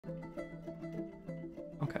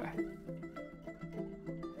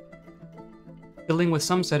fiddling with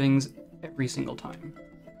some settings every single time.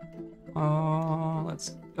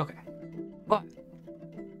 Okay. But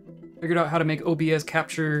figured out how to make OBS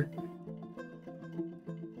capture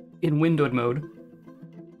in windowed mode.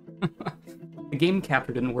 The game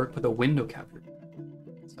capture didn't work, but the window capture.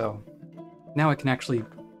 So now I can actually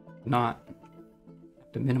not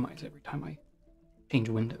have to minimize every time I change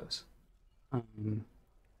windows. But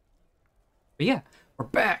yeah, we're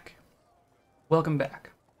back. Welcome back.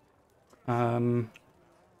 And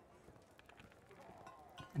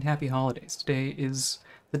happy holidays. Today is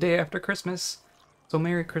the day after Christmas, so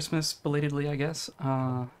Merry Christmas belatedly, I guess.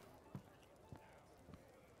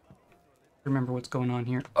 Remember what's going on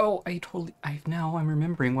here. Oh, I'm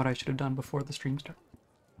remembering what I should have done before the stream started.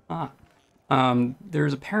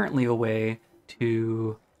 There's apparently a way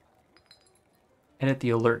to edit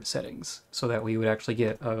the alert settings so that we would actually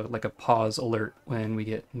get like a pause alert when we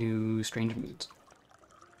get new strange moods,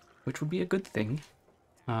 which would be a good thing.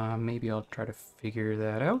 Maybe I'll try to figure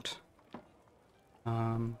that out.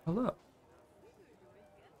 Hello.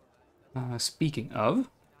 Speaking of,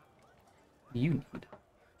 you need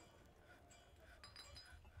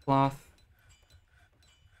cloth,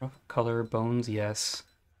 rough color, bones, yes.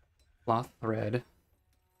 Cloth thread,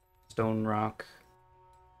 stone rock.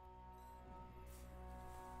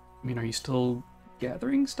 I mean, are you still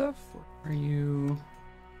gathering stuff? Or are you...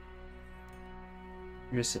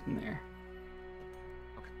 You're just sitting there.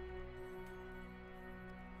 Okay.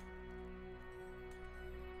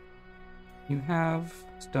 You have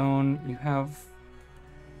stone, you have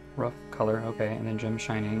rough color, okay, and then gem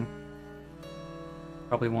shining.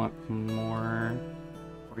 Probably want more,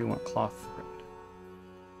 or you want cloth thread.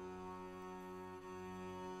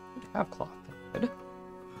 Would have cloth thread.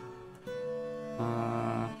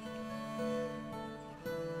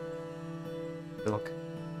 Look.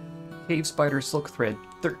 Cave spider silk thread,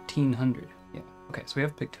 1300. Yeah, okay, so we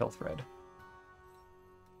have pigtail thread.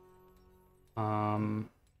 Stone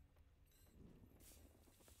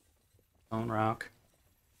rock.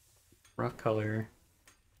 Rough color.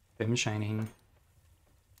 Gem shining.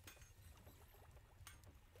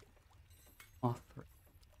 Cloth thread.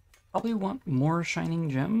 Probably want more shining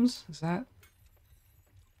gems. Is that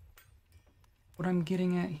what I'm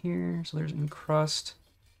getting at here? So there's encrust.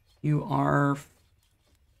 You are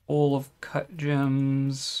full of cut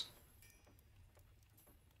gems.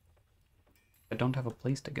 I don't have a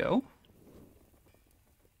place to go.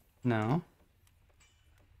 No.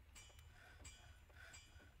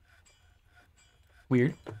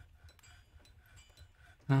 Weird.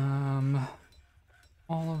 All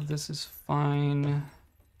of this is fine.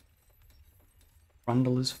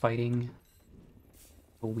 Crundle is fighting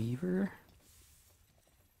a weaver.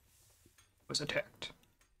 Was attacked.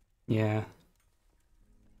 Yeah.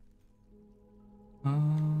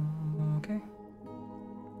 Okay.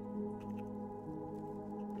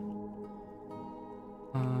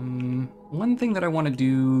 One thing that I want to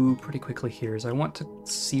do pretty quickly here is I want to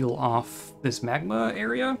seal off this magma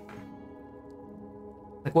area.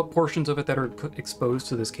 Like what portions of it that are exposed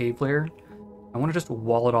to this cave layer. I want to just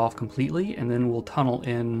wall it off completely, and then we'll tunnel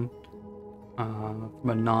in from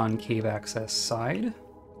a non-cave access side. And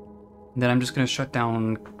then I'm just going to shut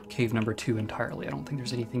down cave number 2 entirely. I don't think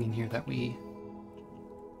there's anything in here that we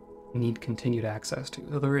need continued access to,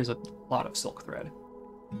 though there is a lot of silk thread.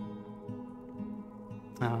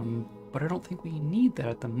 But I don't think we need that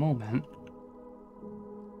at the moment,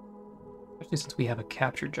 especially since we have a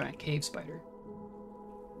captured giant cave spider.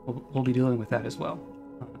 We'll be dealing with that as well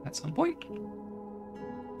at some point.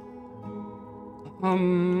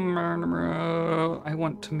 I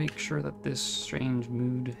want to make sure that this strange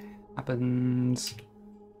mood happens.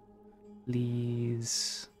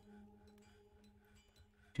 Please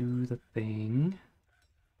do the thing.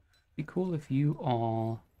 Be cool if you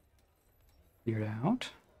all cleared out.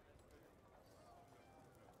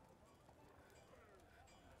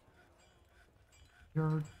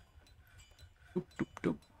 You're doop, doop,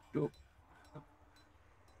 doop, doop.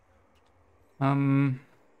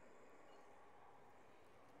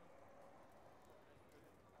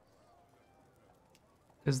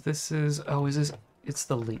 Because this is, it's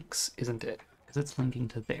the links, isn't it? Because it's linking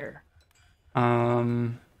to there. I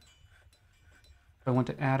want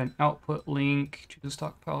to add an output link to the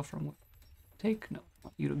stockpile from what take. No, I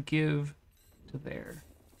want you to give to there.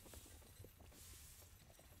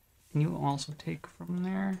 Can you also take from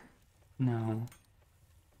there? No.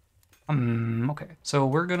 Okay, so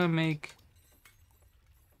we're gonna make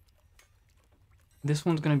this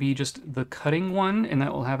one's gonna be just the cutting one, and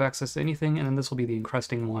that will have access to anything, and then this will be the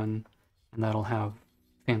encrusting one, and that'll have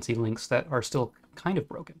fancy links that are still kind of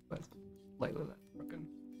broken, but slightly less broken.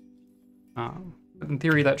 But in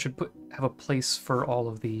theory, that should have a place for all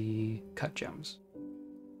of the cut gems.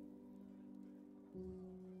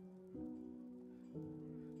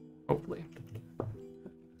 Hopefully.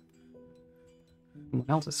 Someone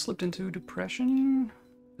else has slipped into depression.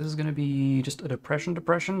 This is gonna be just a depression,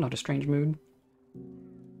 not a strange mood.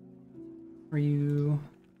 How are you?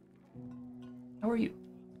 How are you?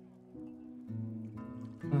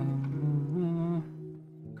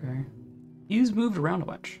 Okay. He's moved around a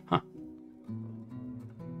bunch, huh?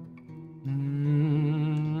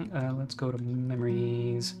 Let's go to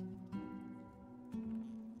memories.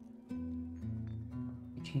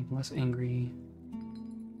 Became less angry.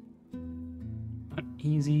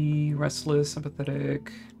 Uneasy, restless,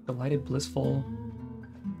 sympathetic, delighted, blissful.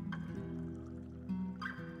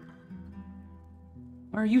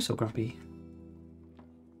 Why are you so grumpy?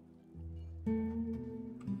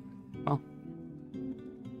 Well.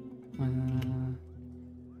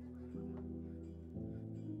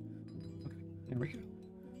 Okay, there we go.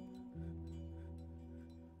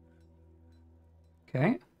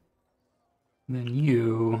 Okay. And then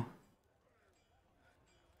you...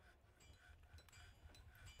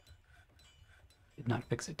 did not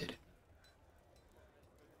fix it, did it?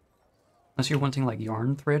 Unless you're wanting, like,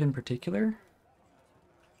 yarn thread in particular. In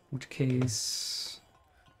which case...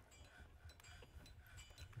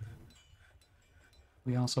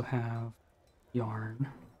 we also have yarn.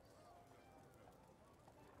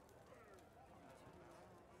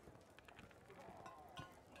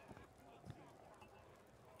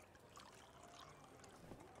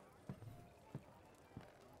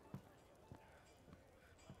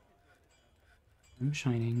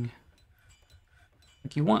 Shining.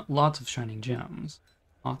 Like, you want lots of shining gems.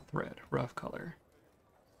 Cloth thread, rough color.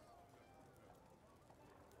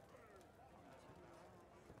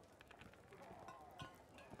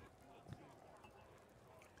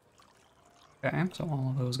 Okay, so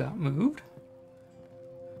all of those got moved.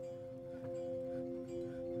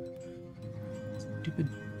 Stupid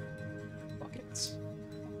buckets.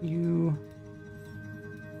 You...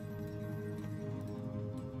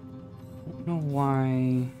 don't know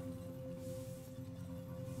why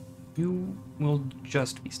you will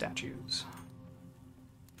just be statues.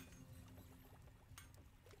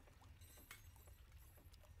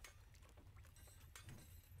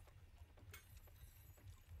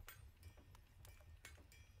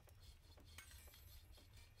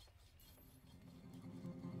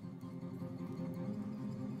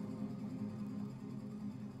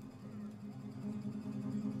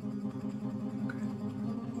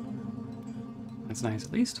 That's nice,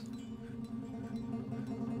 at least.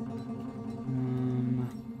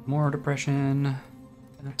 More depression.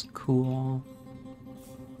 That's cool.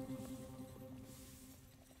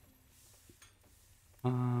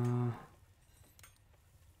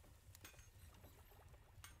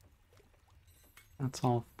 That's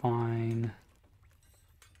all fine.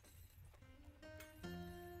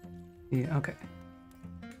 Yeah, okay.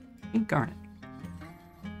 Pink garnet.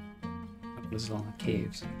 Oh, this is all in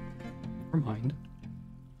caves. Never mind.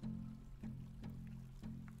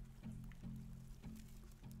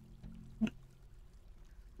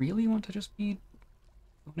 Really want to just be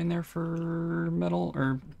going in there for metal,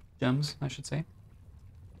 or gems, I should say.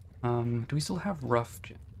 Do we still have rough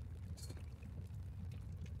gems?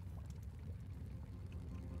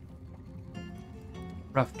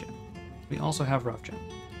 Rough gem. We also have rough gem.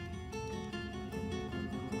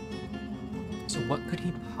 So what could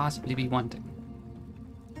he possibly be wanting?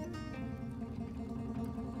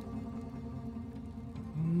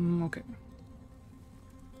 Okay.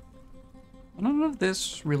 None of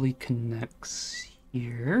this really connects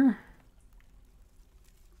here.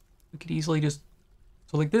 We could easily just...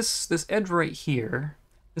 so like this edge right here,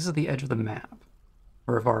 this is the edge of the map,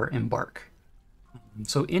 or of our embark.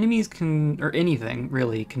 So enemies can, or anything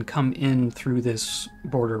really, can come in through this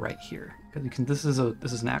border right here. Because you can, this is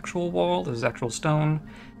an actual wall, this is actual stone,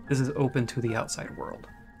 this is open to the outside world.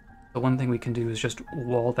 The one thing we can do is just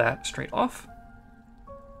wall that straight off,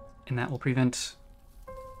 and that will prevent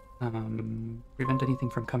anything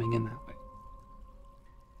from coming in that way.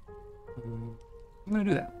 I'm gonna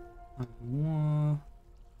do that.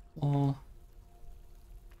 Wall.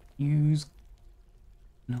 Use.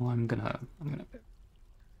 No, I'm gonna.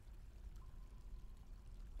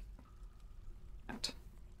 That.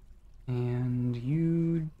 And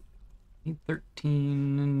you need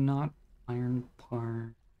 13, not iron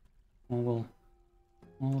part. Well,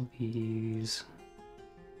 all of these.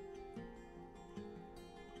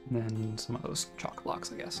 And then some of those chalk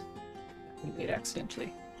blocks, I guess. We made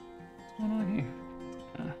accidentally. What's going on here?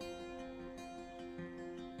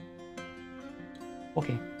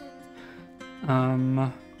 Okay.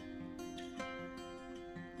 And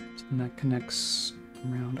that connects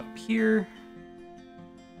around up here.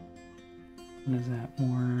 And is that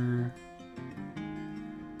more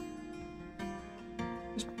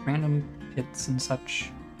just random pits and such?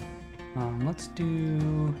 Let's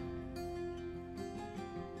do.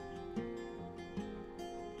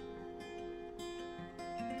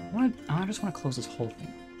 I just want to close this whole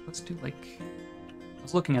thing. Let's do like. I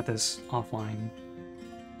was looking at this offline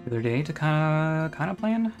the other day to kind of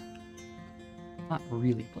plan. Not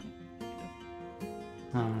really plan.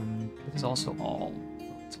 This is also all.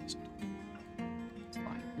 It's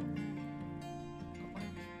fine. Like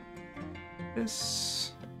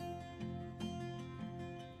this.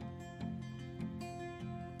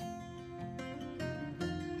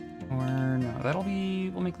 Or no, that'll be.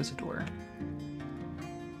 We'll make this a door.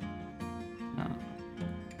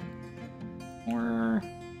 Or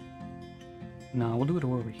no, we'll do a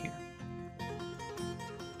door over here.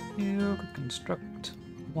 You could construct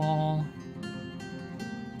wall.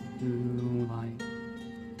 Do like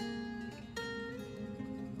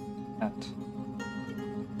that,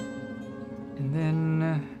 and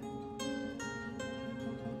then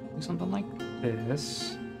do something like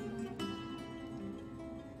this.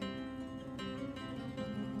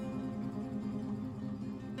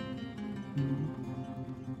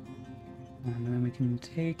 And then we can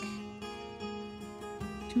take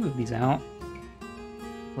 2 of these out.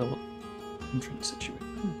 Little entrance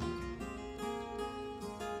situation.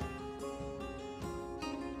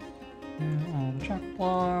 And all the jack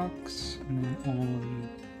blocks, and then all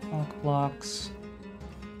the block blocks.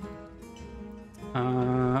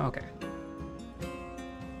 Okay.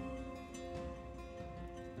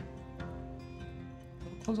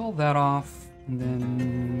 Close all that off, and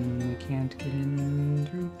then we can't get in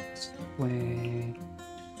through this way.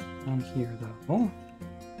 Down here, though.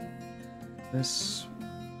 This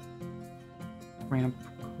ramp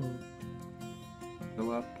could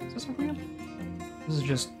go up. Is this a ramp? This is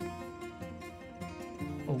just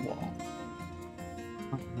a wall.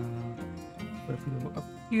 But if we go up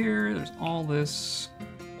here, there's all this.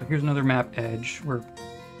 So here's another map edge. We're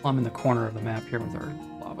plumb in the corner of the map here with our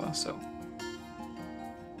lava, so.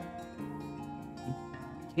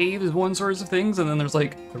 Cave is one source of things, and then there's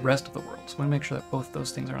like the rest of the world. So we want to make sure that both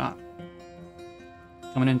those things are not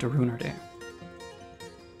coming in to ruin our day.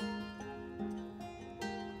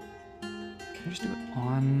 Can I just do it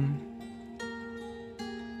on?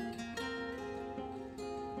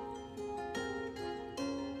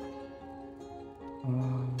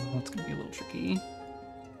 That's gonna be a little tricky.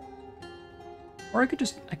 Or I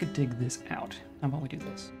could dig this out. How about we do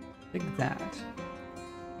this? Dig that.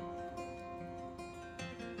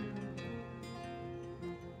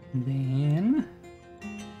 And then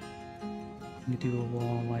we do a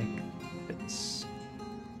wall like this.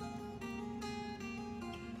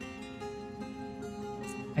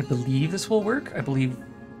 I believe this will work. I believe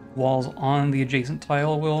walls on the adjacent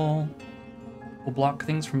tile will block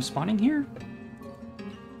things from spawning here.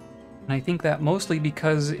 And I think that mostly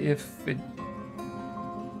because if it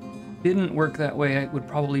didn't work that way, it would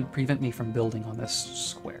probably prevent me from building on this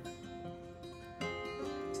square.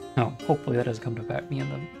 Oh, hopefully that doesn't come to bite me in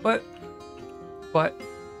the butt. But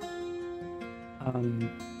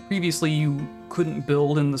previously you couldn't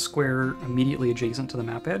build in the square immediately adjacent to the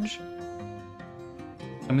map edge.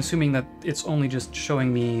 I'm assuming that it's only just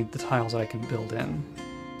showing me the tiles that I can build in.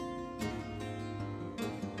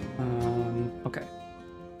 Okay.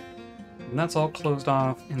 And that's all closed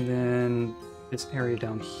off, and then this area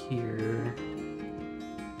down here,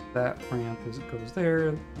 that ramp goes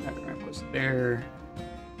there, that ramp goes there.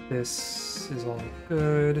 This is all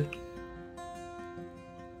good.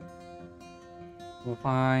 So if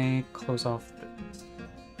I close off this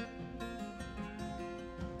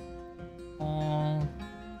wall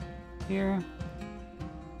here,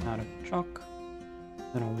 out of chalk,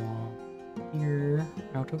 then a wall here,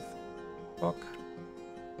 out of chalk,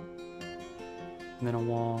 and then a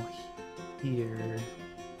wall here,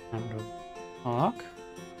 out of chalk.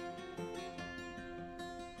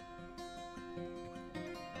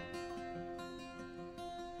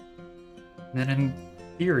 And then in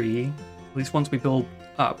theory, at least once we build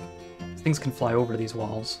up, things can fly over these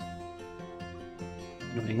walls,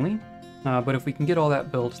 annoyingly. But if we can get all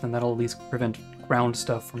that built, then that'll at least prevent ground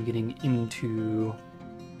stuff from getting into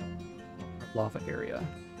our lava area,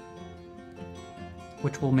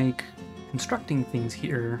 which will make constructing things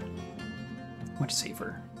here much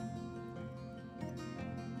safer.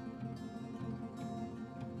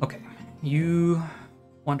 Okay, you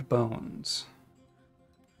want bones.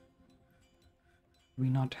 Do we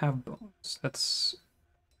not have bones? That's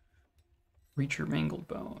Creature mangled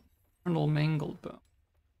bone. Crundle mangled bone.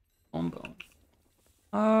 Bone bone.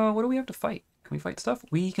 What do we have to fight? Can we fight stuff?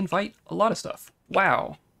 We can fight a lot of stuff.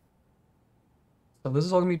 Wow. So this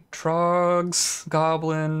is all gonna be trogs,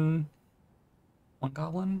 goblin. One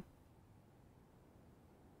goblin?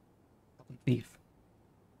 Goblin thief.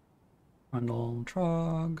 Crundle,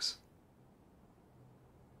 trogs.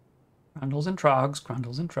 Crundles and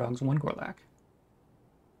trogs, one Gorlak.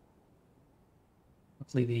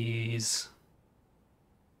 Hopefully these...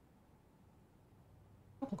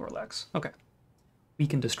 couple Gorlaks. Okay. We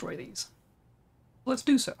can destroy these. Let's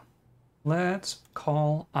do so. Let's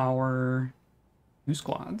call our 2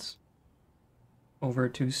 squads over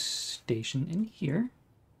to station in here.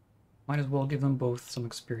 Might as well give them both some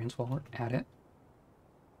experience while we're at it.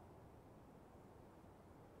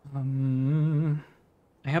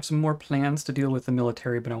 I have some more plans to deal with the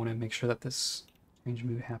military, but I want to make sure that this strange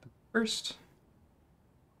move happens first.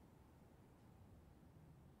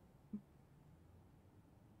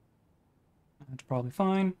 That's probably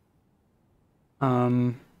fine.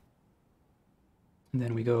 And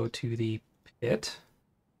then we go to the pit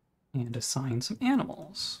and assign some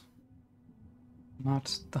animals.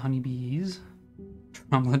 Not the honeybees.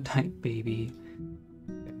 Troglodyte baby.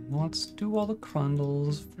 Okay, let's do all the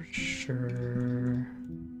crundles for sure.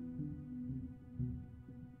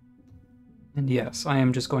 And yes, I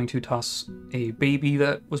am just going to toss a baby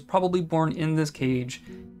that was probably born in this cage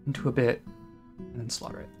into a pit and then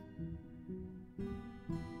slaughter it.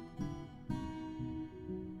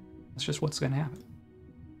 That's just what's going to happen.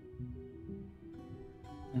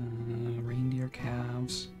 Reindeer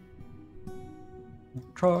calves.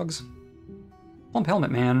 Trogs. Plump helmet,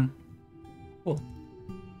 man. Cool.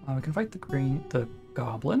 We can fight the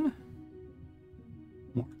goblin.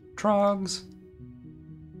 More trogs.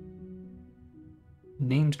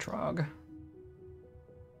 Named trog.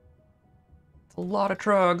 It's a lot of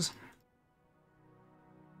trogs.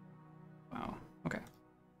 Wow. Okay.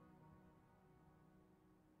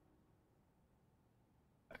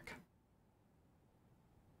 Back.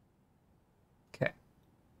 Okay.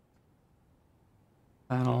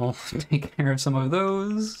 That'll take care of some of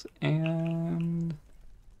those, and...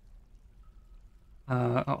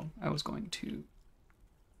 oh, I was going to...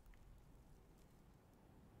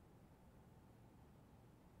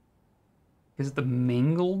 Is it the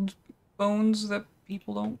mangled bones that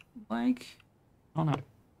people don't like? I don't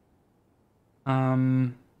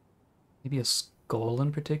know. Maybe a skull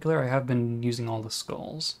in particular? I have been using all the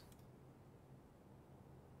skulls.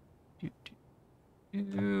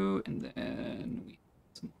 And then we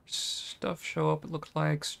some more stuff show up, it looks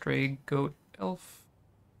like. Stray goat elf.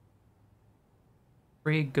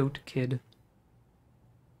 Stray goat kid.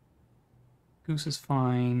 Goose is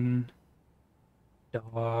fine.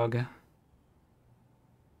 Dog.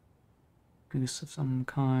 Goose of some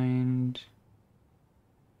kind.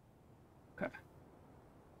 Okay.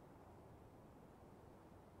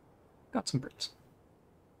 Got some birds.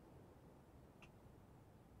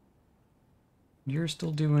 You're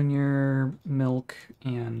still doing your milk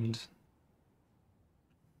and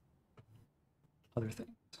other things.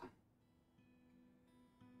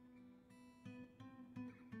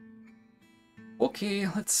 Okay,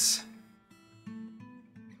 let's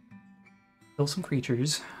kill some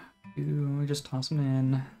creatures. Just toss them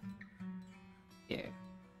in. Yeah.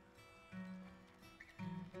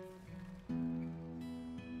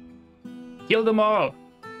 Kill them all!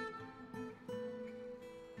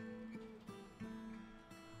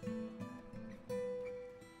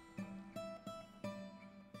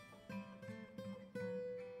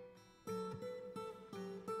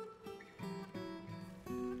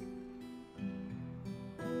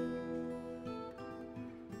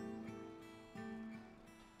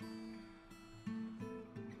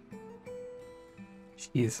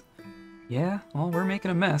 Jeez. Yeah, well, we're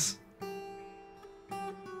making a mess.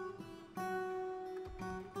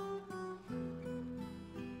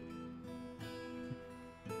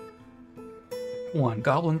 One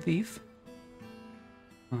goblin thief.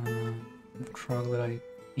 Troglodyte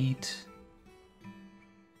eat.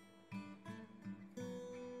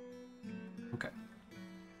 Okay.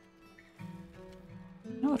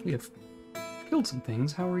 Now that we have killed some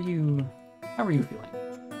things, how are you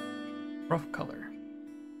feeling? Rough color.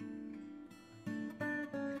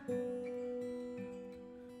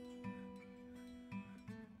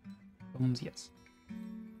 Bones, yes.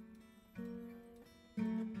 I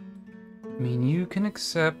mean, you can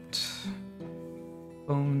accept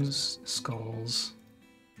bones, skulls,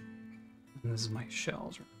 and this is my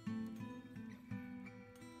shells.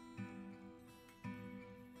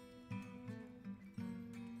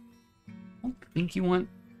 I don't think you want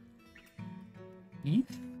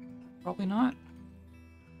ETH? Probably not.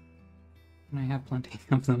 And I have plenty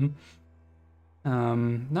of them.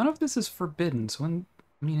 None of this is forbidden, so I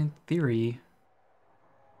mean, in theory,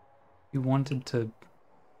 if you wanted to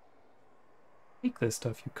take this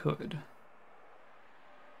stuff, you could.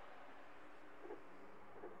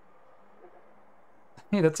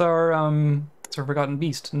 Hey, that's our forgotten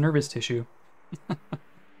beast, nervous tissue.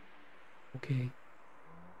 Okay.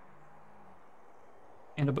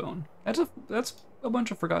 And a bone. That's a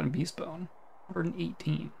bunch of forgotten beast bone.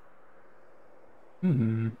 118.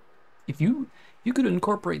 If you could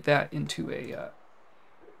incorporate that into a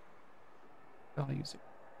value zero,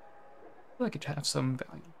 I feel like it should have some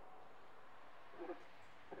value.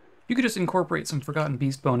 You could just incorporate some forgotten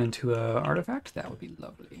beast bone into a artifact. That would be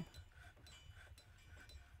lovely.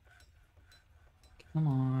 Come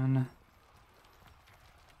on.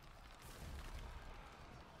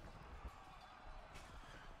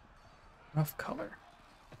 Rough color.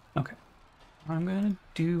 Okay. I'm gonna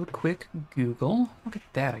do a quick Google. Look at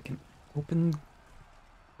that. I can open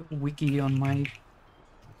the wiki on my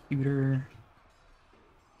computer.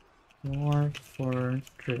 Dwarf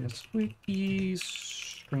Fortress wiki.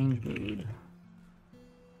 Strange mood.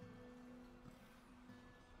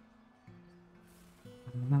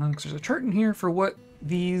 There's a chart in here for what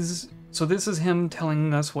these... So this is him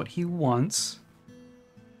telling us what he wants.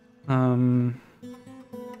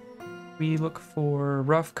 We look for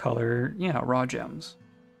rough color. Yeah, raw gems.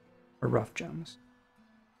 Or rough gems.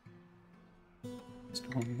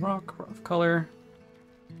 Stone rock, rough color.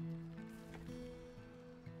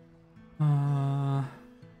 The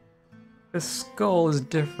skull is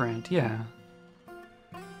different, yeah.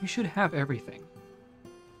 You should have everything.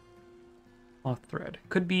 Cloth thread.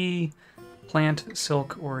 Could be plant,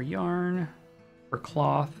 silk, or yarn, or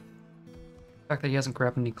cloth. The fact that he hasn't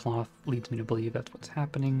grabbed any cloth leads me to believe that's what's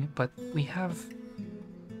happening, but we have...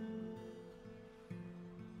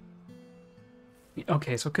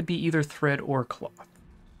 Okay, so it could be either thread or cloth.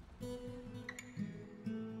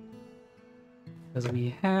 Because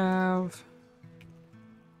we have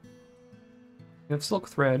silk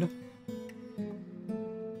thread.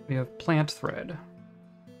 We have plant thread.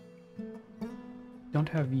 Don't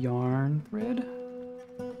have yarn thread.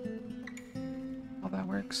 How that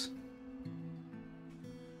works.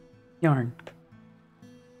 Yarn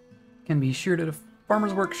can be sheared at a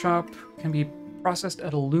farmer's workshop, can be processed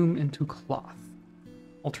at a loom into cloth.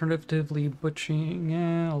 Alternatively, butchering,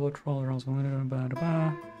 although troll are also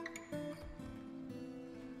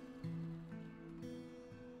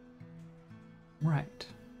Right.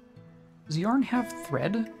 Does yarn have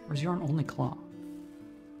thread, or is yarn only cloth?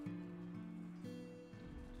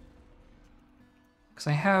 Because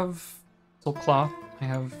I have silk cloth, I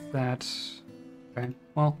have that. Okay,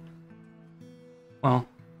 well,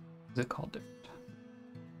 is it called different?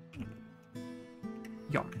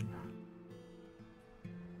 Yarn.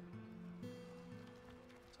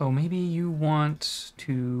 So maybe you want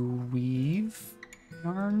to weave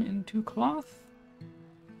yarn into cloth?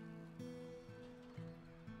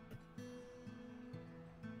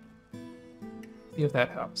 See if that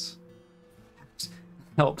helps.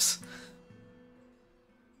 Helps.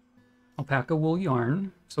 Alpaca wool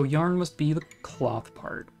yarn. So yarn must be the cloth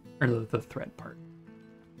part, or the thread part.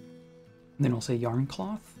 And then I'll say yarn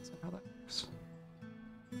cloth. Is that how that works?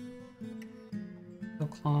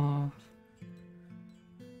 Silk cloth.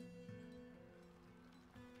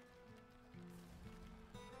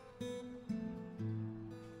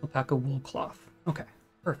 Alpaca wool cloth. Okay,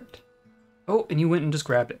 perfect. Oh, and you went and just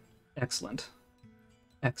grabbed it. Excellent.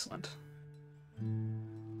 Excellent.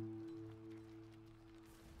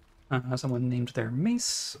 Someone named their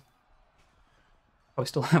mace. Oh, I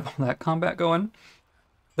still have all that combat going.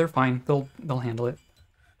 They're fine. They'll handle it.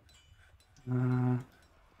 Ran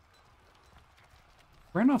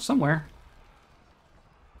off somewhere.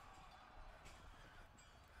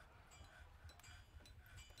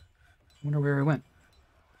 I wonder where he went.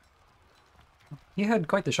 He had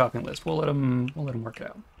quite the shopping list. We'll let him work it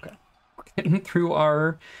out. Okay. We're getting through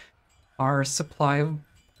our supply of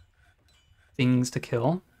things to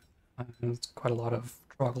kill. It's quite a lot of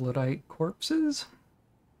troglodyte corpses.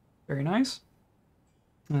 Very nice.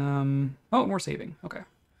 Oh, more saving. Okay.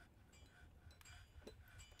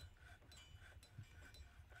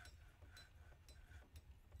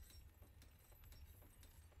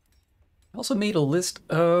 I also made a list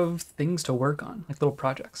of things to work on, like little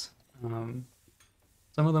projects. Some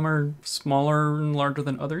of them are smaller and larger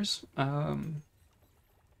than others. But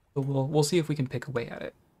we'll see if we can pick away at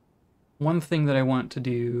it. One thing that I want to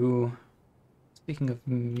do, speaking of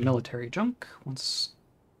military junk, once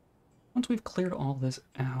we've cleared all this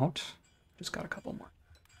out, just got a couple more.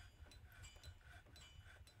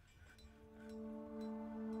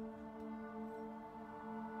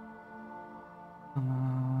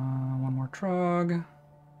 One more trog.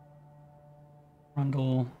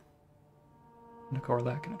 Crundle. And a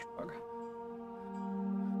Gorlak and a trog.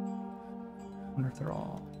 Wonder if they're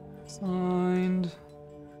all signed.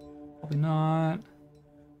 Probably not.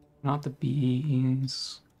 Not the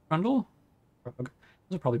bees. Crundle? Trog.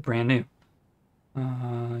 Those are probably brand new.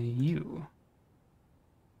 You.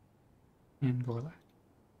 And Gorlak.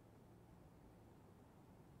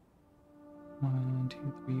 1,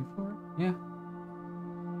 2, 3, 4. Yeah.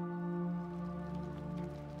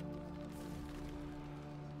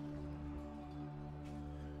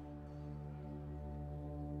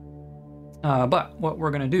 But what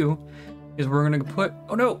we're gonna do is we're gonna put,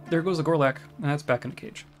 oh no, there goes the Gorlak. That's back in the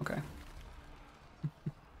cage. Okay.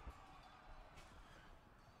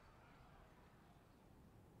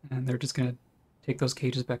 And they're just gonna take those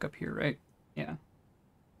cages back up here, right? Yeah.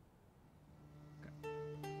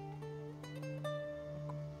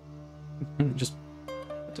 Okay. Just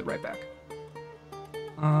puts it right back.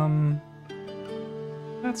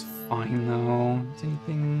 That's fine though. Is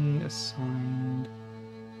anything assigned?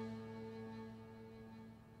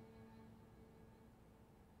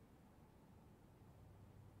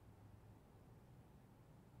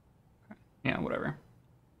 Yeah, whatever.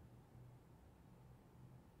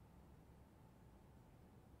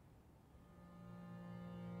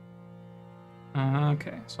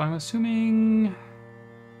 Okay, so I'm assuming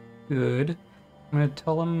good. I'm gonna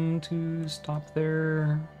tell them to stop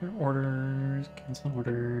their orders, cancel an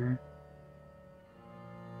order.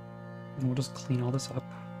 And we'll just clean all this up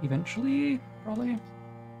eventually, probably.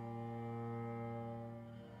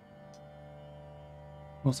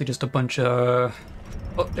 Mostly just a bunch of...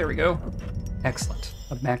 Oh, there we go. Excellent.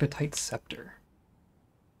 A magnetite scepter.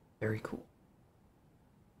 Very cool.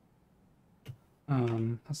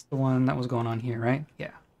 That's the one that was going on here, right?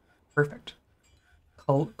 Yeah. Perfect.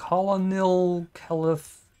 Colonel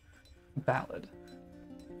Kelith Ballad.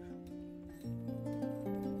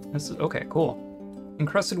 This is okay, cool.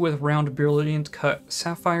 Encrusted with round brilliant cut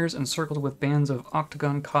sapphires, encircled with bands of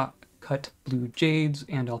octagon cut blue jades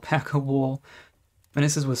and alpaca wool.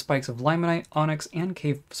 Menaces with spikes of limonite, onyx, and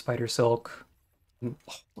cave spider silk. And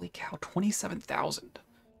holy cow, 27,000.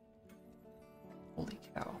 Holy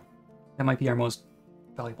cow. That might be our most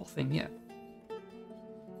valuable thing yet.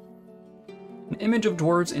 An image of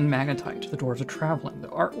dwarves in magnetite. The dwarves are traveling. The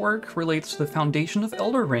artwork relates to the foundation of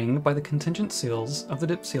Elder Ring by the contingent seals of the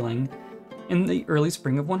dip ceiling in the early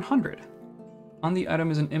spring of 100. On the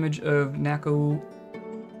item is an image of Nako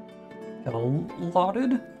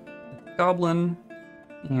Elotted, goblin,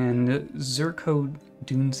 and Zerko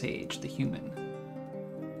Dunesage, the human.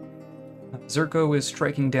 Zerko is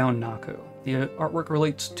striking down Nako. The artwork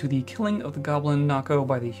relates to the killing of the goblin Nako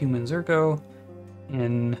by the human Zerko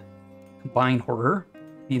in combined horror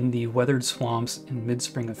in the weathered swamps in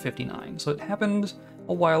mid-spring of 59. So it happened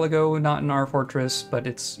a while ago, not in our fortress, but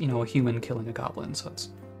it's, you know, a human killing a goblin, so it's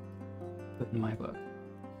good in my book.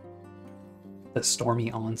 The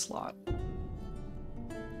Stormy Onslaught.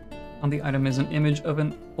 On the item is an image of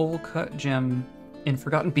an oval-cut gem in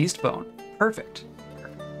Forgotten Beast Bone. Perfect.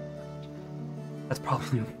 That's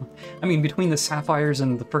probably... I mean, between the sapphires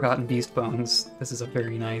and the Forgotten Beast Bones, this is a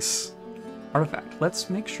very nice artifact. Let's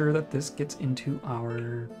make sure that this gets into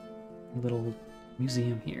our little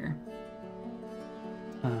museum here.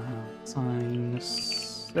 Sign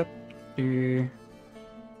scepter.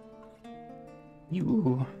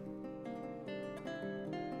 You.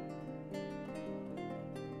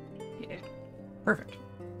 Yeah. Perfect.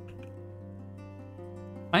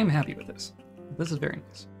 I'm happy with this. This is very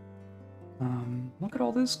nice. Look at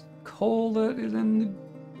all this coal that is in the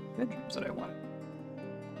bedrooms that I wanted.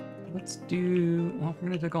 Let's do... Well, we're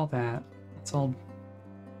gonna dig all that. That's all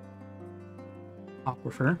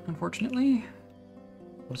aquifer, unfortunately.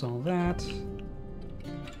 Close all that.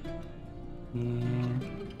 Yeah.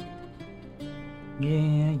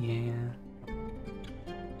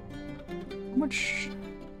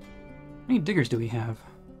 How many diggers do we have?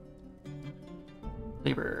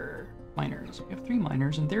 Labor. Miners. We have 3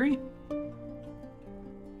 miners in theory.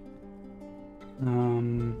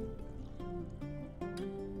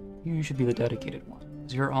 You should be the dedicated one,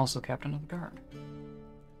 because you're also captain of the guard.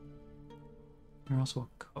 You're also a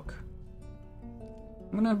cook.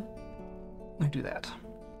 I'm gonna do that.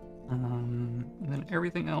 And then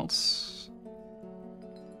everything else...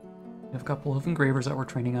 We have a couple of engravers that we're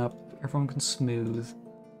training up. Everyone can smooth.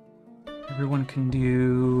 Everyone can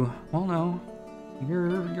do... Well, no.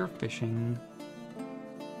 You're fishing.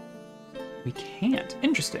 We can't.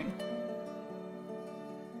 Interesting.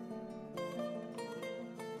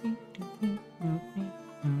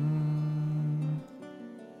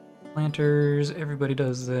 Planters, everybody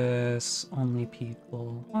does this. Only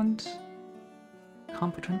people want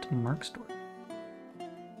competent mark store.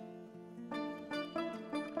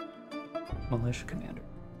 Militia commander.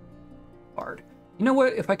 Bard. You know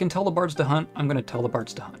what? If I can tell the bards to hunt, I'm gonna tell the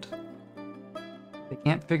bards to hunt. If they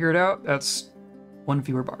can't figure it out, that's one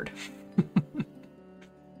fewer bard.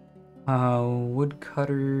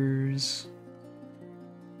 Woodcutters.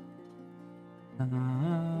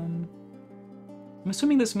 I'm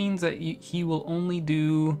assuming this means that he will only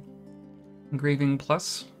do engraving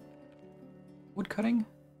plus woodcutting.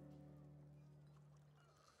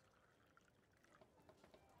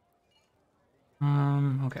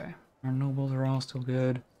 Okay. Our nobles are all still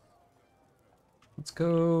good. Let's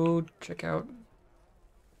go check out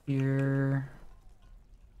here.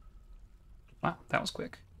 Wow, that was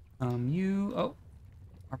quick. You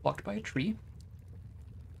are blocked by a tree.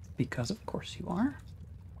 Because of course you are.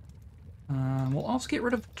 We'll also get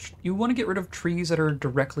rid of... You want to get rid of trees that are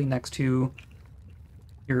directly next to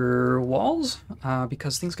your walls,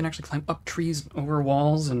 because things can actually climb up trees over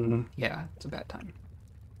walls, and yeah, it's a bad time.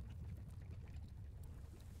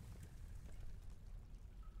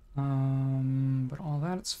 But all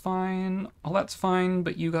that's fine. All that's fine,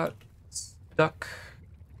 but you got stuck.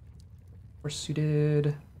 Of course you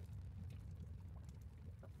did.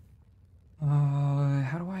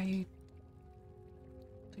 How do I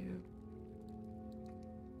do?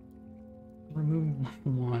 Remove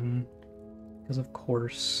one, because of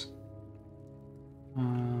course.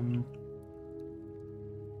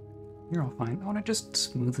 You're all fine. I want to just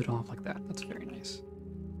smooth it off like that. That's very nice.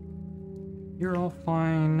 You're all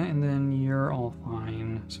fine, and then you're all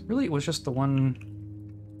fine. So really it was just the one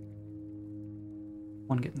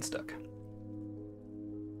getting stuck.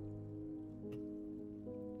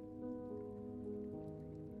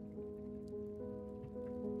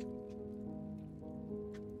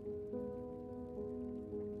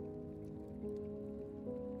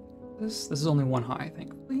 This is only one high,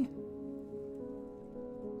 thankfully.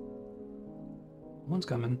 One's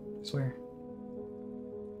coming, I swear.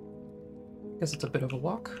 Guess it's a bit of a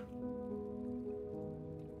walk.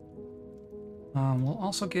 We'll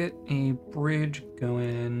also get a bridge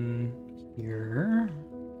going here.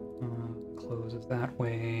 Closes that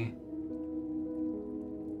way.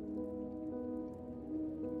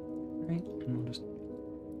 Right, and we'll just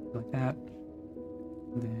do like that.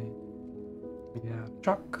 And then we have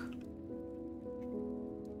truck.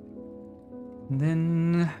 And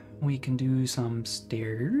then we can do some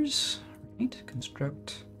stairs, right?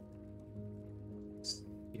 Construct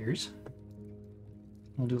stairs.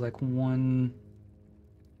 We'll do like one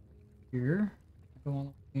here. Go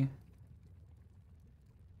all the way.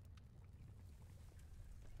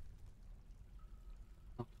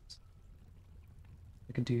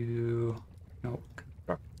 I could do, no,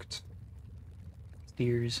 construct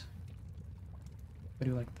stairs. I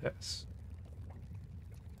do like this.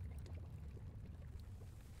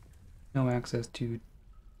 No access to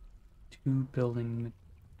two building.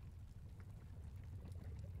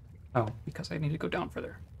 Oh, because I need to go down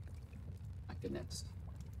further. My goodness.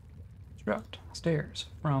 Construct stairs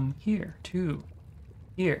from here to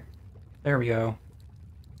here. There we go.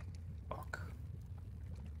 Fuck.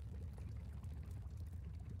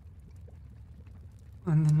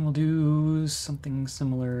 And then we'll do something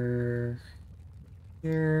similar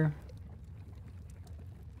here.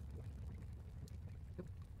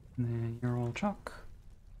 And then you're all chalk.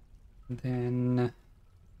 And then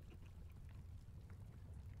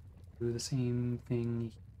do the same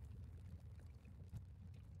thing.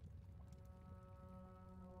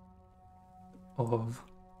 Of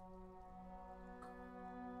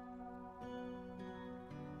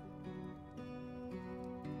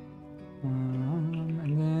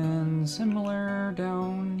and then similar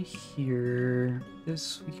down here.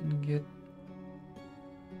 This we can get.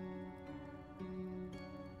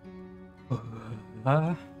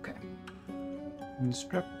 Okay.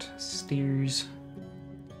 Construct stairs.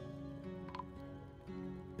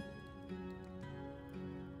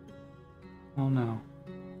 Oh no.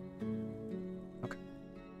 Okay.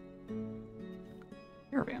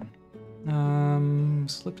 Caravan.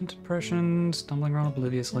 Slipped into depression, stumbling around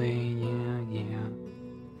obliviously. Yeah.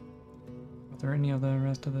 Are there any of the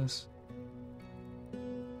rest of this?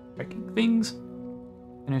 Breaking things.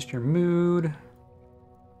 Finished your mood.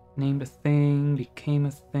 Named a thing, became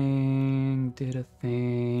a thing, did a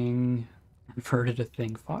thing, inverted a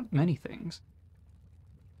thing, fought many things.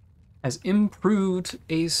 Has improved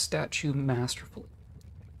a statue masterfully.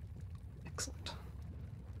 Excellent.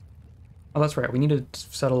 Oh, that's right. We need to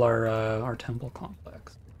settle our temple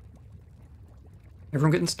complex.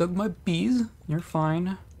 Everyone getting stung by bees? You're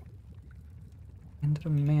fine. Ended a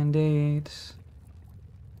mandate.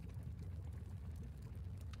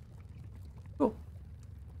 Cool.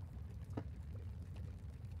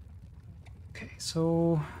 Okay,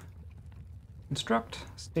 so construct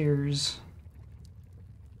stairs.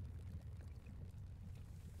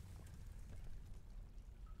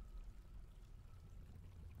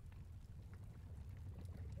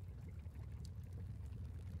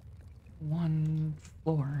 One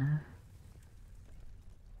floor.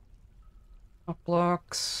 Up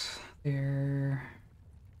blocks there.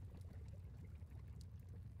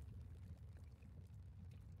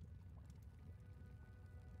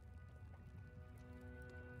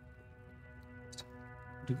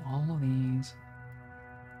 Do all of these.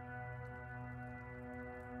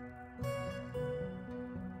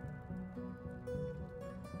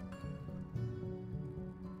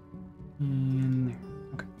 And there.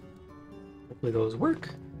 Okay. Hopefully those work,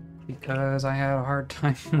 because I had a hard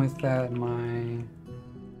time with that in my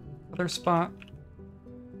other spot.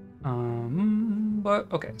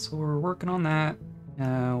 But okay, so we're working on that.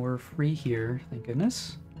 We're free here, thank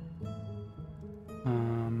goodness.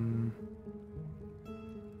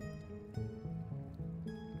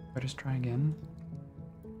 I just try again.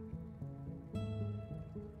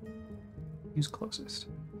 Use closest.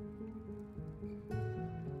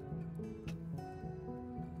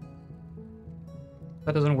 If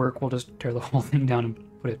that doesn't work, we'll just tear the whole thing down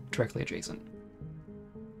and put it directly adjacent.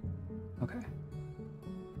 Okay.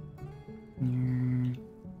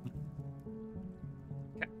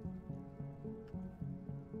 Okay.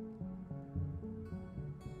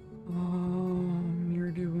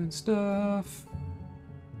 You're doing stuff.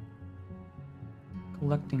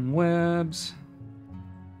 Collecting webs.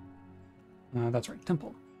 That's right,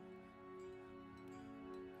 temple.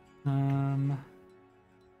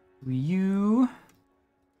 You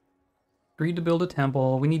agreed to build a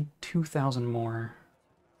temple. We need 2,000 more.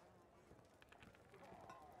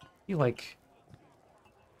 I feel like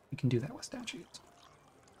we can do that with statues.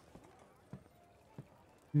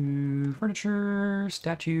 Furniture,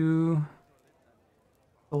 statue,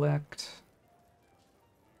 select.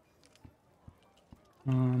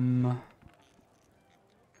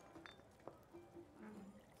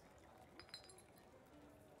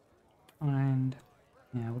 Find.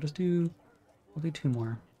 Yeah, we'll do 2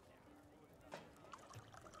 more.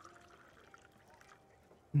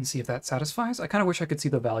 And see if that satisfies. I kind of wish I could see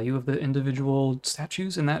the value of the individual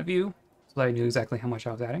statues in that view, so that I knew exactly how much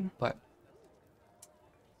I was adding, but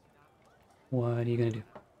what are you gonna do?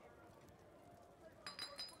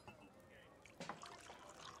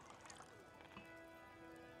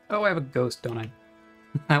 Oh, I have a ghost, don't I?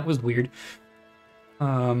 That was weird.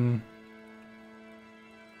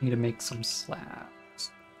 Need to make some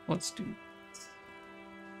slabs. Let's do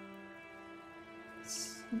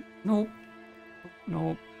this. Nope.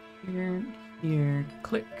 Nope. Here.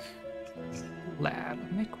 Click. Slab.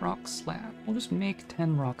 Make rock slab. We'll just make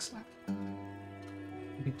 10 rock slabs.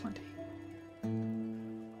 It'll be plenty.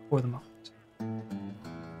 For the moment.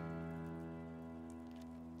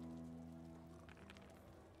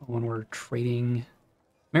 When we're trading,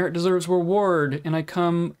 merit deserves reward, and I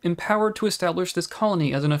come empowered to establish this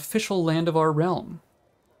colony as an official land of our realm.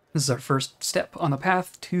 This is our first step on the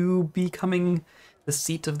path to becoming the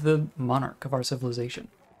seat of the monarch of our civilization.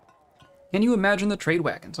 Can you imagine the trade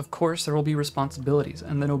wagons? Of course, there will be responsibilities,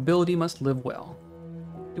 and the nobility must live well.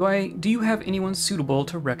 Do you have anyone suitable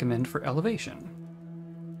to recommend for elevation?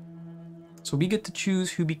 So we get to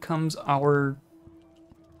choose who becomes our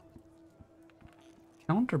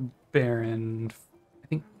Count or Baron? I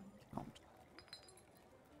think Count.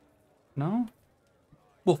 No?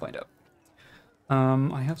 We'll find out.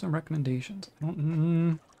 I have some recommendations. I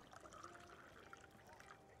don't...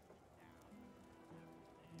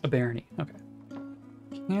 A barony. Okay.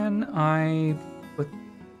 Can I put...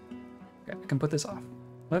 Okay, I can put this off.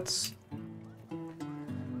 Let's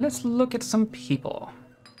look at some people.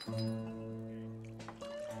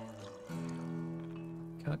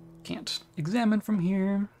 Can't examine from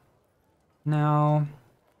here. Now,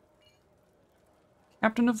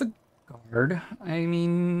 Captain of the Guard. I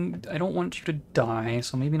mean, I don't want you to die,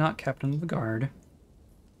 so maybe not Captain of the Guard.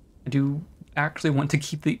 I do actually want to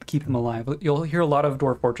keep him alive. You'll hear a lot of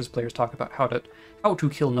Dwarf Fortress players talk about how to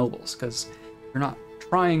kill nobles, because if you're not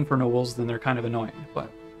trying for nobles, then they're kind of annoying.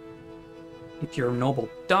 But if your noble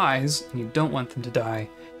dies and you don't want them to die,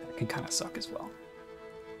 that can kind of suck as well.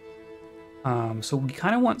 So we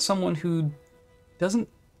kind of want someone who doesn't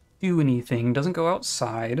do anything, doesn't go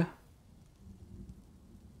outside.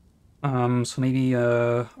 So maybe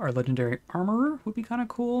our legendary armorer would be kind of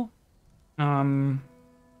cool. Um,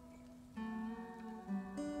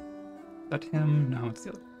 is that him? No, it's the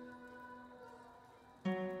other.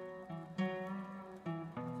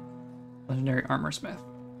 Legendary armor smith.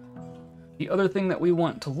 The other thing that we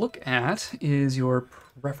want to look at is your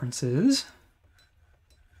preferences,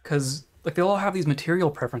 because like they all have these material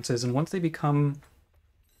preferences, and once they become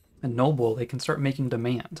a noble, they can start making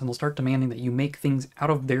demands, and they'll start demanding that you make things out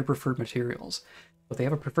of their preferred materials. But if they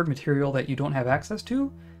have a preferred material that you don't have access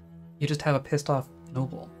to, you just have a pissed off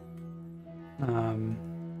noble.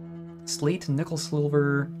 Slate, nickel,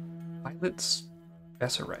 silver, violets,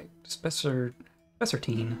 spessarite,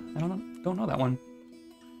 spessartine. I don't know that one.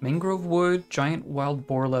 Mangrove wood, giant wild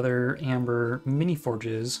boar leather, amber, mini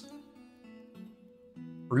forges,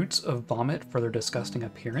 roots of vomit for their disgusting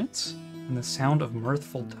appearance, and the sound of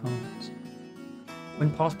mirthful tones. When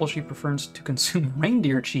possible, she prefers to consume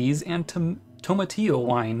reindeer cheese and tomatillo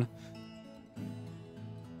wine.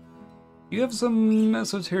 You have some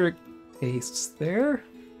esoteric tastes there.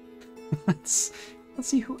 Let's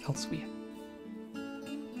see who else we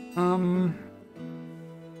have.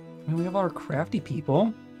 We have our crafty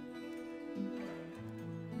people.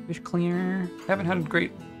 Fish cleaner. Haven't had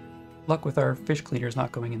great luck with our fish cleaners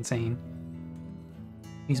not going insane.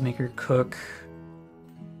 Cheesemaker, cook.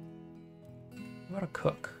 What about a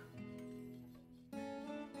cook?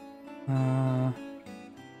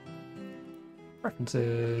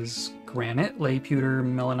 Preferences: granite, lay pewter,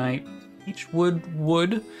 melanite, beechwood,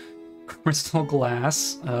 wood, crystal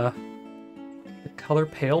glass, the color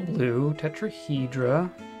pale blue, tetrahedra,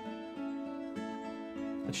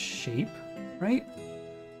 the shape, right?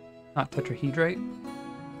 Not tetrahedrite.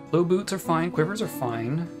 Low boots are fine, quivers are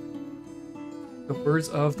fine. The words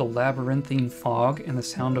of the labyrinthine fog and the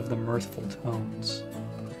sound of the mirthful tones.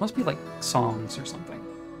 It must be like songs or something.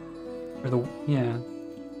 Or yeah.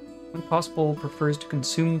 When possible, prefers to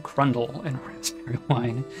consume crundle and raspberry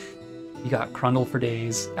wine. You got crundle for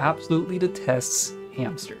days. Absolutely detests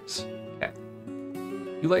hamsters. Okay.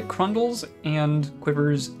 You like crundles and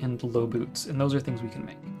quivers and low boots, and those are things we can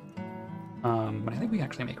make. But I think we can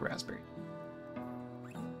actually make raspberry.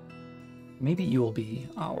 Maybe you will be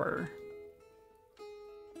our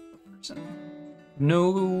person.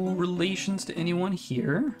 No relations to anyone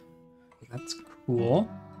here. That's cool.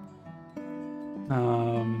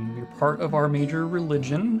 You're part of our major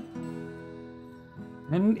religion.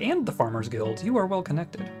 And the Farmers Guild. You are well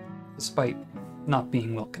connected, despite not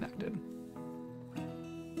being well connected.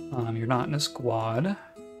 You're not in a squad.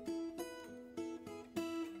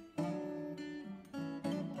 I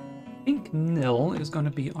think Nil is going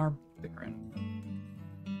to be our Baron.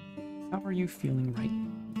 How are you feeling right now?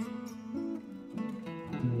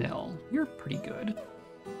 Nil, you're pretty good.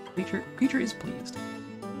 Creature is pleased.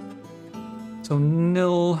 So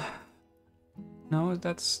Nil... No,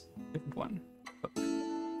 that's a different one. But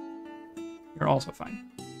you're also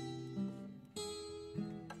fine.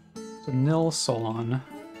 So Nil Solon.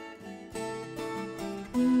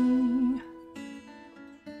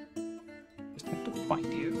 Just have to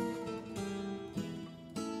find you.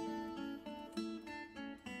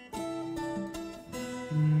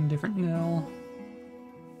 Different Nil.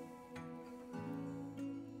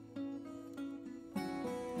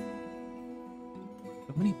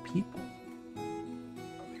 So many people.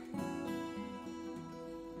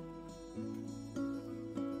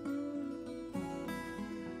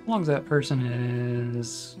 How long as that person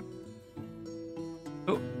is...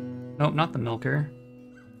 Oh, no, not the milker.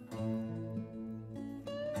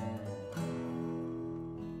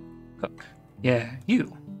 Cook. Yeah,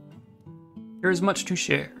 you. There is much to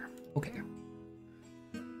share. Okay.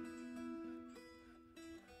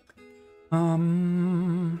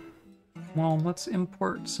 Well, let's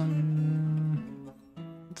import some...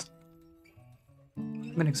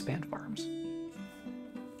 I'm gonna expand farms.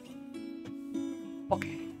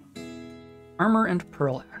 Okay. Armor and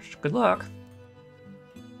pearl ash. Good luck.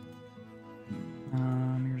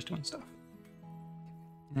 You're just doing stuff.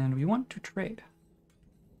 And we want to trade.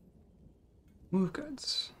 Move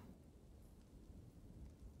goods.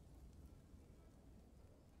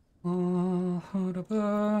 No.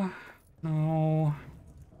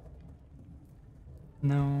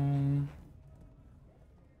 No.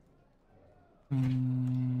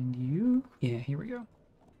 And you? Yeah, here we go.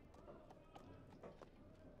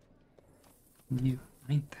 You.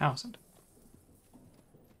 9,000.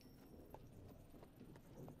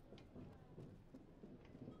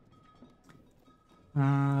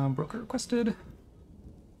 Broker requested.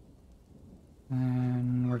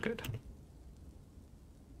 And we're good.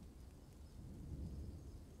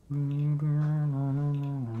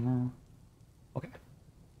 Okay.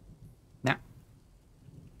 Now.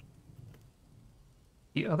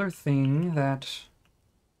 other thing that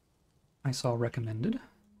I saw recommended.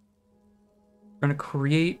 We're going to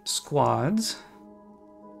create squads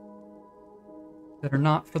that are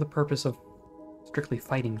not for the purpose of strictly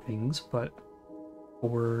fighting things, but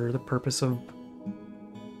for the purpose of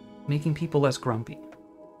making people less grumpy.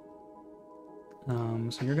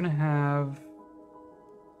 So you're going to have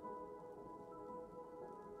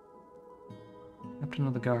Captain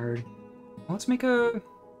of the Guard. Well, let's make a...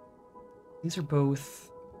 These are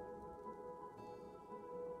both...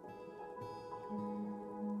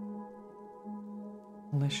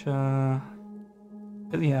 Militia...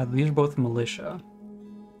 Yeah, these are both militia.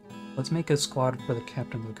 Let's make a squad for the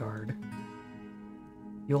Captain of the Guard.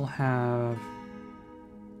 You'll have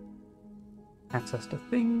access to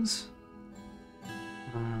things.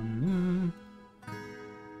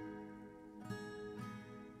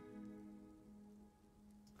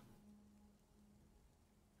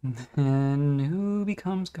 And who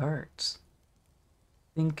becomes guards?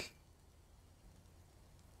 I think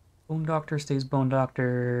Bone Doctor stays Bone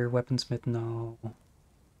Doctor, Weaponsmith no,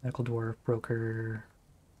 Medical Dwarf, Broker,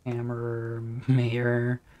 Hammerer,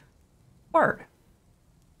 Mayor, Bard.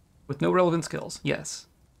 With no relevant skills, yes.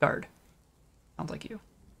 Guard. Sounds like you.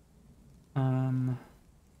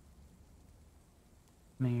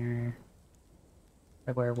 Mayor,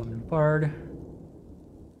 Redwire, Woman, Bard.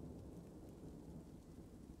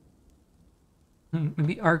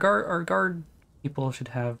 Maybe our guard people should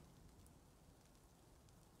have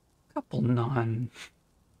a couple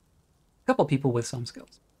people with some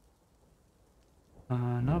skills.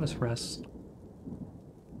 Novice rest.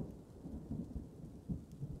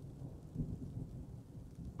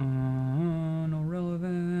 No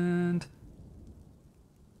relevant.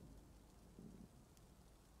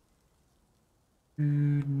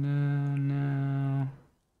 No.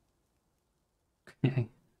 Okay.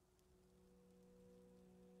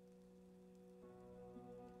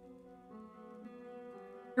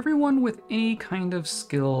 Everyone with any kind of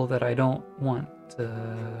skill that I don't want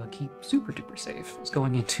to keep super duper safe is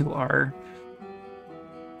going into our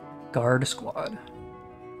guard squad.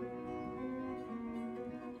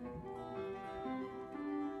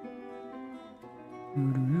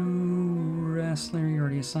 Wrestler, you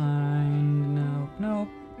already assigned. Nope.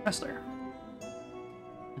 Wrestler.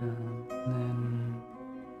 And then...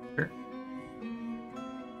 Sure.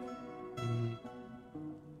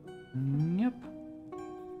 Yep.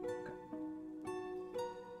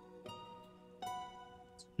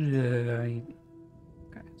 Okay,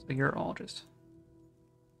 so you're all just...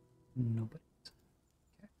 Nobody.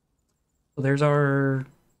 Okay. So there's our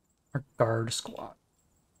guard squad.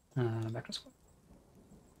 Back to squad.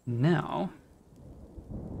 Now,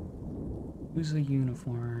 who's a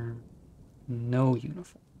uniform? No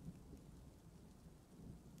uniform.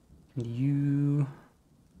 You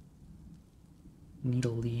need a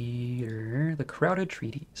leader. The crowded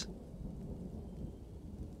treaties.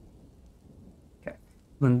 Okay.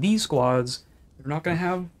 Then these squads, they're not going to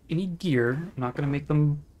have any gear. I'm not going to make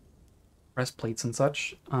them breastplates and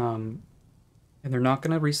such. And they're not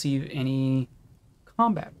going to receive any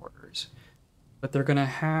combat orders. But they're going to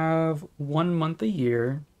have 1 month a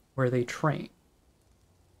year where they train.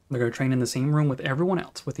 They're going to train in the same room with everyone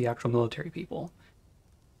else, with the actual military people.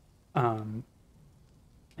 And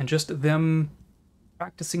just them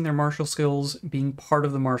practicing their martial skills, being part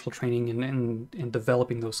of the martial training and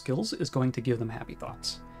developing those skills is going to give them happy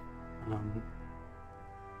thoughts.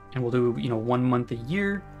 And we'll do, 1 month a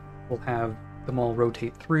year. We'll have them all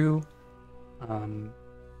rotate through.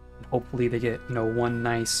 Hopefully they get, one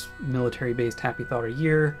nice military-based happy thought a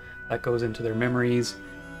year that goes into their memories,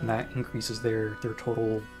 and that increases their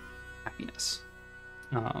total happiness.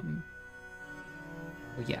 But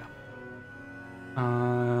yeah.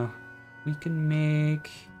 We can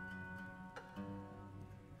make...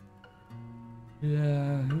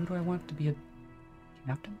 who do I want to be a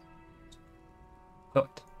captain?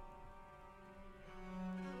 Poet.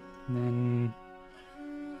 And then...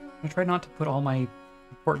 I'm gonna try not to put all my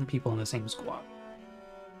important people in the same squad.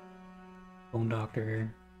 Bone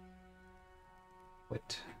Doctor.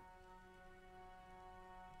 What?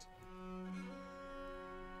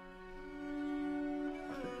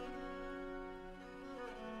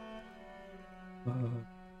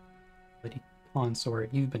 Lady Consort,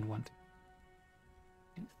 you've been wanting.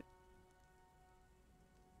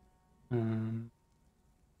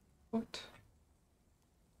 What?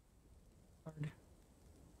 Hard.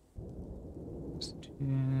 I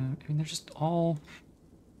mean, they're just all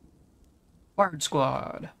Bard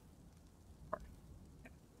squad.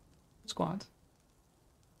 Squads.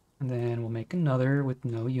 And then we'll make another with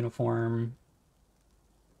no uniform.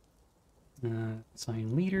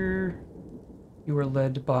 Assign leader. You are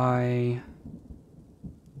led by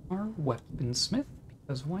our weaponsmith,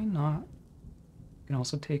 because why not? You can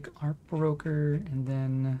also take our broker and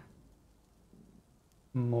then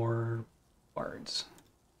more bards.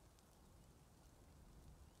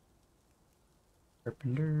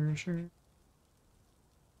 Carpenter, sure.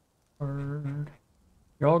 Bard.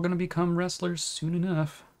 You're all gonna become wrestlers soon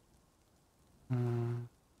enough.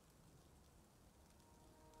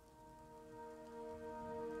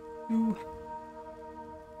 Ooh.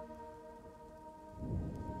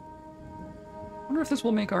 I wonder if this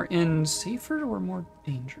will make our inn safer or more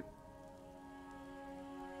dangerous.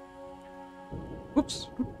 Whoops.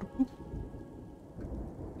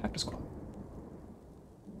 Back to squad.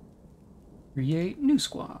 Create new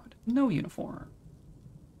squad. No uniform.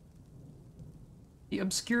 The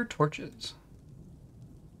obscure torches.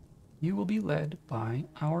 You will be led by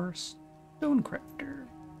our stonecrafter.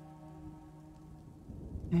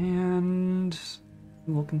 And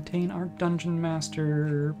we will contain our dungeon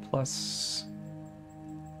master plus,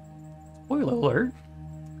 spoiler alert,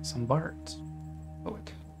 some bards.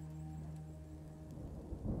 Poet.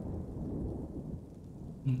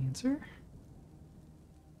 Answer.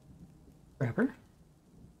 Grabber.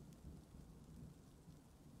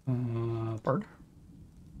 Bard.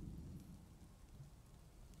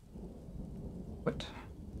 What?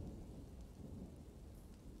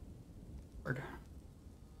 Bard.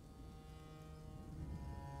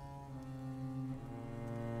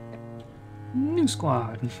 New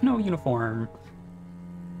squad, no uniform.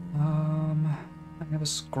 I have a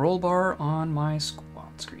scroll bar on my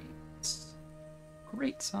squad screen.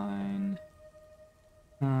 Great sign.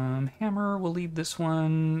 Hammer will lead this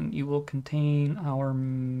one. You will contain our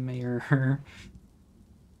mayor.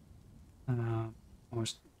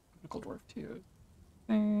 Almost Medical Dwarf too.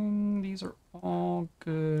 These are all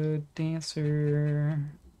good. Dancer.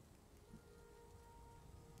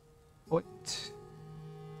 What?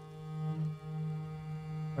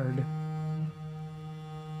 Hard.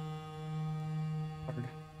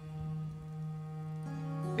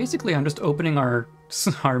 Basically, I'm just opening our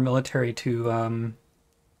military to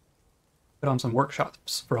put on some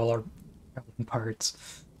workshops for all our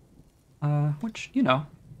parts. Which, you know,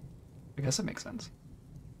 I guess it makes sense.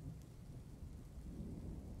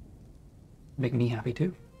 Make me happy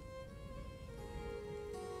too.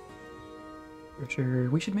 For sure,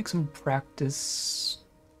 we should make some practice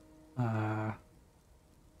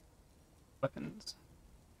weapons.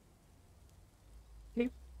 Okay.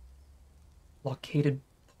 Blockaded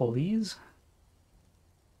pulleys.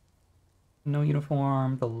 No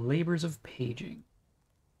uniform. The labors of paging.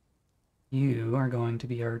 You are going to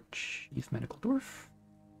be our chief medical dwarf.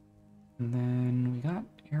 And then we got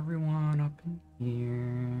everyone up in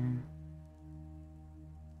here.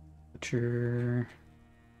 Butcher.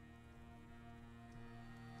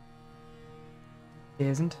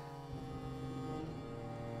 Isn't.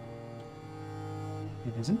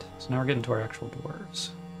 It isn't. So now we're getting to our actual dwarves.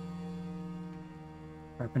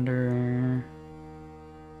 Carpenter.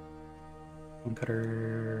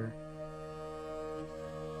 Cutter.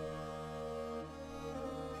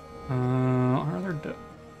 Our other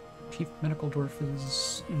chief medical dwarf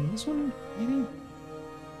is in this one, maybe?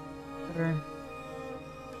 Cutter.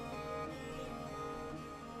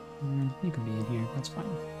 You can be in here, that's fine.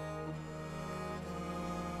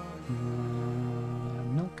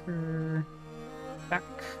 Milker. Back.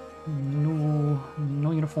 No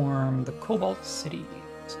uniform. The Cobalt City.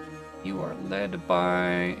 You are led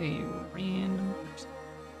by a random person.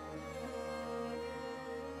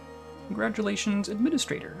 Congratulations,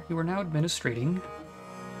 Administrator. You are now administrating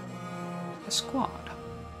a squad.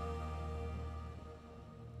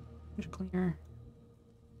 Clear.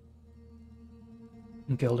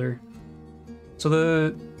 Gilder. So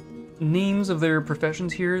the names of their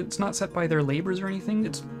professions here, it's not set by their labors or anything.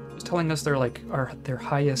 It's just telling us they're like their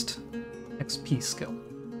highest XP skill.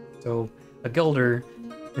 So a Gilder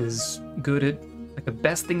is good at, like, the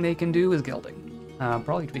best thing they can do is gilding.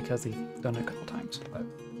 Probably because they've done it a couple times, but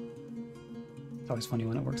it's always funny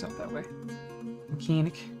when it works out that way.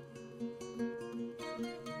 Mechanic.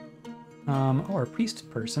 Or a priest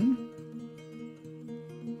person.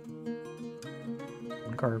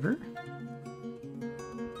 One carver.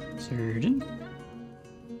 Surgeon.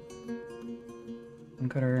 One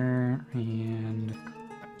cutter, and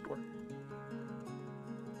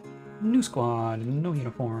new squad, no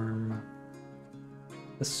uniform.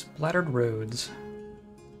 The splattered roads.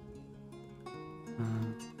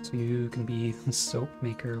 So you can be the soap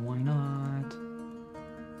maker, why not?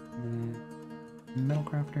 Metal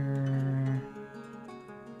crafter.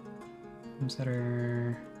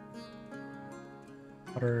 Setter.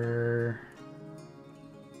 Water.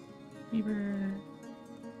 Weaver.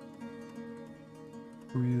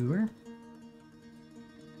 Brewer.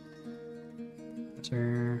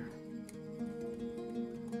 Sir.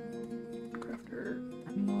 Crafter.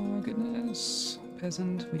 Oh goodness.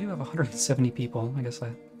 Peasant. We do have 170 people. I guess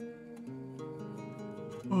that.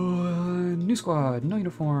 New squad. No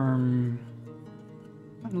uniform.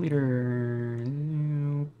 One leader.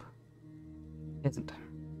 Nope. Peasant.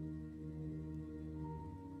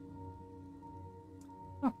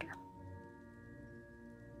 Doctor.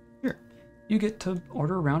 Here. You get to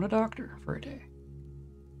order around a doctor for a day.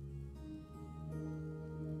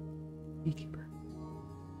 Beekeeper.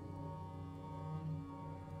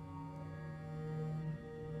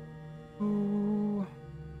 Oh.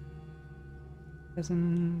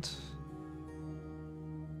 Peasant.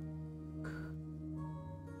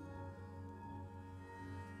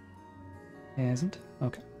 Peasant.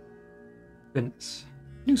 Okay. Goodness.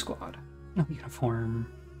 New squad. No uniform.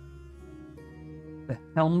 The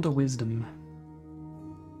Helm to Wisdom.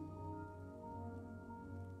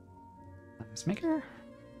 Lens maker.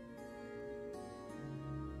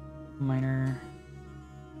 Miner.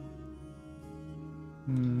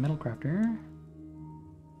 Metal crafter.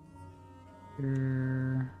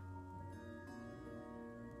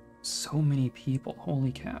 So many people.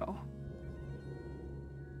 Holy cow.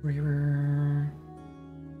 River.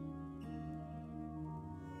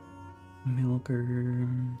 Milker.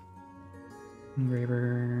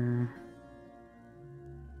 Engraver.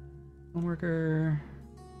 Worker.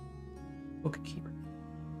 Bookkeeper.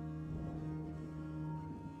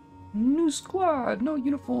 New squad, no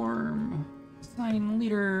uniform. Sign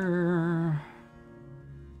leader.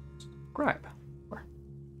 Scribe.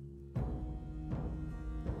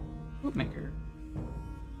 Bootmaker.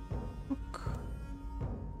 Book.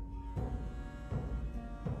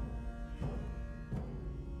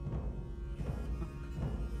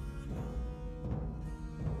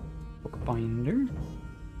 Bookbinder.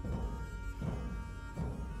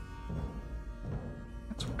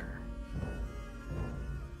 Wax worker.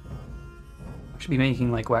 I should be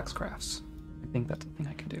making like wax crafts. I think that's a thing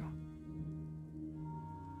I can do.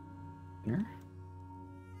 Here.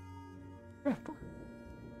 Craft work.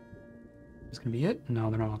 Is this gonna be it? No,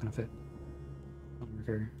 they're not all gonna fit.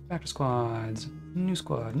 Worker. Back to squads. New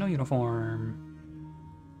squad. No uniform.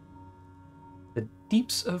 The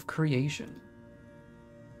Deeps of Creation.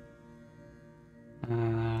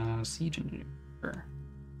 Siege engineer.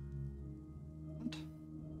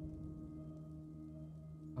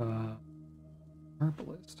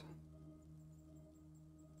 Herbalist.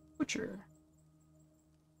 Butcher.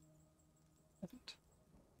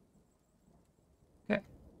 Okay. Is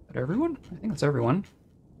that everyone? I think that's everyone.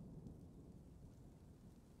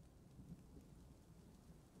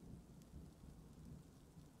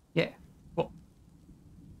 Yeah. Cool.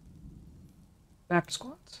 Back to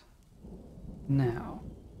squads. Now.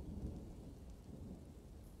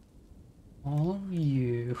 All of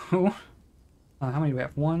you. How many do we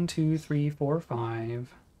have? 1, 2, 3, 4,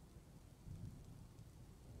 5.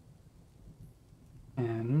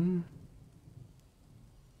 10.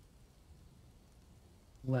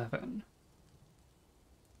 11.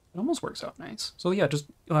 It almost works out nice. So yeah, just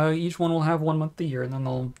each one will have 1 month a year, and then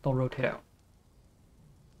they'll rotate out.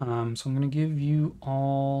 So I'm gonna give you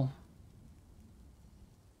all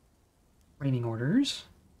training orders,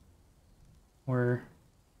 or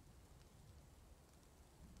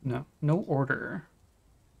no order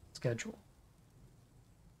schedule.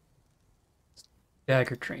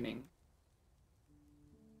 Dagger training.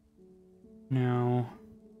 Now,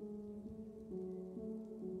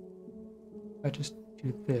 I just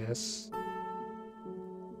do this.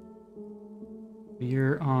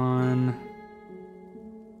 You're on.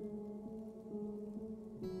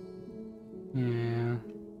 Yeah.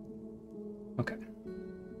 Okay.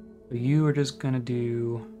 So you are just gonna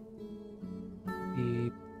do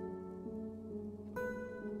the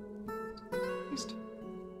paste.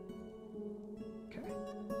 Okay.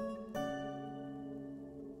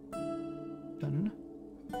 Done.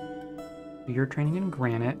 So you're training in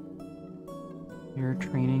granite. You're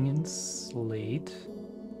training in slate.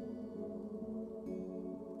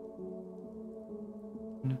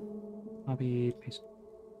 Hobby paste.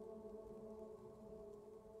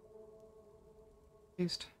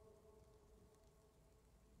 Paste.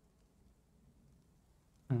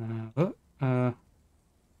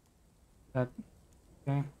 That,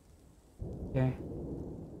 okay. Okay.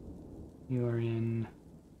 You are in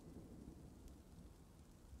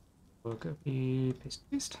copy, paste,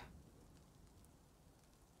 paste.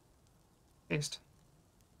 Paste.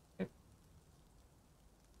 Okay.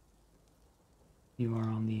 You are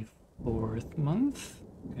on the 4th month.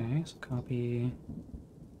 Okay, so copy,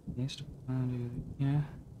 paste, yeah.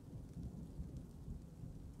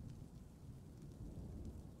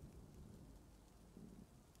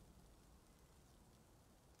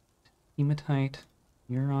 Hematite,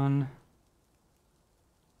 you're on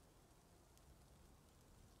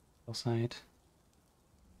calcite.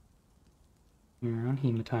 You're on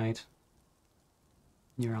hematite.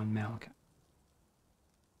 You're on malachite.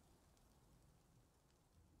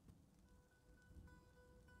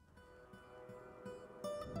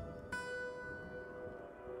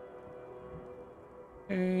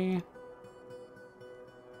 Okay.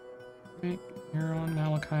 Right, you're on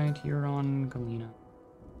malachite. You're on galena.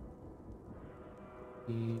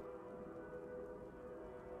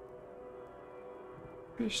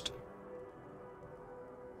 First.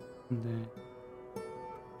 And then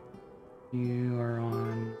you are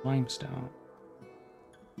on limestone.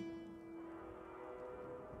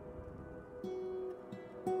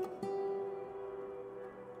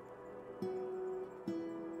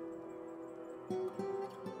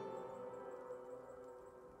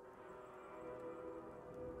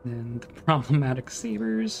 Then the problematic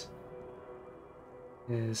sabers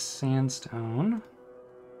is sandstone.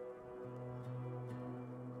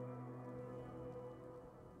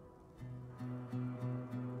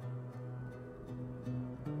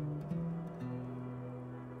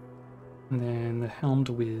 And then the helmed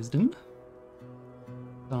wisdom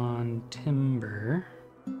is on timber.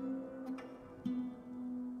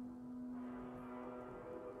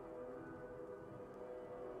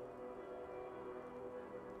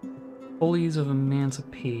 Folies of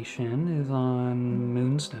Emancipation is on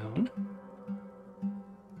Moonstone.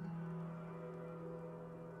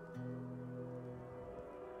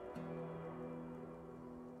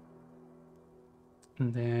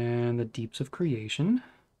 And then the Deeps of Creation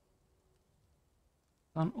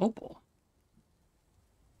is on Opal.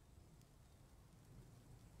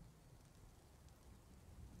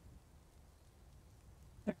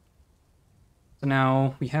 There. So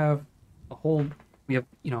now we have a whole, we have,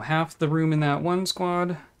 you know, half the room in that one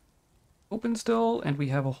squad open still, and we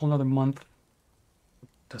have a whole nother month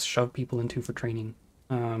to shove people into for training.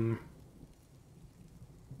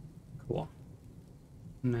 Cool.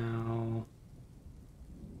 Now,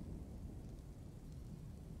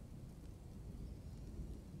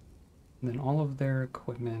 and then all of their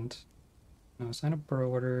equipment. Now assign a burrow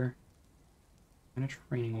order and a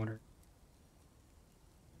training order.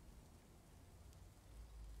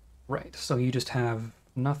 Right, so you just have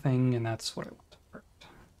nothing, and that's what I want. Perfect.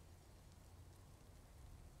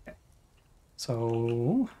 Okay.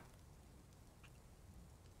 So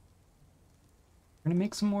we're gonna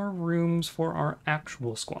make some more rooms for our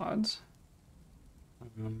actual squads.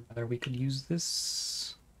 Whether we could use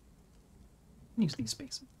this, use these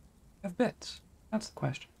spaces. We have beds. That's the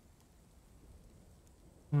question.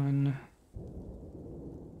 10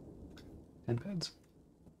 beds.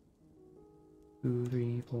 2,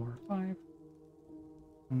 3, 4, 5.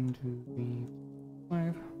 1, 2, 3,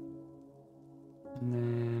 5. And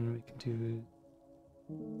then we can do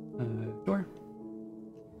a door.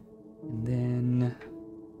 And then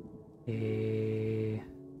a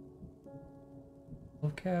couple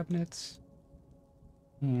of cabinets.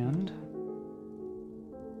 And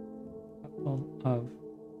a couple of...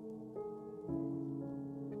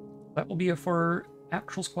 That will be it for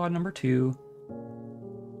actual squad number 2.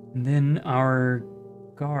 And then our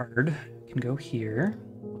guard can go here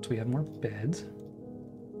once we have more beds.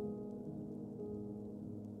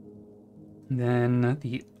 And then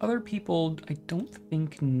the other people I don't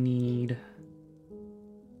think need...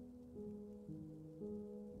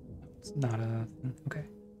 It's not a... Okay.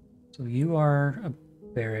 So you are a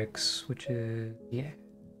barracks, which is... Yeah.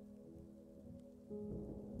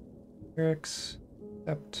 Barracks,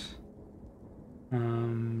 except...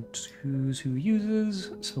 choose who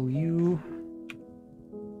uses, so you...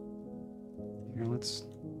 Here, let's...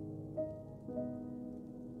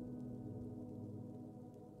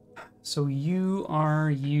 So you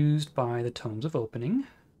are used by the Tomes of Opening.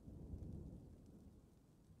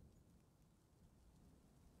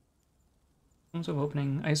 Tomes of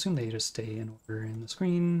Opening, I assume they just stay in order in the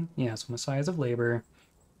screen. Yeah, so Messiahs of Labor.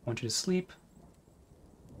 I want you to sleep.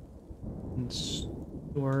 And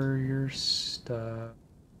store your stuff.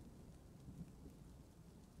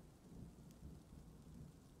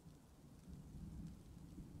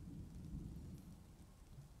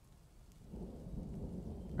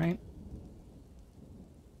 Right?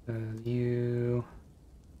 You...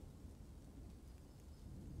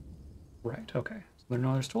 Right, okay. So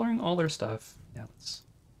they're storing all their stuff. Yeah, let's...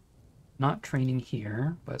 Not training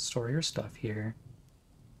here, but store your stuff here.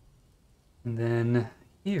 And then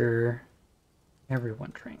here,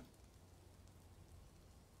 everyone train.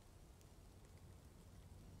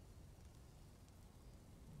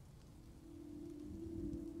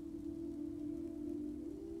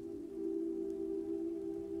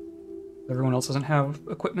 Everyone else doesn't have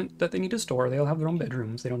equipment that they need to store. They all have their own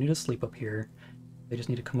bedrooms. They don't need to sleep up here. They just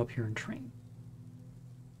need to come up here and train.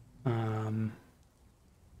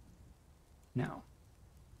 Now,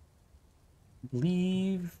 I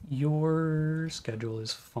believe your schedule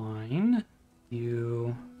is fine.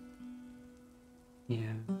 You're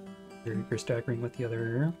staggering with the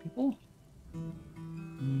other people.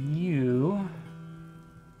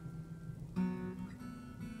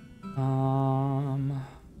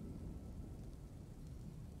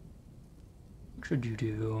 What should you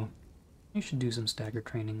do? You should do some stagger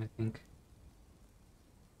training, I think.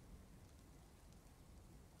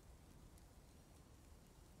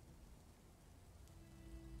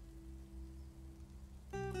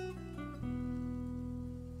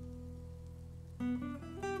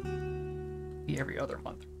 Be every other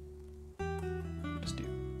month. Just do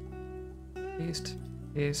paste,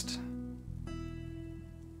 paste.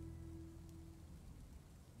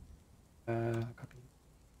 Copy.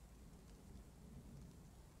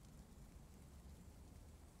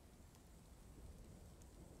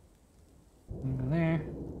 Go there,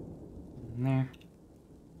 and there,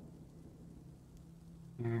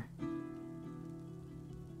 there.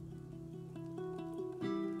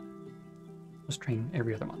 Just train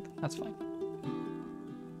every other month. That's fine.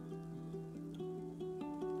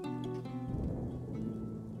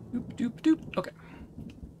 Doop, doop, doop. Okay.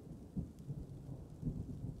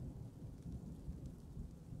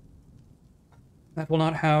 That will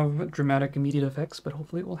not have dramatic immediate effects, but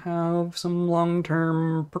hopefully it will have some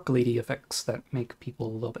long-term percolating effects that make people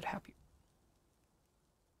a little bit happier.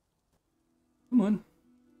 Come on.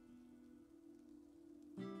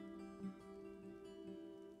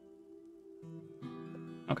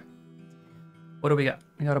 Okay. What do we got?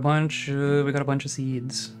 We got a bunch of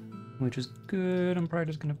seeds, which is good. I'm probably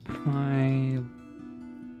just gonna buy a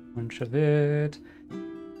bunch of it.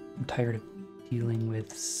 I'm tired of dealing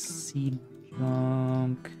with seed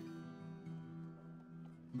junk.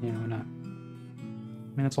 You know, not. I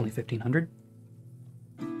mean, it's only 1,500.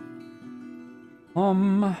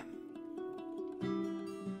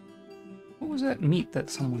 What was that meat that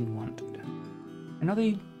someone wanted? I know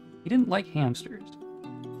he didn't like hamsters.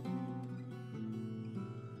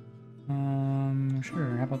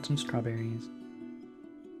 Sure. How about some strawberries?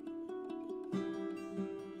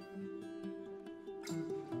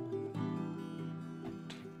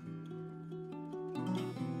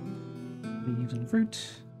 Leaves and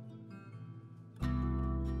fruit.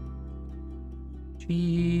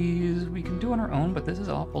 Cheese we can do on our own, but this is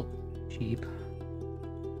awful cheap.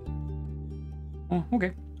 Oh,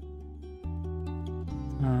 okay.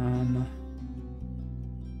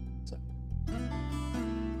 So.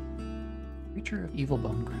 Creature of evil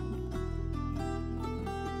bone ground.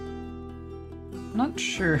 Not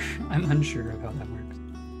sure. I'm unsure of how that works.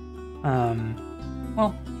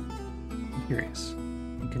 Well, I'm curious.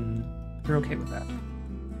 You're okay with that.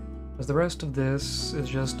 Because the rest of this is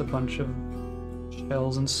just a bunch of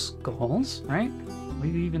shells and skulls, right? We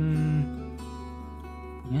even...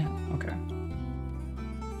 Yeah, okay.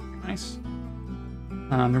 Nice.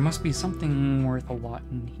 There must be something worth a lot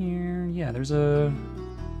in here. Yeah, there's a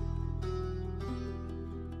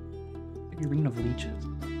figurine of leeches.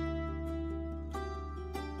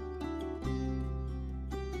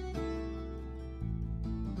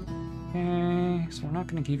 Okay, so we're not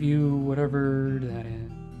going to give you whatever that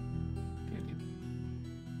is.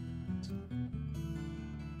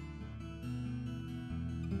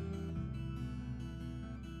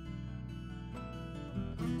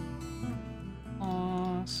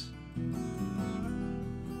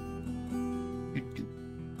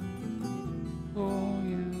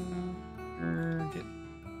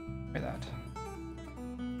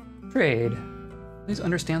 Trade. Please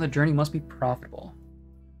understand the journey must be profitable.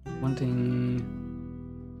 Wanting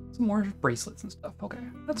some more bracelets and stuff. Okay,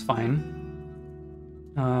 that's fine.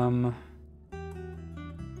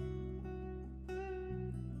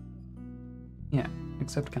 Yeah,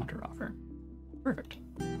 accept counter offer. Perfect.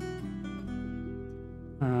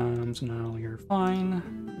 So now you're fine.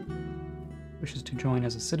 Wishes to join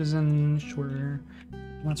as a citizen. Sure.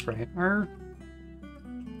 That's right.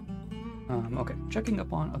 Okay, checking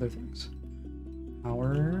up on other things.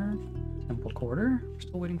 Our temple quarter. We're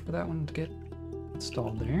still waiting for that one to get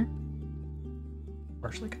installed there.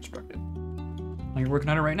 Partially constructed. Oh, you're working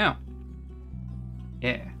on it right now.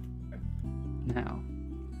 Yeah. Now,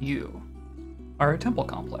 you are a temple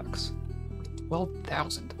complex.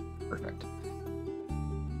 12,000. Perfect.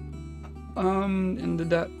 And did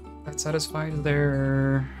that satisfied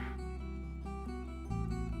their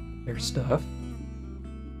stuff?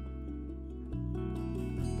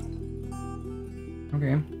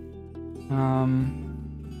 Okay.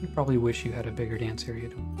 You probably wish you had a bigger dance area.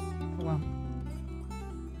 Oh well.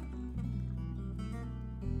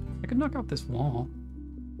 I could knock out this wall.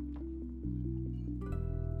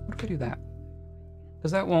 What if I do that?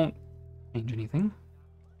 Because that won't change anything.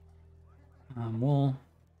 We'll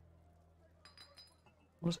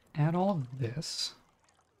just add all of this.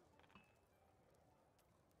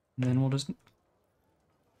 And then we'll just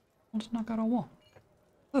knock out a wall.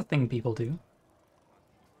 That's the thing people do.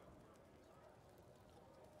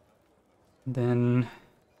 And then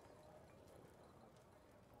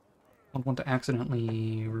I don't want to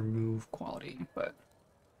accidentally remove quality, but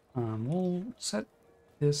we'll set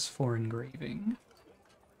this for engraving.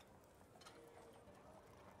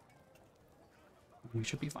 We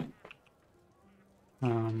should be fine.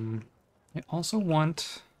 I also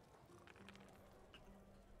want...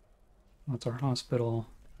 That's our hospital.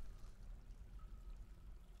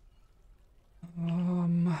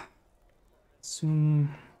 Soon...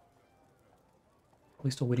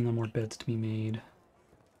 Probably still waiting on more beds to be made.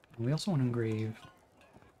 And we also want to engrave.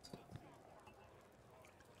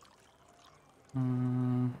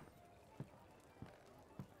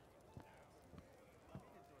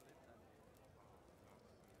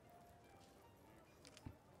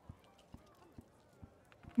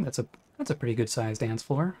 That's a pretty good sized dance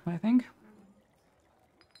floor, I think.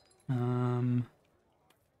 Let's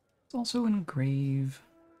also engrave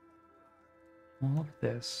all of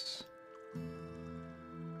this.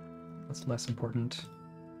 That's less important.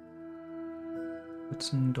 Put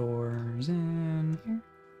some doors in here.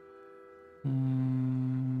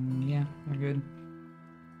 Yeah, they're good.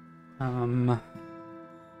 And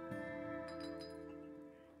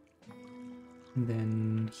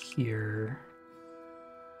then here.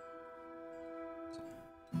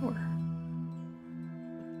 Door.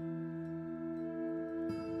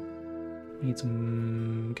 Need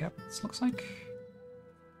some cabinets, looks like.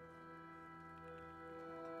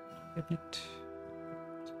 Cabinet.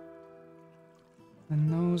 And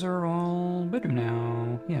those are all bedroom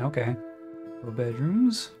now. Yeah, okay. So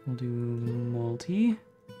bedrooms. We'll do multi.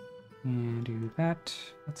 And do that.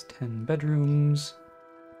 That's 10 bedrooms.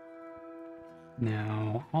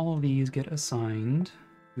 Now, all of these get assigned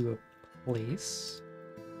to a place.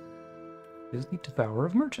 Is the Devourer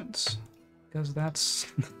of Merchants. Because that's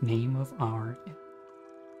the name of our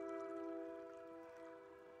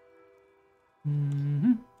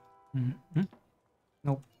inn.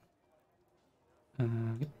 Nope.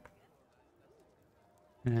 Yep.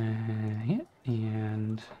 Yeah,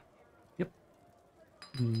 and yep.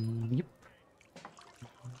 Yep.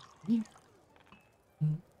 Yep.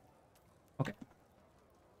 Okay.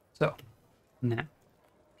 So now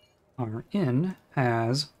our inn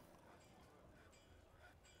has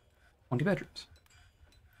 20 bedrooms.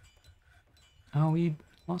 Oh, we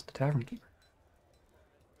lost a tavern keeper.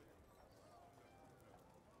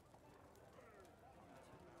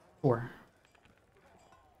 Four.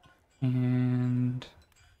 And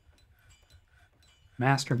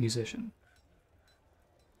master musician.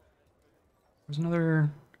 There's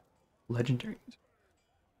another legendary.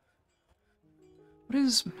 What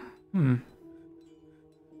is... I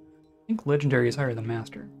think legendary is higher than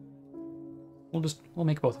master. We'll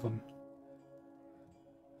make both of them.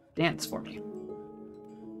 Dance for me.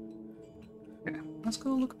 Okay, let's go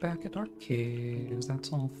look back at our caves.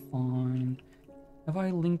 That's all fine. Have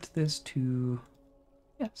I linked this to...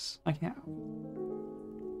 Yes, I have.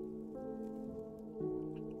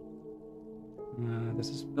 This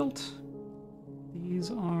is built.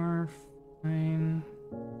 These are fine.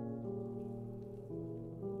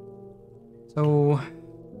 So,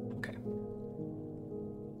 okay.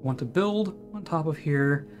 Want to build on top of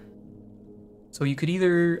here. So I could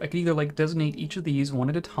either like designate each of these one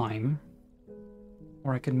at a time,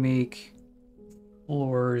 or I could make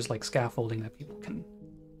floors like scaffolding that people can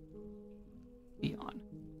be on.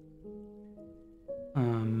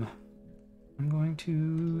 I'm going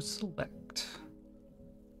to select,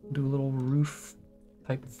 do a little roof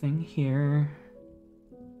type thing here.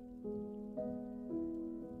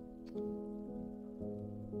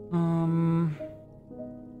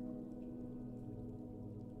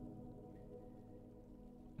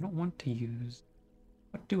 I don't want to use...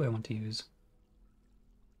 What do I want to use?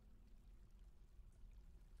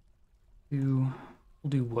 We'll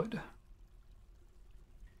do wood.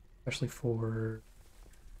 Especially for...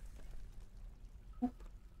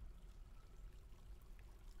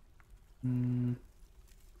 Mm.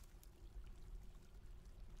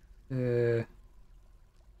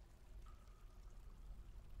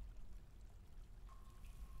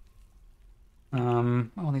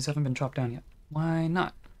 Oh, these haven't been chopped down yet. Why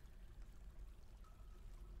not?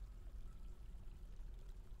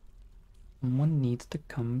 Someone needs to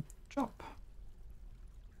come chop.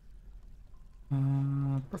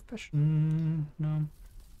 Profession, no.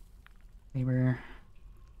 Labor.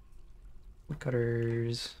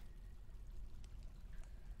 Woodcutters.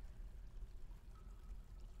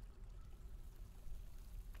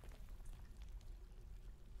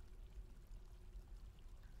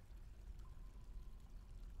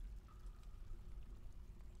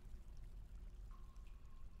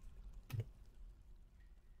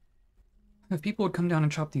 If people would come down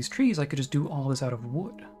and chop these trees, I could just do all this out of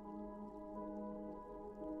wood.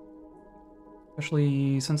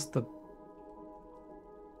 Especially since we're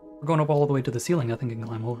going up all the way to the ceiling, nothing can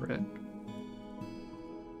climb over it.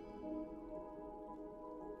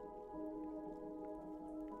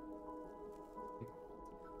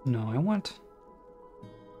 No, I want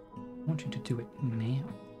you to do it now.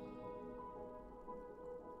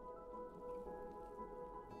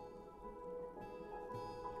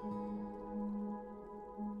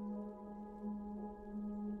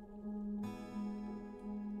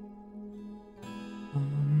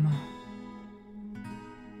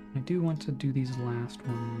 I do want to do these last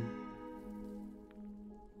one.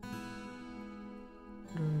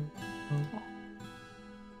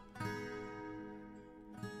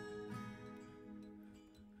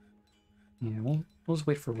 Yeah, we'll just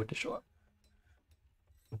wait for wood to show up.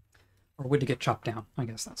 Or wood to get chopped down. I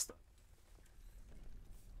guess that's the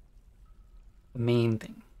main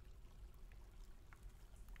thing.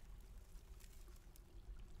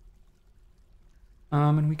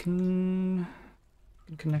 And we can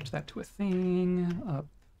connect that to a thing up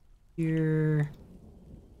here.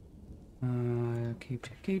 Cave to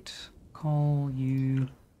gate. Call you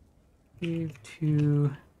cave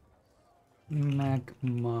to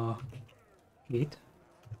magma gate.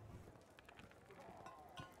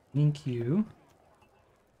 Link you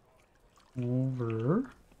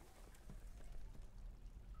over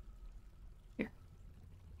here.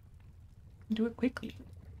 Do it quickly.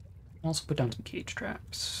 Also put down some cage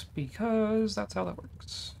traps, because that's how that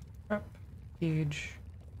works. Trap, cage.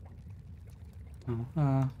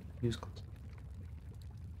 Oh, use close.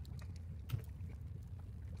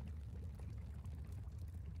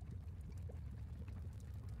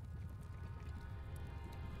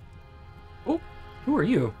 Oh, who are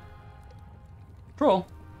you? Troll.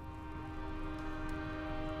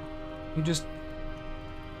 You just...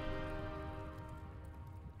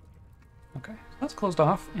 Okay, so that's closed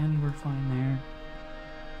off, and we're fine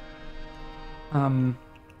there.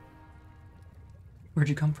 Where'd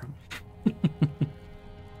you come from?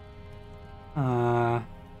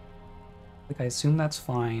 Like, I assume that's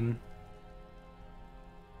fine.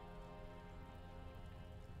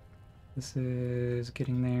 This is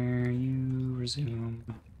getting there. You resume.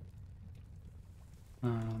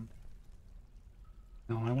 No,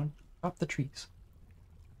 I want to chop the trees.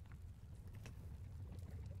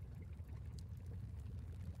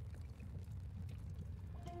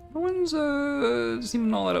 No one's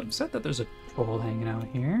seeming all that upset that there's a troll hanging out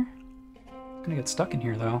here. Gonna get stuck in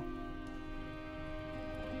here though.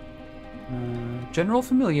 General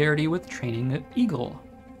familiarity with training at Eagle.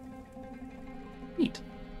 Neat.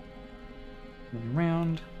 Moving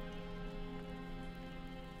around.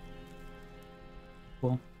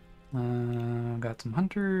 Cool. Got some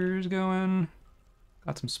hunters going.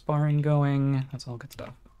 Got some sparring going. That's all good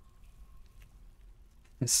stuff.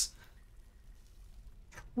 This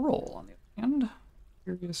troll, on the other hand,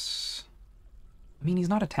 curious. I mean, he's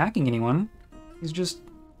not attacking anyone. He's just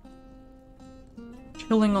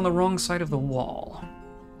chilling on the wrong side of the wall.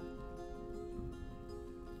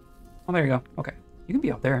 Oh, there you go. Okay. You can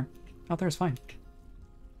be out there. Out there is fine.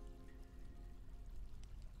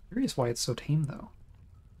 Curious why it's so tame, though.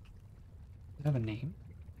 Does it have a name?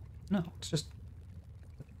 No, it's just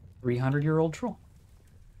a 300-year-old troll.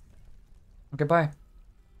 Okay, bye.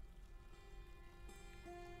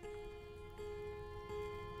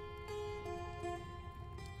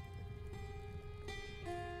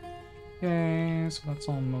 Okay, so that's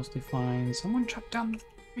all mostly fine. Someone chopped down the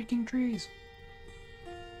freaking trees.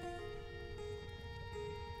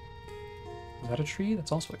 Is that a tree?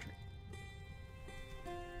 That's also a tree.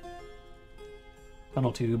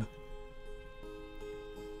 Tunnel tube.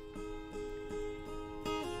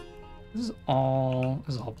 This is all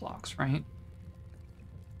blocks, right?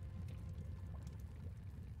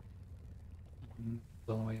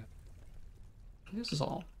 All the way up. This is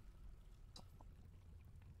all.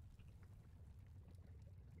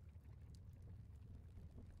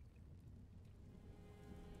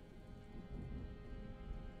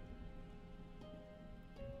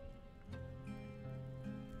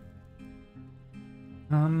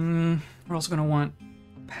 We're also gonna want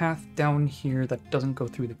a path down here that doesn't go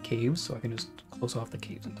through the caves, so I can just close off the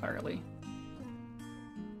caves entirely.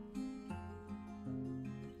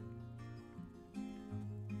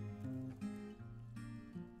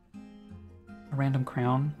 A random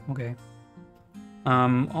crown, okay.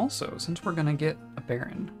 Also, since we're gonna get a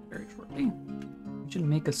baron very shortly, we should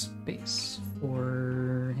make a space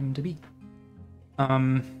for him to be.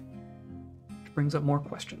 Which brings up more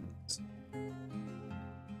questions.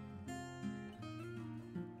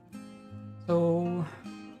 So,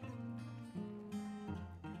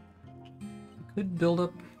 we could build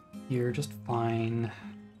up here just fine.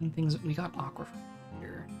 And things, we got aquifer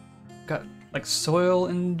here. Got like soil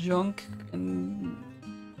and junk, and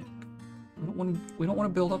we don't want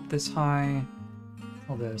to build up this high.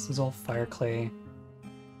 All this is all fire clay.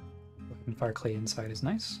 And fire clay inside is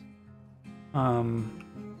nice.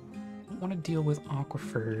 Don't want to deal with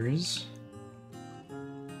aquifers.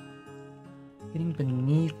 Getting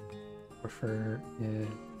beneath aquifer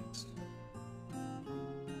is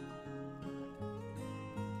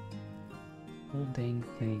whole dang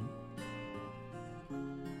thing.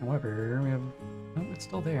 However, we have no, it's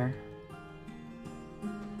still there.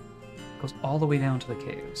 Goes all the way down to the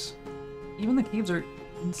caves. Even the caves are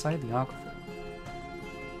inside the aquifer.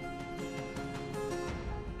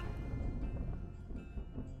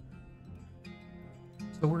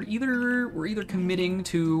 So we're either committing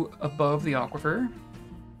to above the aquifer or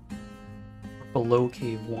below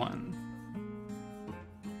cave 1.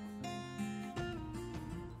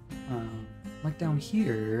 Like down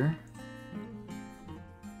here,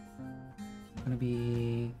 it's gonna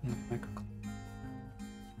be micro.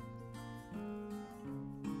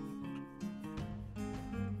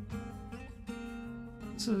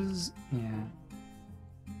 This is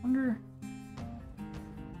wonder.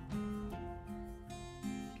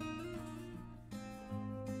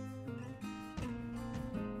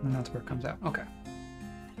 And that's where it comes out. Okay.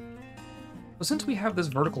 So since we have this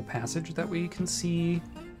vertical passage that we can see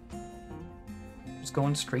just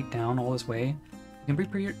going straight down all this way, we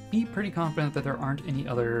can be pretty confident that there aren't any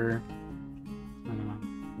other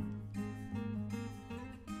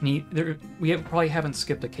probably haven't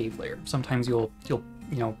skipped a cave layer. Sometimes you'll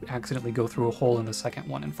accidentally go through a hole in the second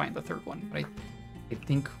one and find the third one. But I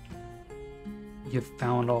think you've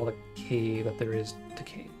found all the cave that there is to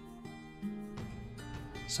cave.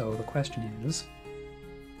 So the question is,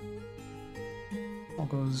 all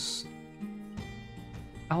goes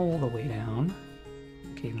all the way down,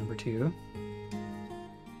 cave number 2.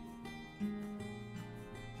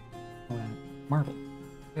 Oh, and marble.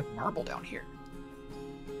 We have marble down here.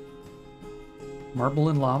 Marble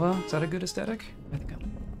and lava, is that a good aesthetic? I think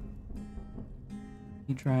I'm...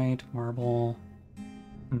 Heatite, marble...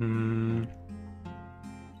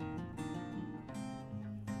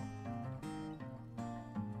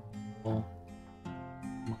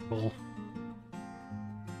 Marble.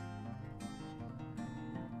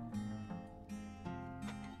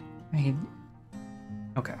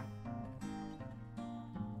 Okay.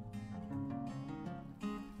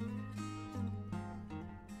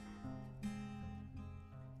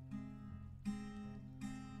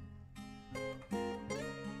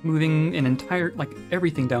 Moving an entire,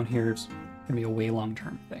 everything down here is gonna be a way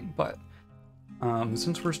long-term thing, but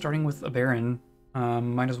since we're starting with a baron,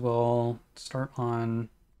 might as well start on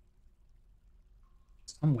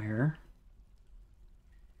somewhere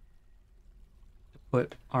to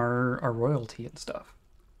put our royalty and stuff.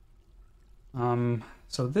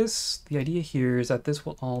 So the idea here is that this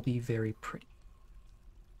will all be very pretty.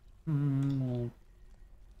 We'll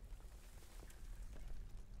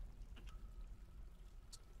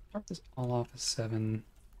start this all off as 7.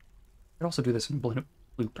 I could also do this in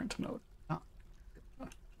blueprint mode.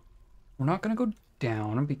 We're not going to go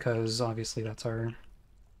down because obviously that's our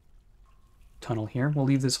tunnel here. We'll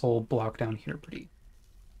leave this whole block down here pretty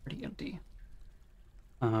empty.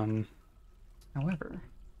 However,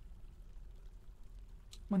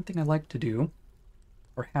 one thing I like to do,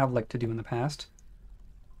 or have liked to do in the past,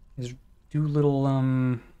 is do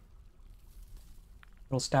little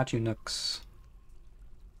statue nooks.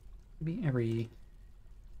 Maybe every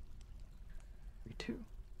 2.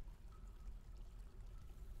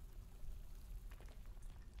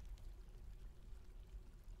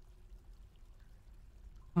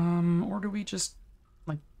 Or do we just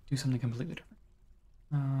do something completely different?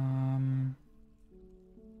 I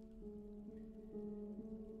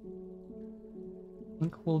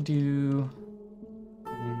think we'll do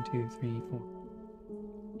 1, 2, 3, 4,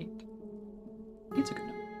 8. It's a good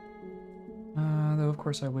number. Though of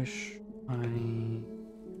course I wish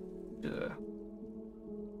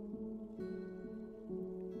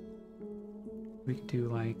We could do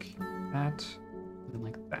like that, and then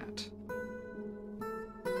like that.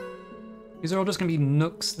 These are all just gonna be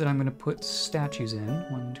nooks that I'm gonna put statues in.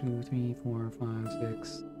 1, 2, 3, 4, 5,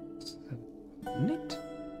 6, 7, 8.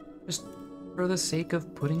 Just for the sake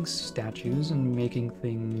of putting statues and making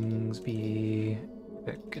things be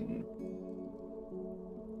epic and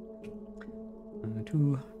 1,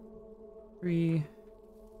 2, 3.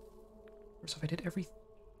 So if I did every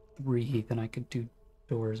 3, then I could do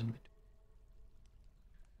doors and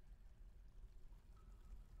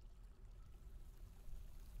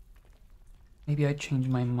maybe I change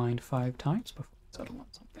my mind 5 times before I settle on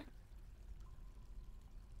something.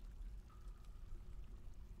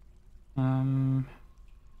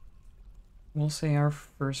 We'll say our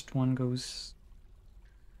first one goes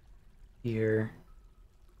here,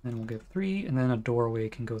 then we'll give 3, and then a doorway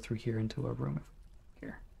can go through here into a room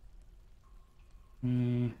here.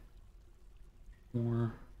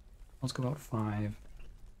 4. Let's go about 5.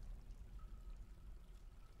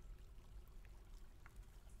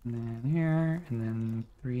 And then here, and then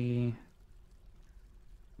 3,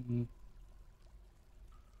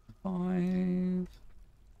 5.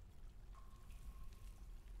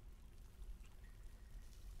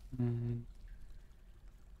 And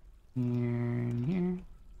here and here.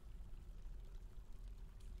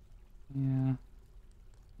 Yeah.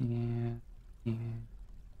 Yeah. Yeah.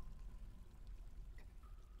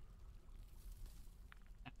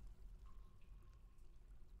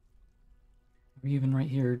 Or even right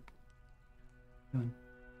here.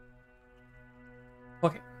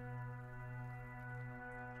 Okay.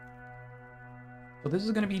 So this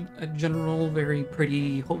is going to be a general, very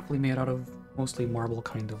pretty, hopefully made out of mostly marble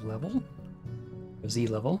kind of level. A Z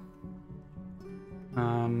level.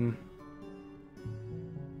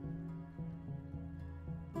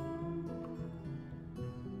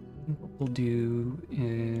 What we'll do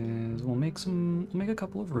is we'll make a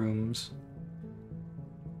couple of rooms.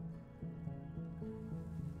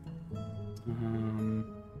 And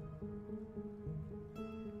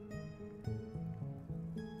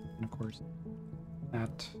of course,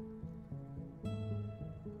 that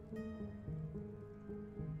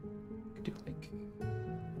could do like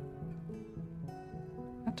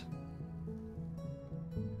that.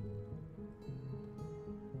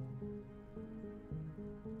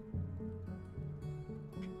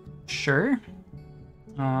 Sure.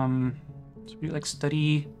 So we do like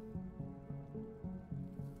study,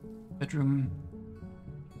 bedroom.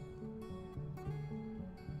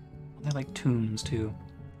 They like tombs too.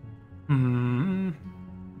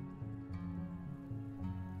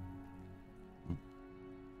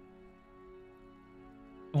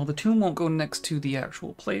 Well, the tomb won't go next to the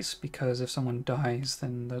actual place because if someone dies,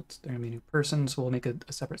 then they're gonna be a new person. So we'll make a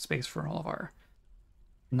separate space for all of our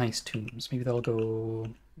nice tombs. Maybe that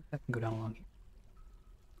can go down along here.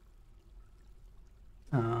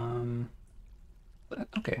 But,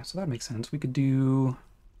 okay, so that makes sense. We could do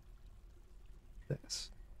this,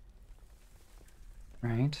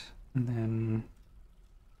 right? And then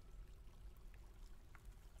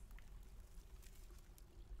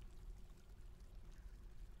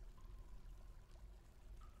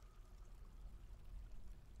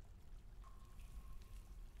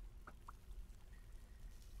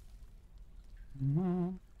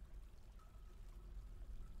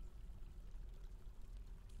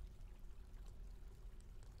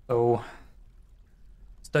so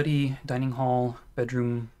study, dining hall,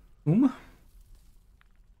 bedroom, room. And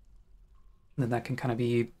then that can kind of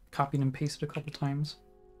be copied and pasted a couple times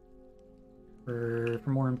for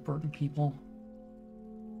more important people.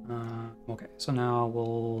 Okay, so now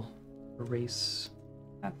we'll erase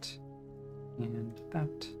that and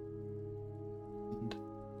that and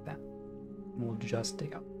that. And we'll just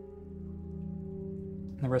dig out.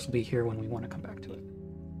 And the rest will be here when we want to come back to it.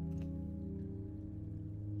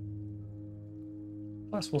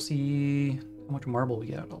 Plus, we'll see how much marble we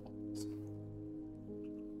get out of all this.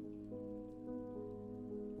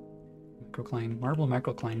 Microcline, marble,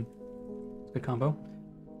 microcline. Good combo.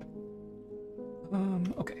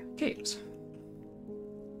 Okay, caves.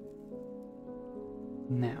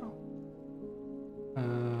 Now,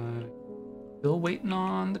 still waiting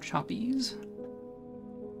on the choppies.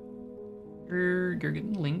 You're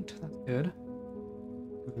getting linked. That's good.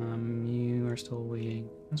 You are still waiting.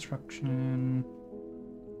 Construction.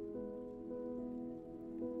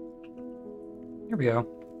 Here we go.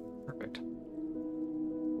 Perfect.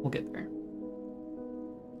 We'll get there.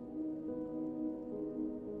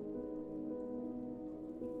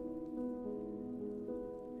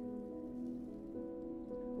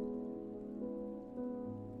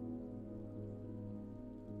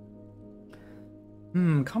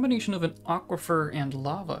 Combination of an aquifer and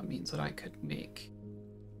lava means that I could make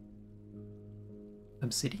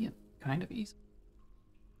obsidian kind of easy.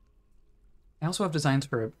 I also have designs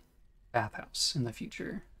for a bathhouse in the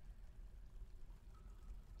future.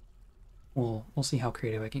 We'll see how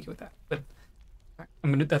creative I can get with that. But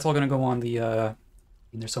that's all gonna go on the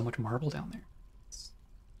there's so much marble down there. It's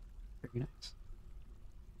very nice.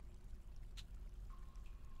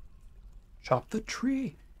 Chop the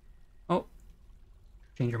tree. Oh,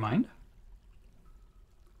 change your mind?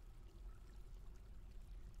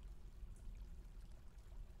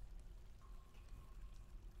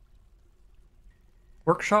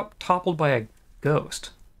 Workshop toppled by a ghost.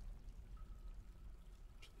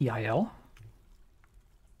 EIL?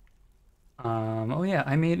 Oh yeah,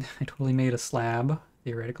 I totally made a slab,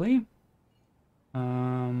 theoretically.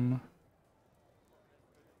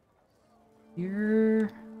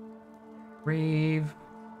 Here, grave.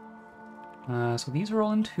 So these are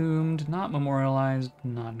all entombed, not memorialized,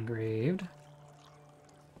 not engraved.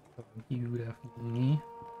 So you definitely.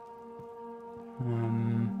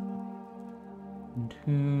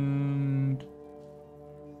 Entombed.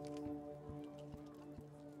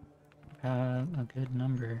 A good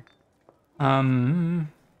number.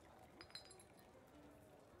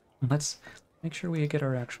 Let's make sure we get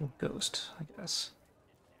our actual ghost, I guess.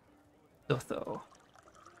 Dotho.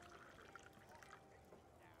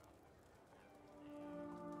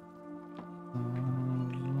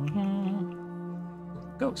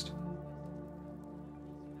 Ghost.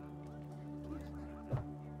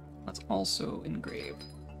 Let's also engrave.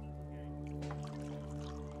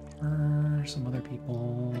 Some other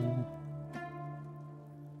people.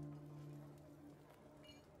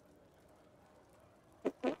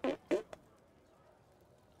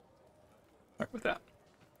 Start with that.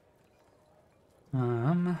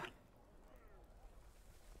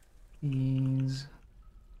 These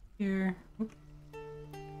here. Oop.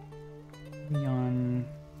 Be on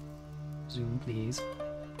Zoom, please.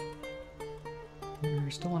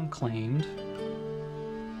 You're still unclaimed.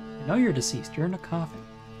 I know you're deceased. You're in a coffin.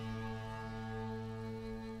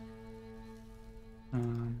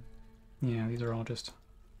 Yeah, these are all just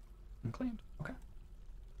unclaimed. Okay.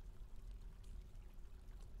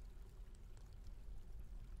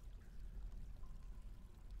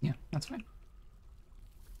 Yeah, that's fine.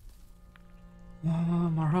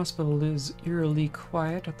 Our hospital is eerily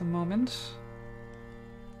quiet at the moment.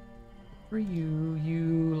 For you,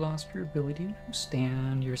 you lost your ability to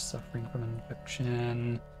stand. You're suffering from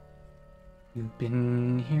infection. You've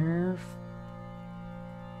been here.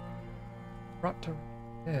 Brought to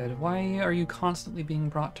bed. Why are you constantly being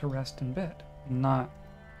brought to rest in bed? Not.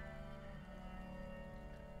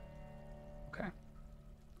 Okay.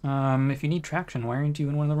 If you need traction, why aren't you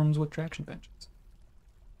in one of the rooms with traction benches?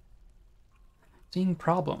 Seeing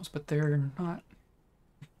problems, but they're not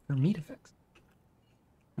for me to fix.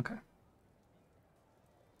 Okay.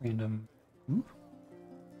 Random. Ooh.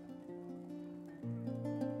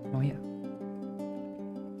 Oh yeah.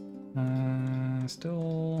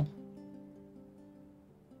 Still.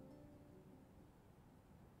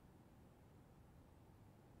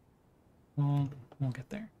 We'll get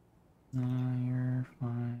there. You're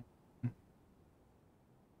fine.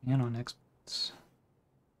 And on experts.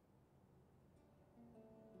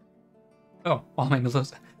 Oh, all my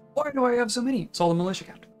militia. Why do I have so many? It's all the militia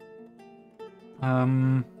count.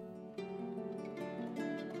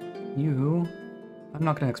 You. I'm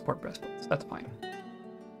not going to export breastplates. That's fine.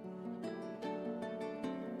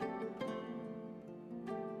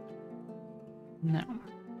 Now.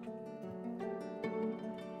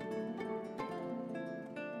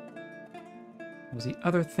 What was the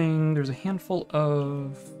other thing? There's a handful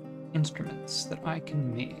of instruments that I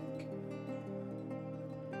can make.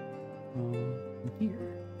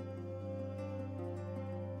 Here.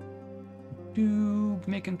 Do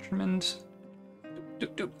make instrument.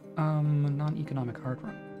 Non-economic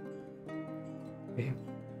hardware. Okay.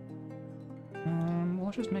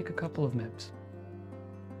 We'll just make a couple of MIBs.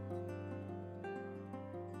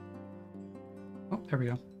 Oh, there we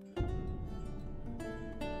go.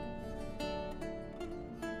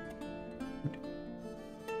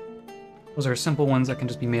 Those are simple ones that can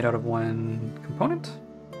just be made out of one component.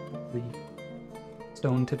 The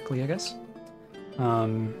stone, typically, I guess.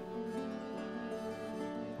 Yeah,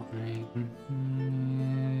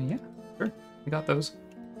 sure. We got those.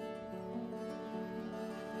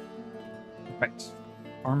 Right.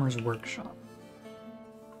 Farmer's Workshop.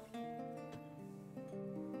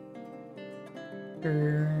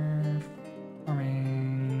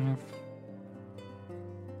 Farming.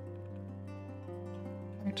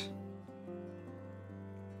 Right.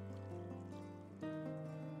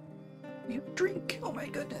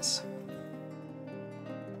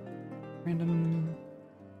 Random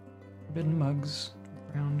forbidden mugs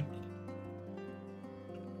around.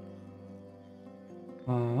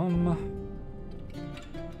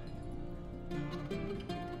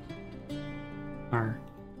 Our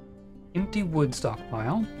empty wood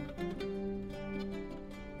stockpile.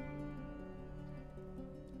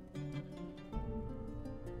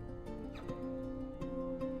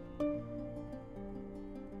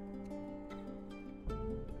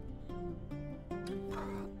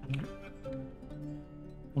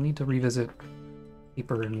 We'll need to revisit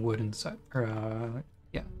paper and wood and such, or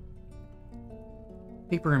yeah,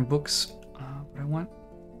 paper and books. But I want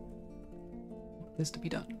this to be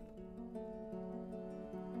done.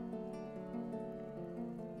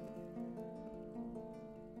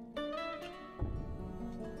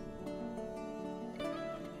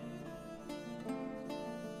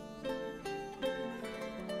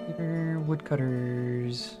 Paper,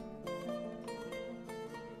 woodcutters.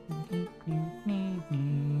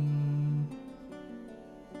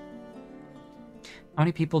 How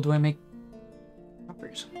many people do I make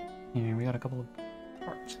choppers? Here, we got a couple of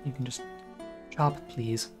parts. You can just chop,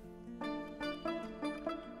 please. Oh,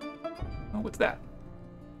 what's that?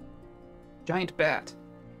 Giant bat.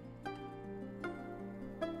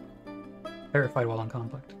 Terrified while in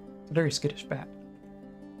conflict. It's a very skittish bat.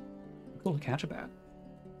 Cool to catch a bat.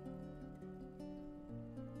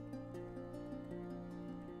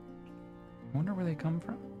 I wonder where they come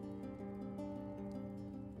from.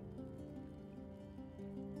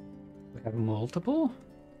 We have multiple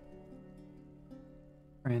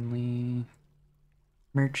friendly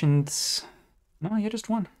merchants. No, yeah, just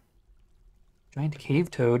one. Giant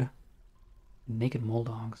cave toad. Naked mole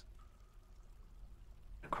dogs.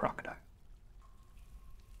 A crocodile.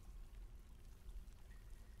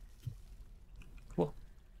 Cool.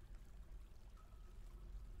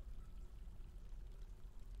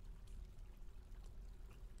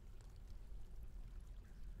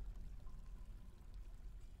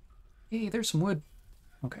 Hey, there's some wood.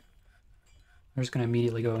 Okay. They're just gonna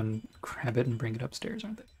immediately go and grab it and bring it upstairs,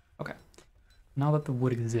 aren't they? Okay. Now that the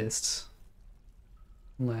wood exists,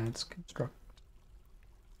 let's construct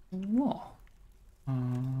a wall.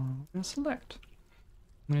 I'm gonna select.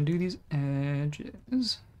 I'm gonna do these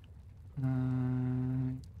edges.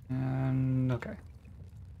 And okay.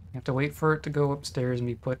 You have to wait for it to go upstairs and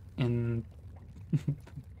be put in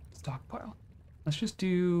stockpile. Let's just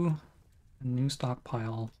do a new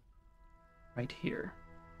stockpile right here.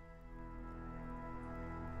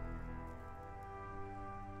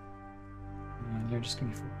 And you're just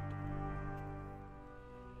gonna be full.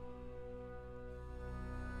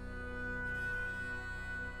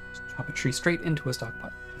 Just chop a tree straight into a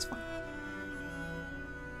stockpile. That's fine.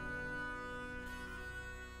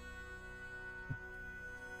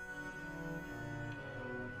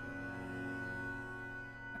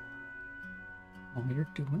 All you're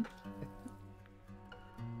doing.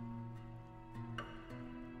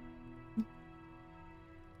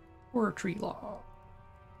 Or a tree log.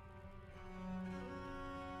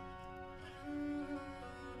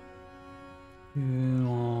 Do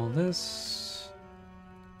all this.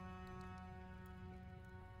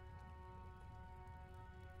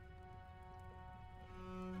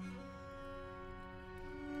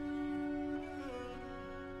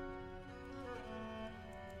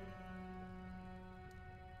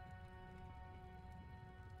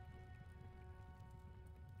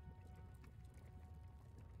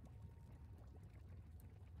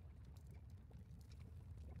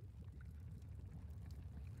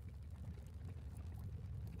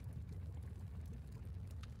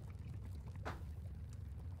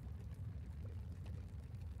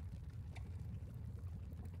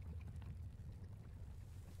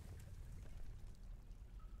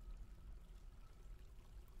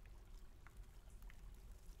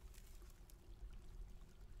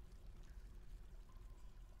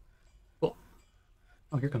 Cool.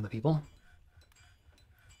 Oh, here come the people.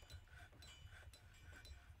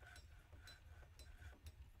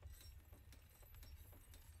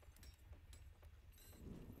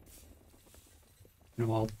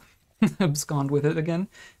 And I'll abscond with it again.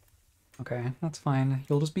 Okay, that's fine.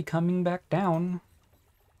 You'll just be coming back down.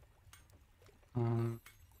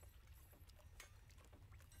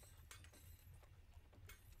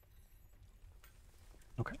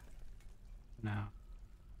 Okay. Now,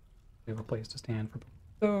 we have a place to stand for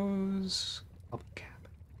those. Public cap.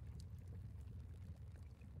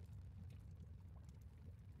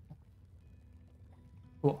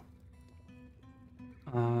 Cool.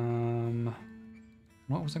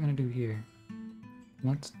 What was I gonna do here?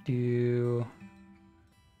 Let's do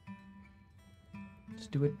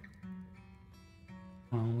it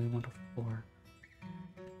Oh, we want a floor.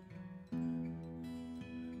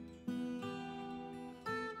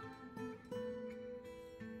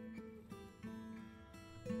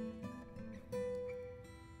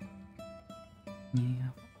 Yeah.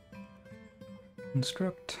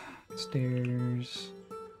 Construct stairs.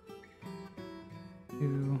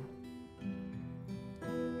 2.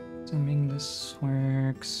 Assuming this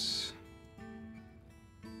works.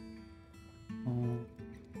 Oh,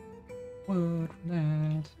 wood for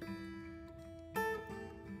that.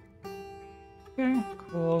 Okay,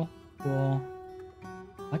 cool, cool.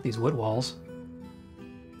 I like these wood walls.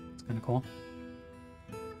 It's kind of cool.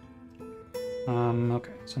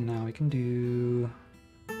 Okay, so now we can do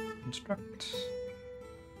construct.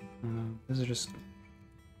 This is just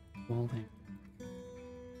welding.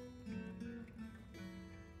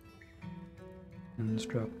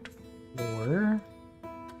 Construct floor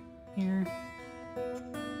here.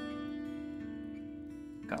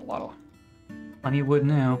 Got a lot of plenty of wood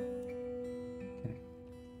now. Okay.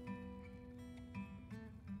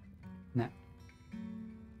 Now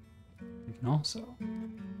we can also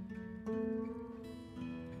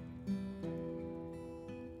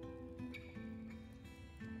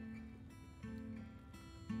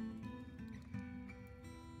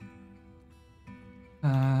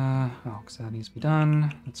because that needs to be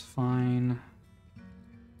done. That's fine.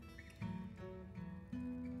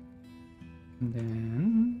 And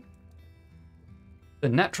then the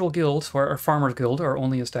natural guild, or our farmers guild, our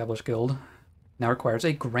only established guild, now requires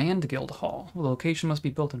a grand guild hall. The location must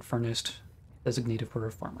be built and furnished, designated for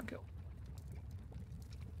a farmer guild.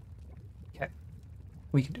 Okay,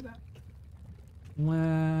 we can do that.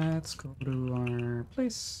 Let's go to our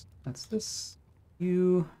place. That's this.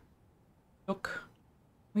 You look.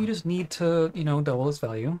 We just need to, you know, double its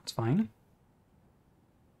value. It's fine.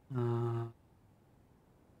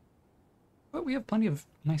 But we have plenty of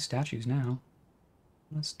nice statues now.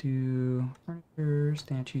 Let's do furniture,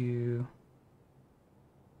 statue.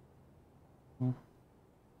 Well,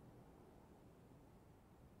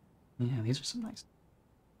 yeah, these are some nice.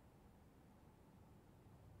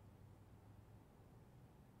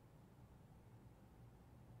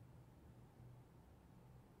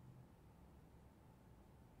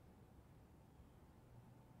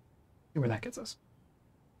 See where that gets us.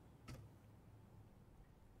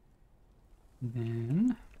 And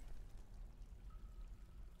then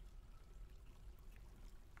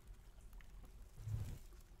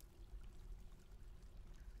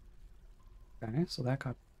okay, so that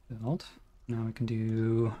got built. Now we can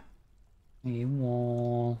do a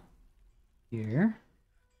wall here.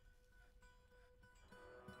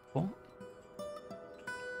 Cool.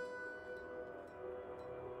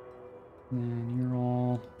 And then you're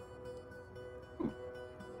all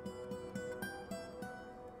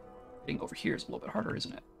getting over here is a little bit harder,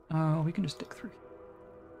 isn't it? We can just dig through.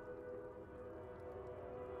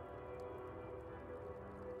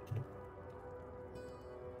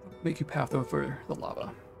 Make you path over the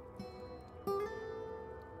lava.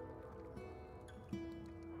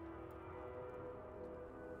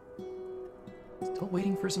 Still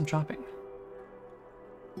waiting for some chopping.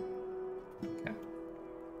 Okay.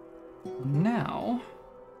 Now,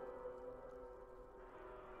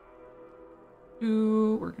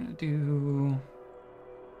 we're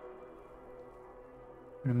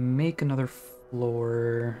gonna make another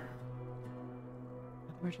floor.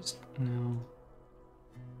 Or just no.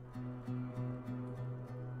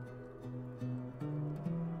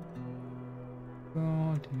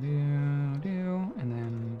 Go do, and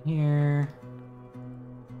then here,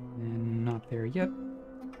 and not there yet.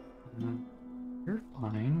 You're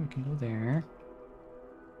fine. We can go there.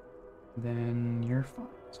 Then you're fine.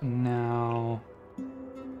 So now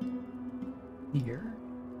here.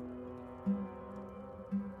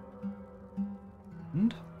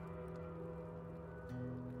 And I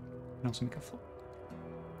can also make a floor.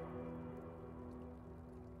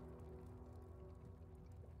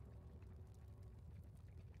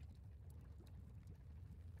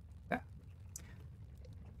 Yeah.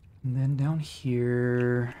 And then down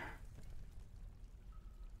here,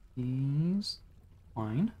 these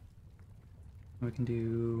fine. We can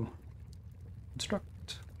do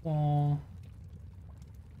construct wall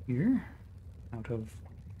here out of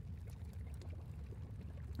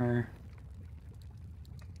our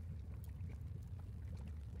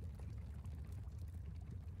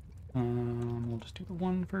we'll just do the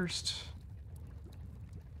one first.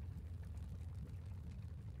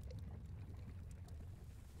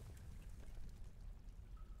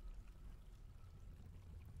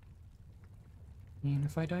 And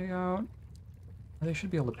if I die out, they should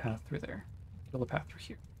be able to path through there. Be able to path through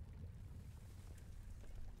here.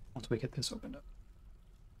 we get this opened up.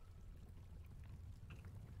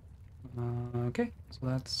 Okay, so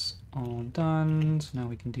that's all done. So now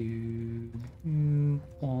we can do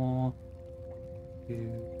wall.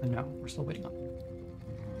 No, we're still waiting on.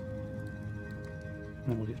 And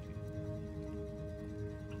then we'll do.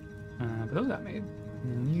 But those got made.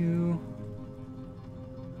 And then you.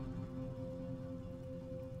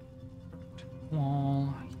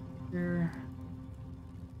 Wall here.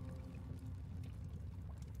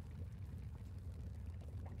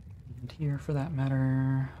 And here for that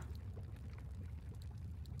matter.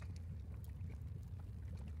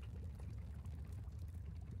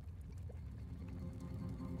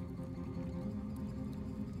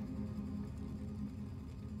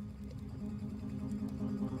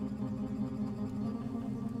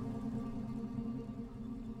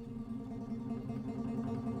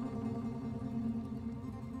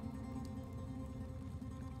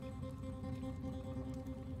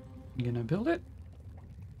 I'm gonna build it.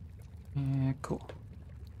 Yeah, cool.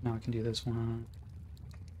 Now I can do this one.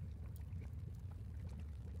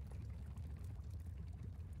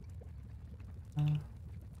 We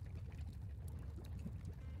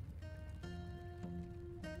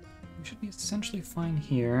should be essentially fine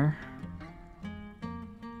here.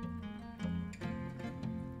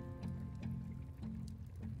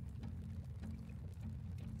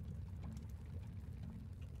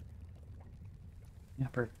 Yeah,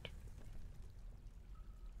 perfect.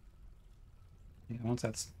 Yeah, once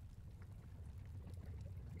that's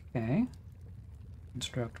okay.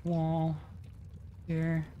 Construct wall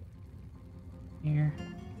here, here.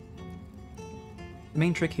 The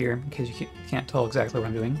main trick here, in case you can't tell exactly what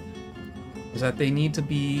I'm doing, is that they need to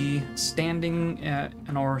be standing at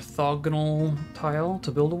an orthogonal tile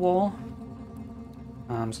to build a wall.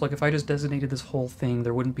 So like if I just designated this whole thing,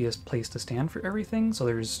 there wouldn't be a place to stand for everything, so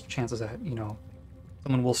there's chances that, you know,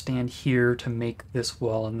 someone will stand here to make this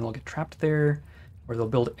wall and they'll get trapped there, or they'll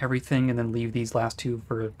build everything and then leave these last two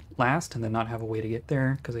for last and then not have a way to get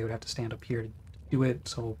there because they would have to stand up here to do it.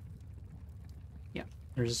 So yeah,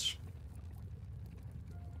 there's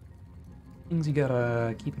things you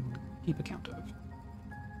gotta keep account of.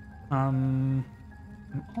 I'm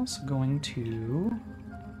also going to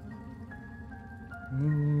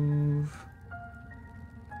move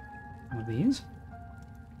one of these.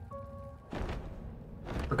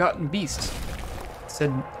 Forgotten Beast.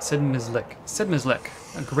 Sedmizlek,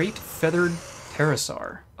 a great feathered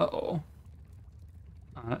pterosaur. Uh-oh.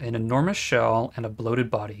 An enormous shell and a bloated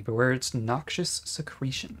body. Beware its noxious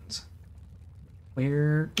secretions.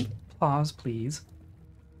 Where... Pause, please.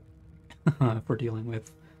 If we're dealing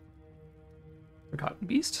with Forgotten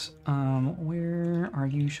Beast. Where are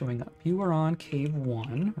you showing up? You are on Cave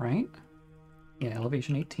 1, right? Yeah,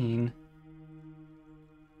 elevation 18.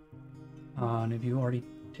 And have you already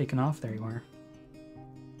taken off? There you are.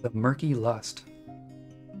 The Murky Lust.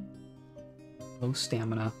 Low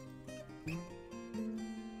stamina.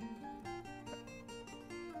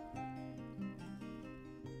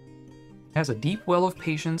 Has a deep well of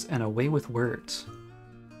patience and a way with words.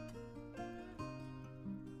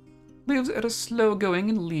 Lives at a slow-going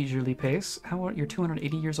and leisurely pace. How are you're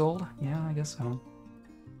 280 years old? Yeah, I guess so.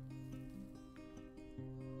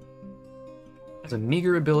 Has a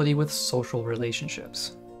meager ability with social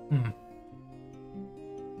relationships.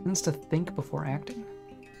 Tends to think before acting.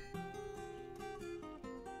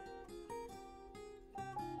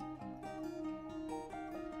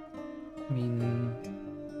 I mean,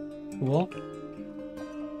 cool.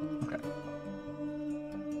 Okay.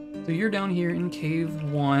 So you're down here in Cave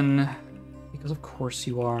 1, because of course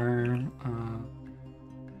you are.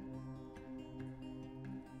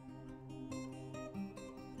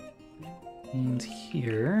 And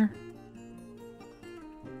here.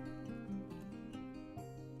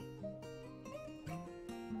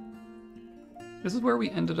 This is where we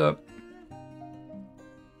ended up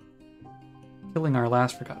killing our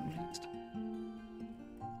last Forgotten Beast.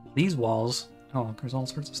 These walls... Oh, there's all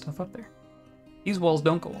sorts of stuff up there. These walls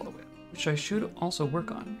don't go all the way up, which I should also work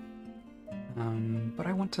on. But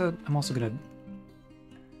I want to... I'm also gonna...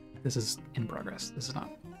 This is in progress. This is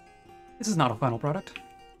not a final product.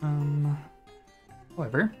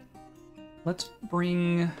 However, let's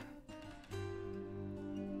bring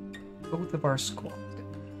both of our squads in.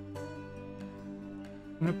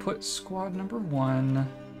 I'm gonna put squad number 1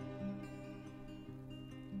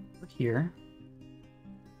 over here.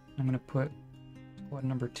 I'm gonna put squad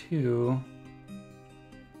number 2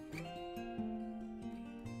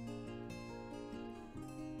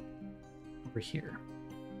 over here.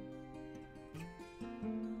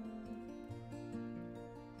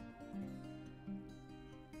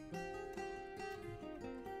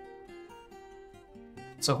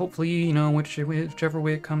 So hopefully, you know, whichever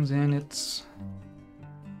way it comes in, it's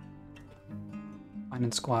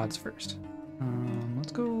finding squads first.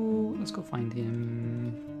 Let's go find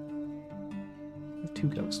him. With 2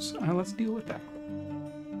 ghosts. Let's deal with that.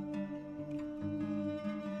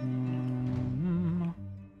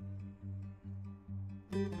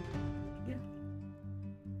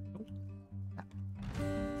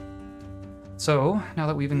 So, now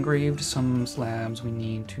that we've engraved some slabs, we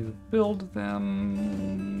need to build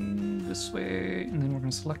them this way, and then we're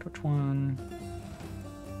going to select which one.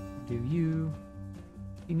 Do you.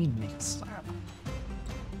 What do you mean make slab?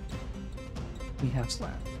 We have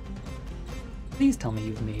slab. Please tell me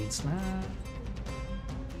you've made slab.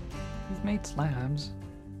 You've made slabs.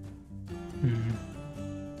 Is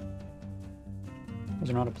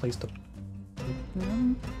there not a place to put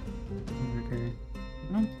them? Okay.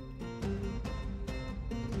 No.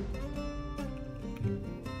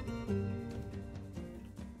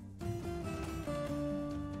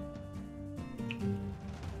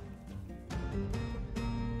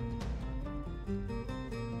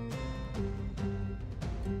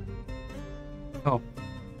 Oh,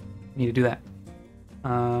 need to do that.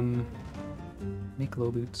 Make low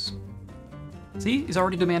boots. See, he's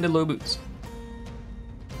already demanded low boots.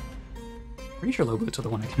 Pretty sure low boots are the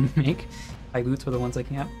one I can make. High boots are the ones I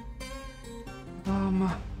can't.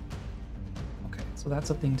 Okay, so that's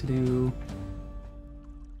a thing to do.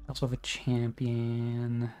 I also have a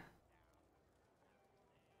champion.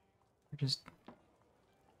 We're just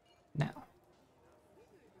now.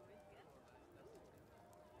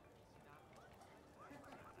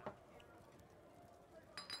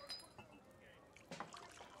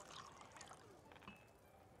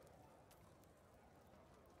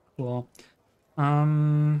 Cool.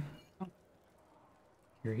 Oh,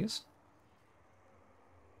 curious.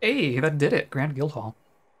 Hey, that did it. Grand Guild Hall.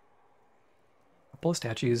 A couple of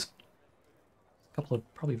statues. A couple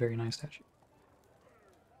of probably very nice statues.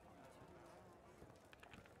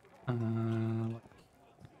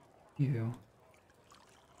 You.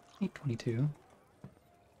 822.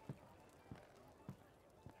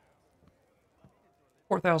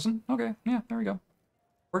 4,000. Okay, yeah, there we go.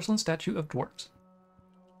 Porcelain statue of dwarves.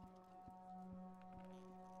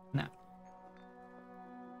 Now,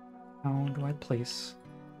 how do I place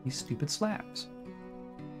these stupid slabs?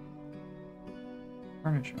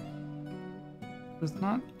 Furniture. It's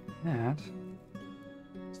not that.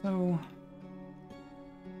 So...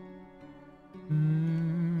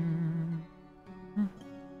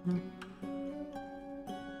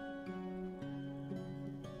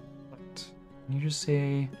 What? Can you just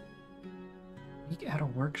say... Week at a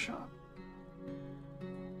workshop?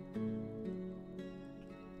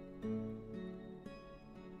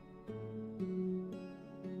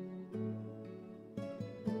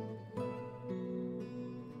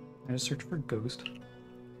 I just search for ghost.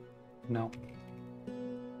 No.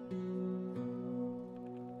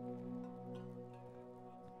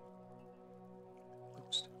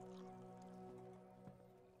 Ghost.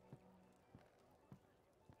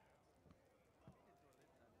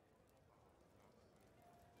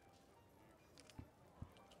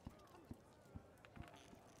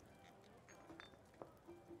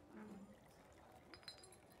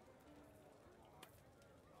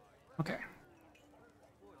 Okay.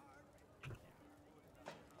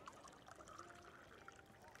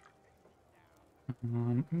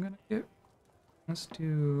 I'm gonna get... Let's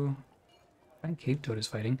do... I think Cave Toad is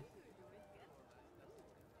fighting.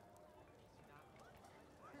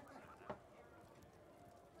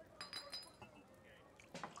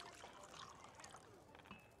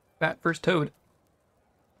 Bat first Toad.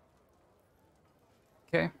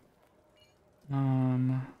 Okay.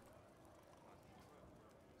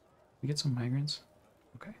 We get some migrants.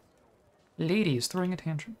 Okay. Lady is throwing a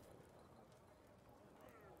tantrum.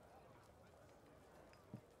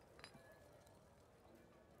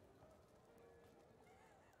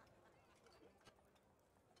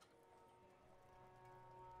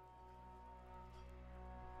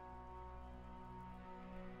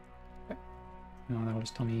 No, that'll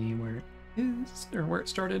just tell me where it is, or where it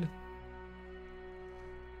started.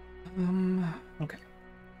 Okay.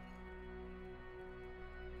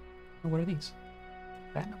 Oh, what are these?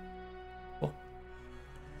 Platinum. Cool.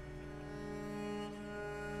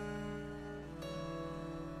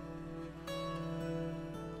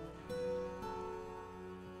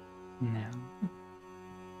 Now,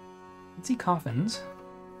 let's see coffins.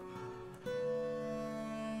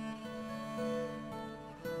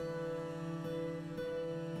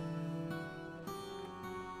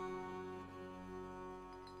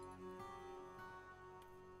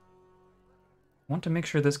 want to make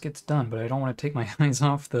sure this gets done, but I don't want to take my eyes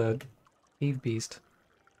off the cave beast.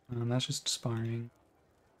 That's just sparring.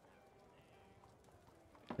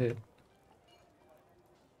 It.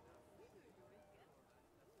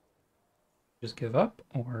 Just give up,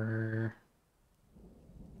 or...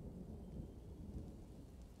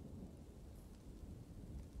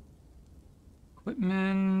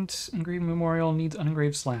 Equipment, engraved memorial needs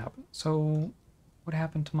unengraved slab. So, what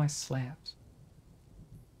happened to my slabs?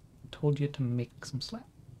 I told you to make some slab.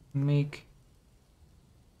 Make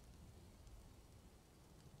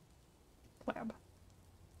slab.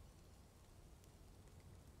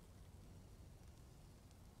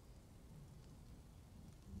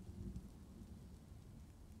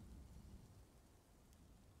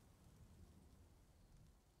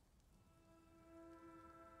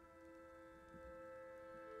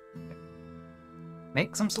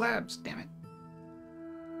 Make some slabs, damn it.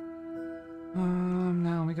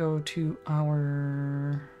 Now we go to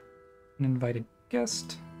our uninvited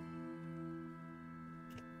guest.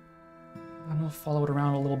 And we'll follow it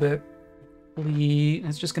around a little bit.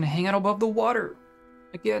 It's just gonna hang out above the water.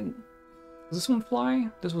 Again. Does this one fly?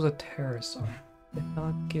 This was a pterosaur. The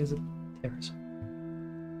fuck is a pterosaur?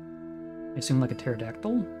 I assume like a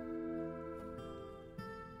pterodactyl?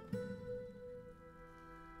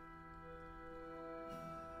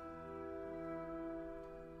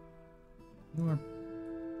 You are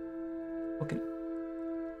looking.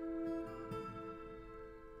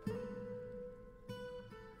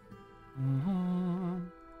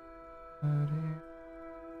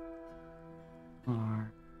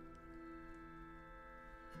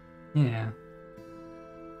 Yeah.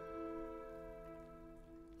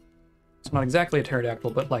 It's not exactly a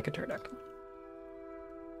pterodactyl, but like a pterodactyl.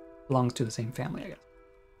 Belongs to the same family, I guess.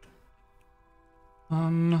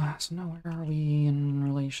 So now where are we in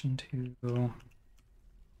relation to...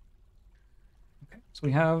 Okay, so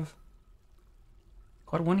we have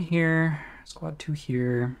squad 1 here, squad 2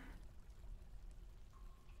 here.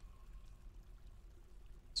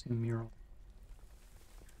 Let's do mural.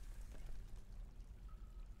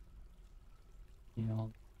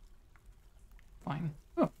 Fine.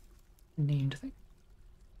 Oh, named thing.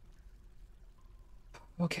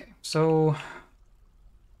 Okay, so...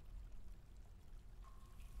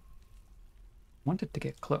 wanted to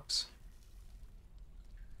get close.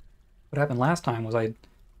 What happened last time was it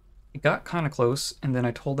got kind of close, and then I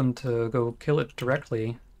told them to go kill it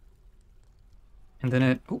directly. And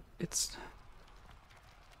then it's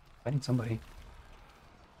fighting somebody.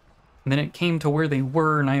 And then it came to where they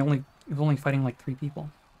were, and it was only fighting like 3 people.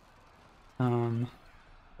 But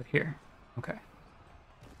here, okay.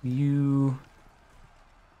 Yeah,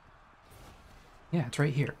 it's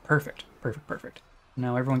right here. Perfect, perfect, perfect.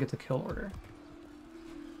 Now everyone gets a kill order.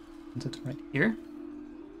 Since it's right here.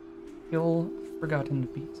 Kill forgotten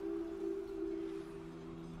beast.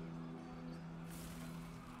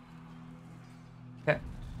 Okay.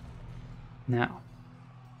 Now.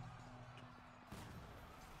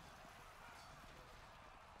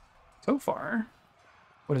 So far,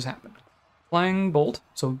 what has happened? Flying bolt,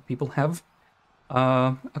 so people have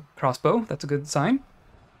a crossbow. That's a good sign.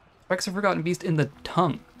 Strikes a forgotten beast in the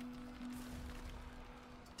tongue.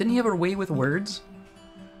 Didn't he have a way with words?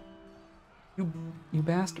 You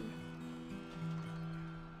bastard.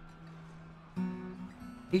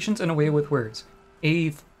 Patience and a way with words.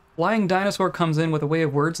 A flying dinosaur comes in with a way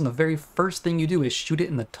of words, and the very first thing you do is shoot it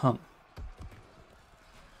in the tongue.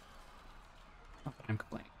 Not that I'm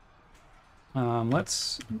complaining.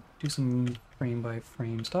 Let's do some frame by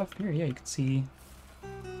frame stuff. Here, yeah, you can see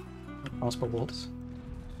crossbow bolts.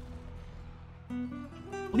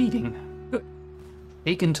 Bleeding. Good.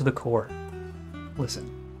 Taken to the core.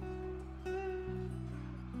 Listen.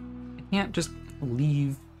 Can't just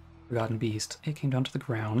leave Forgotten Beast. It came down to the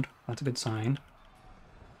ground. That's a good sign.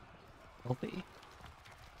 Healthy.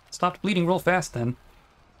 Stopped bleeding real fast then.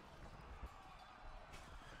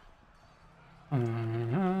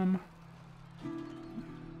 I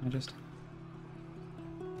just...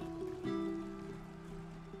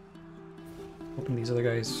 hoping these other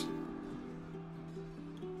guys...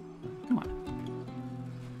 Come on.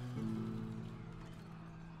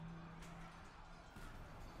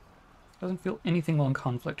 Doesn't feel anything while in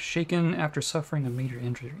conflict. Shaken after suffering a major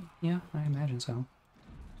injury. Yeah, I imagine so.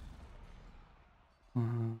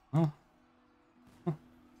 Oh. You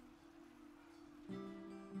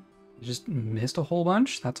just missed a whole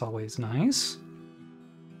bunch? That's always nice.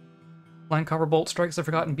 Flying copper bolt strikes the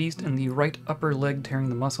forgotten beast in the right upper leg, tearing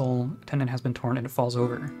the muscle. Tendon has been torn and it falls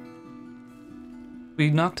over.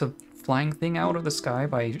 We knocked a flying thing out of the sky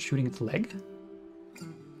by shooting its leg?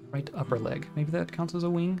 Right upper leg. Maybe that counts as a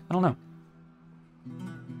wing? I don't know.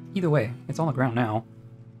 Either way, it's on the ground now.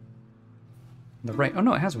 The right... Oh,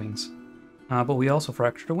 no, it has wings. But we also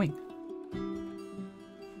fractured a wing.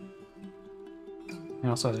 It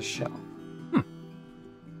also has a shell.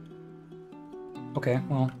 Okay,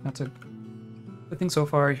 well, that's a good thing so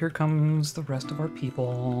far. Here comes the rest of our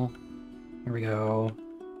people. Here we go.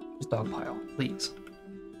 Just dogpile, please.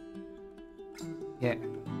 Yeah.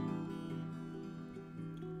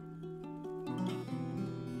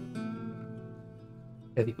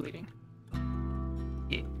 Heavy bleeding.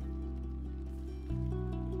 Yeah.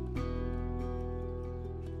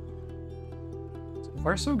 So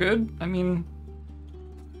far, so good. I mean...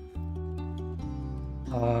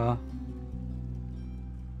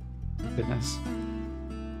 Goodness.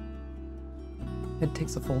 It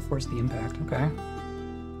takes the full force of the impact, okay.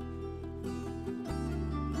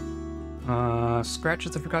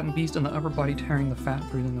 Scratches the Forgotten Beast in the upper body, tearing the fat,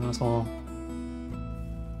 bruising the muscle.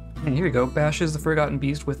 And here we go, bashes the Forgotten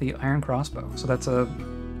Beast with the iron crossbow. So that's a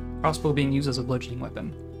crossbow being used as a bludgeoning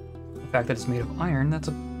weapon. The fact that it's made of iron, that's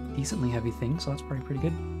a decently heavy thing, so that's probably pretty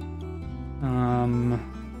good.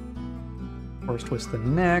 Force twist the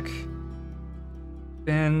neck.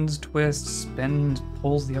 Bends, twists, bends,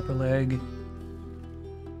 pulls the upper leg.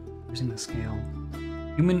 Using the scale.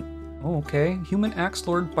 Oh, okay. Human Axe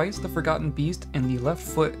Lord bites the Forgotten Beast and the left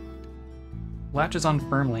foot latches on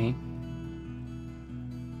firmly.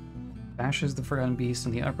 Bashes the Forgotten Beast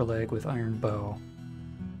in the upper leg with iron bow.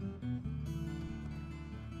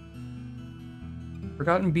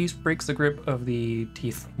 Forgotten Beast breaks the grip of the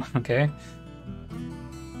teeth. Okay.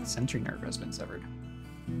 Sensory nerve has been severed.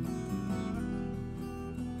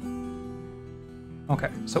 Okay,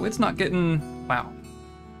 so it's not getting... Wow.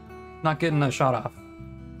 Not getting a shot off.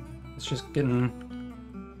 It's just getting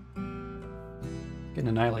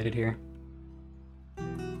annihilated here.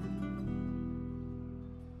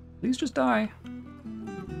 Please just die.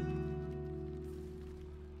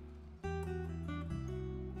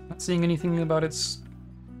 Not seeing anything about its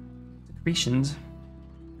secretions.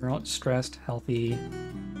 You're all stressed, healthy.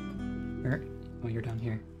 Oh, you're down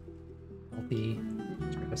here. Healthy,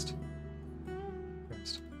 stressed.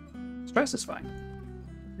 Stress is fine.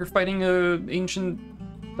 You're fighting an ancient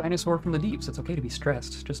dinosaur from the deeps. It's okay to be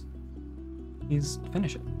stressed. Just please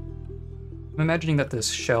finish it. I'm imagining that this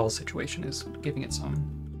shell situation is giving it some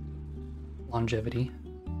longevity.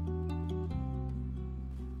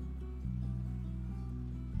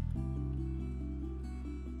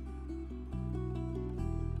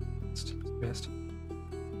 Stressed.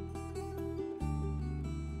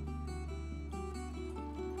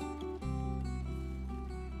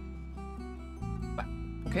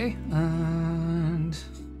 Okay, and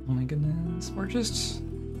oh my goodness, we're just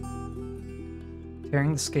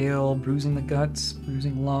tearing the scale, bruising the guts,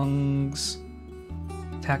 bruising lungs,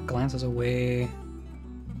 attack glances away,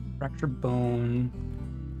 fractured bone.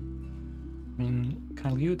 I mean,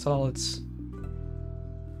 kind of you, it's all it's...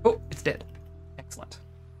 Oh, it's dead. Excellent.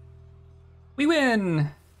 We win!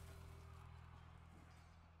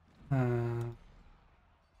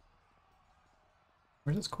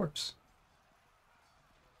 Where's his corpse?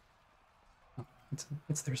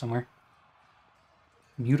 It's there somewhere.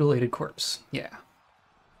 Mutilated corpse. Yeah.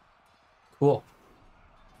 Cool.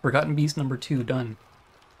 Forgotten Beast number 2 done.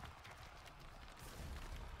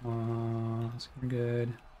 So you're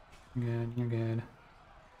good. You're good. You're good.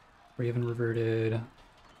 Raven reverted.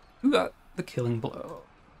 Who got the killing blow?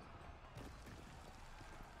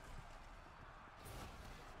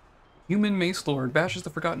 Human Mace Lord bashes the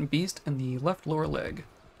Forgotten Beast in the left lower leg.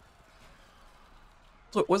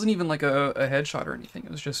 So it wasn't even like a headshot or anything.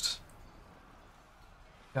 It was just...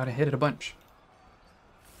 Gotta hit it a bunch.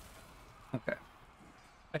 Okay.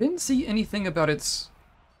 I didn't see anything about its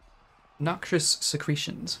noxious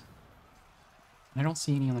secretions. I don't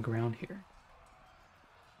see any on the ground here.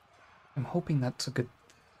 I'm hoping that's a good...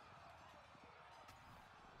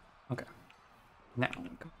 Okay. Now, I'm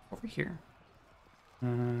gonna come over here.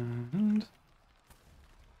 And...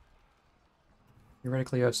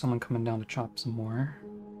 Theoretically, I have someone coming down to chop some more.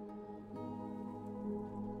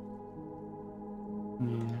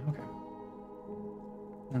 Yeah, okay.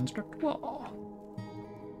 Construct wall.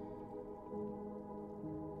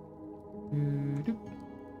 Doo-doo.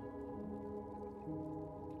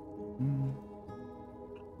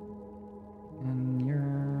 And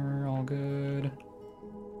you're all good.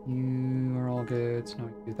 You are all good, so now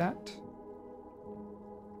we can do that.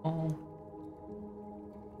 All.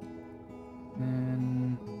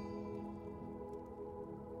 And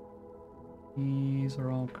these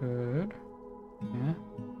are all good. Yeah.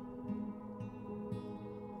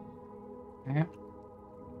 Yeah.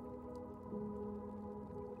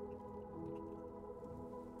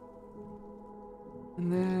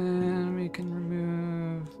 And then we can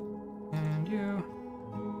remove and you.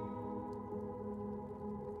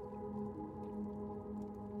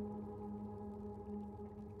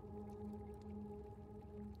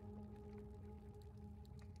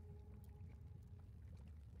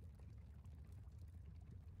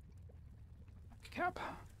 Cap.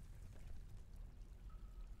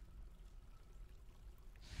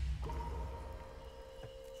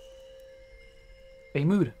 Bay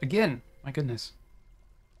mood again. My goodness.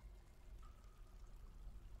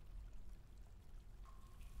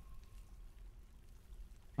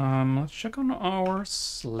 Let's check on our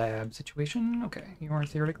slab situation. Okay, you are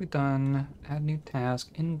theoretically done. Add new task.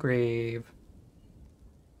 Engrave.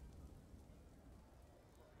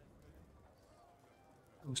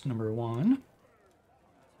 Post number 1.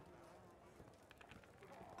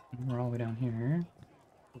 And we're all the way down here.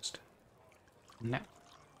 Post now.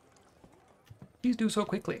 Please do so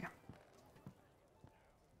quickly.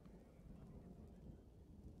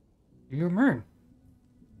 You emerge.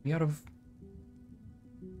 Be out of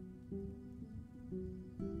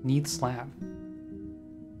need slab.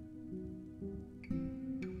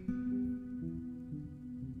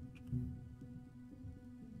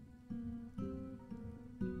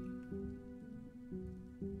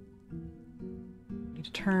 Need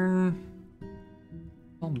to turn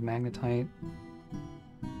all magnetite.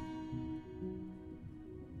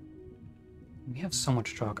 We have so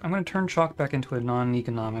much chalk. I'm going to turn chalk back into a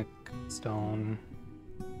non-economic stone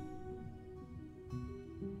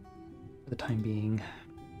for the time being.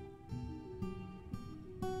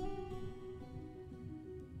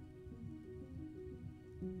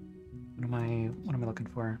 What am I looking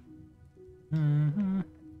for?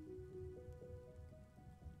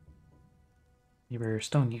 Your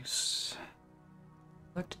stone use.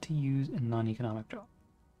 Select to use in non-economic job.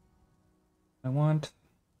 I want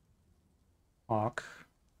chalk.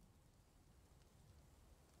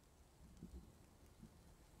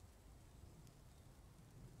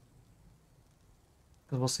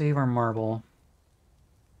 Because we'll save our marble.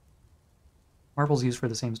 Marble's used for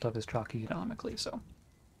the same stuff as chalk economically, so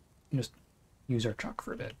you just use our chalk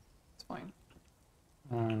for a bit. It's fine.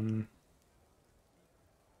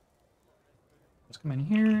 Let's come in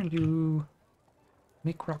here and do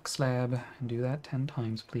make rock slab and do that 10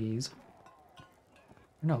 times, please.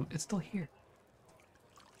 No, it's still here.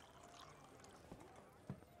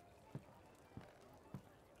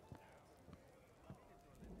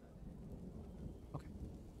 Okay.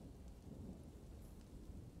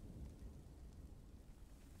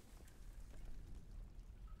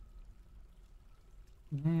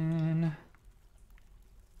 And then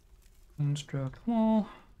construct wall.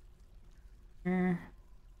 Here.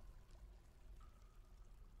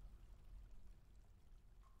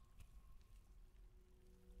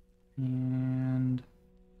 And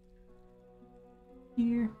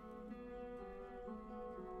here.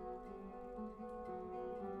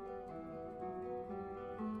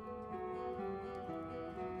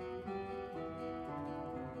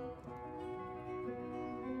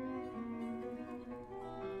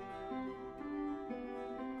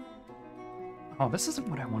 Oh, this isn't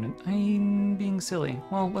what I wanted. I'm being silly.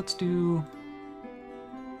 Well, let's do...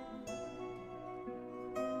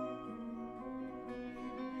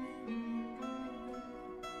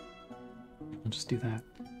 I'll just do that.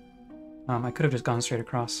 I could have just gone straight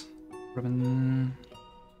across. Ribbon...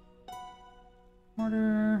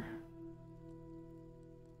 Mortar...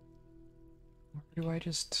 Or do I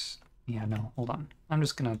just... Yeah, no, hold on. I'm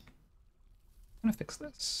gonna fix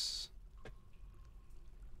this.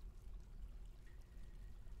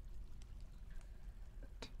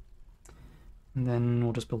 And then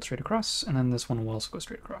we'll just build straight across, and then this one will also go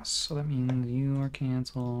straight across. So that means you are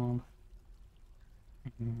canceled,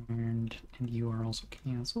 and you are also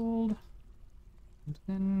canceled. And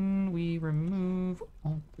then we remove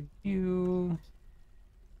all of you.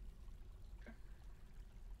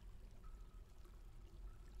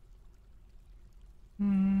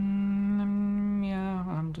 Yeah,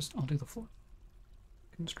 I'll do the floor.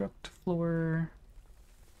 Construct floor.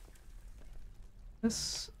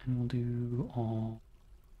 This, and we'll do all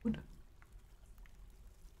wood.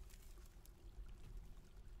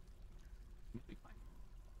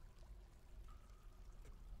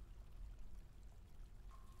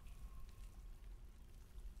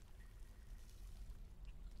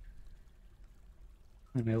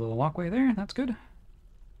 And we have a little walkway there, that's good.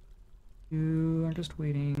 You are just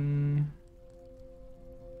waiting.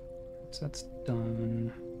 Once that's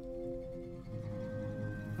done.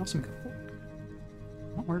 Also make a fork.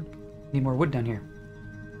 Onward. Need more wood down here.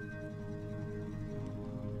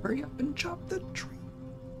 Hurry up and chop the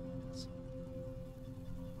trees.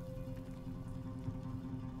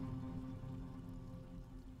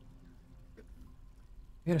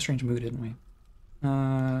 We had a strange mood, didn't we?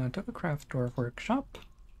 Took a craft dwarf workshop.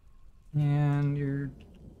 And you're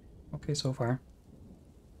okay so far.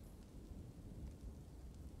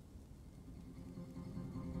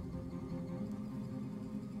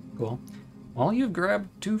 Cool. Well, you've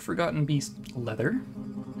grabbed 2 Forgotten Beast leather.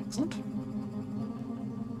 Excellent.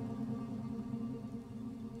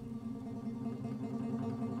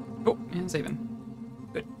 Oh, and saving.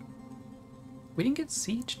 Good. We didn't get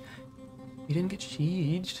sieged. We didn't get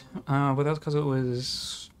sieged. But that's because it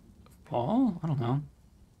was fall? I don't know.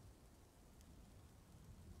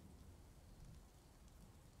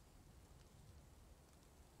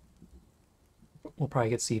 We'll probably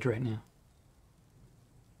get siege right now.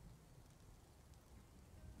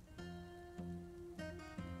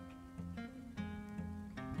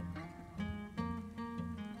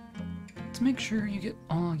 Let's make sure you get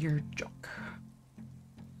all your junk.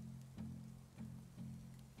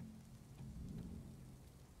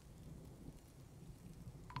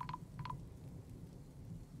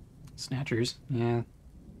 Snatchers, yeah.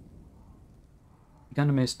 Begun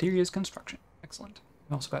a mysterious construction. Excellent.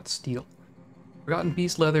 We also got steel. Forgotten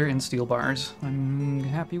Beast leather and steel bars. I'm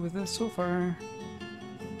happy with this so far.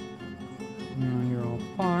 No, you're all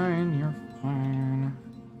fine. You're fine.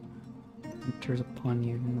 Enters upon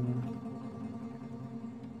you.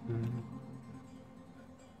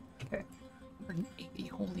 Okay. 180.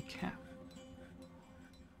 Holy cow.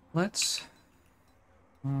 Let's.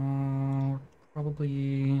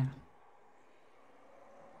 Probably.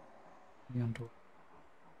 On door.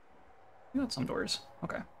 We got some doors.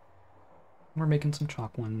 Okay. We're making some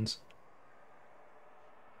chalk ones.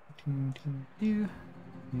 Here.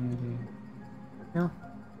 Yeah.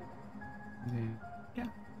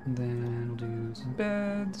 And then we'll do some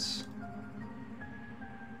beds.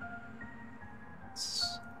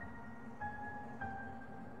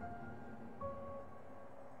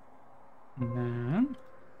 And then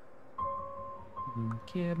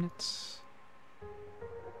cabinets.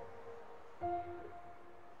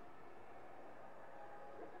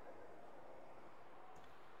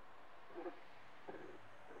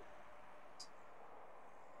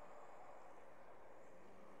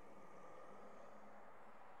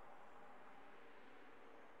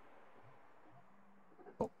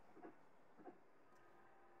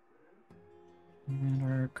 And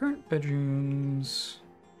our current bedrooms.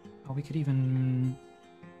 Oh, we could even.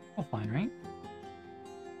 Oh, fine, right?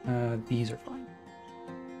 These are fine.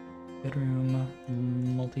 Bedroom,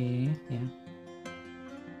 multi, yeah.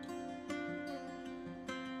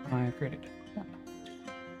 I created one.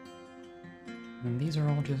 And these are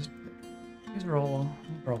all just. These are all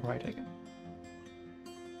probably taken.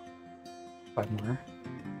 5 more.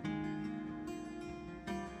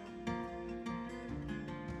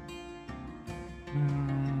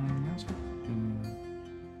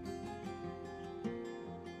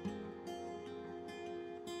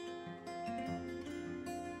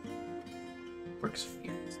 Works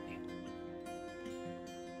fiercely.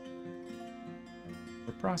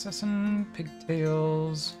 We're processing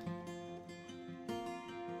pigtails.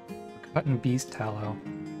 We're cutting beast tallow.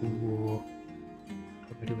 Ooh. What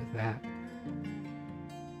do I do with that?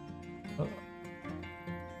 Oh.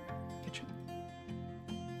 Kitchen.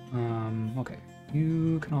 Okay.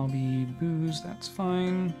 You can all be booze, that's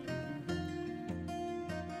fine.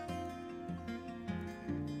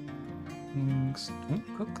 Things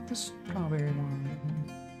don't cook the strawberry one.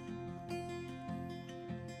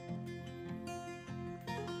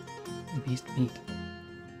 Beast meat.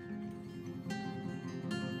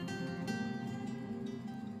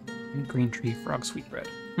 And green tree frog sweetbread.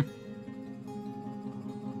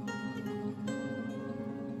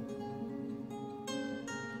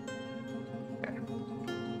 Okay.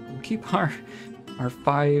 We'll keep our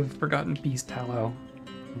 5 Forgotten Beast tallow.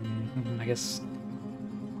 I guess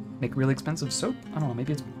make really expensive soap? I don't know,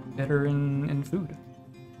 maybe it's better in food.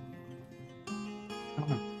 I don't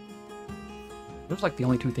know. Those are like the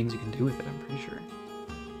only 2 things you can do with it, I'm pretty sure.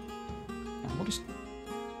 Yeah, we'll just...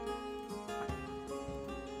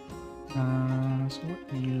 so what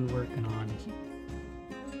are you working on here?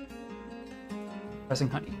 Pressing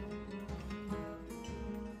honey.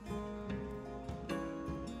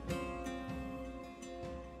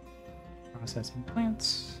 Processing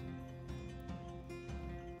plants.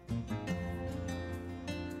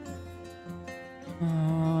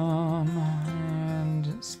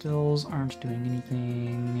 And stills aren't doing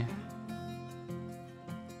anything.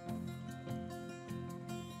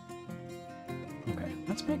 Okay,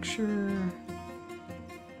 let's make sure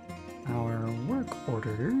our work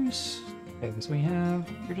orders. Okay, so we have,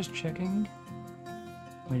 you're just checking,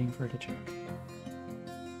 waiting for it to check.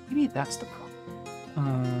 Maybe that's the problem.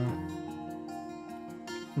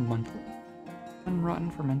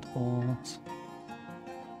 Unrotten fermentables.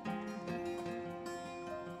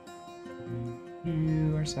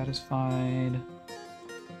 You are satisfied.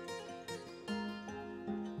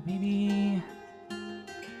 Maybe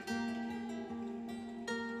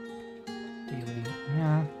daily.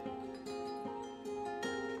 Yeah.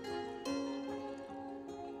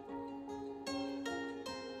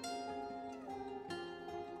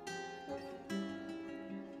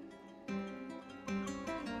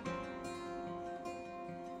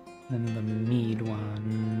 Then the mead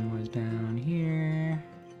one was down here.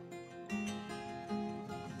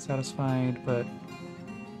 Satisfied, but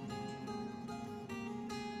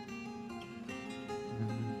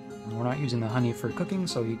we're not using the honey for cooking,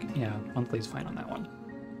 so you can, yeah, monthly's fine on that one.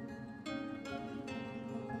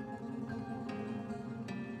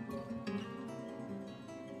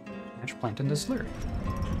 Ash plant and distillery.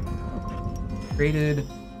 Created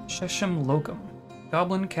Shesham Locum.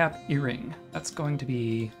 Goblin cap earring. That's going to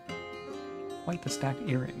be quite the stack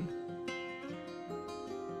earring.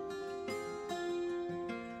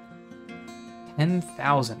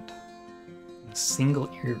 $10,000. A single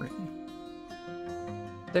earring.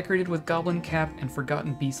 Decorated with goblin cap and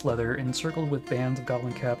forgotten beast leather, encircled with bands of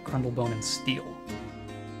goblin cap, crundle bone, and steel.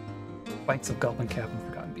 Bites of goblin cap and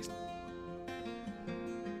forgotten beast.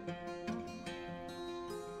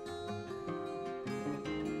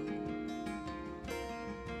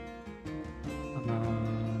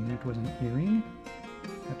 It was an earring.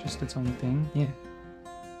 That just its own thing. Yeah.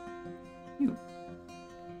 Cute.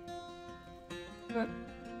 But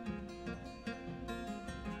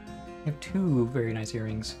I have two very nice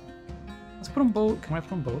earrings. Let's put them both. Can I put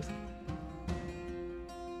them both?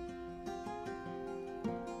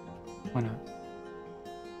 Why not?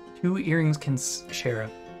 Two earrings can share a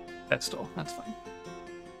pedestal. That's fine.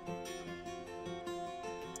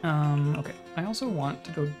 Okay. I also want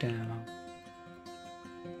to go down.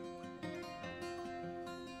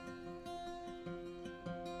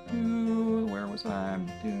 Where was I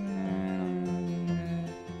doing?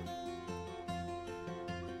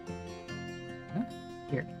 Huh?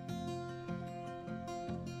 Here.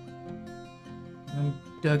 I haven't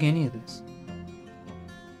dug any of this.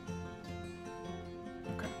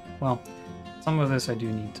 Okay. Well, some of this I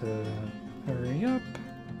do need to hurry up.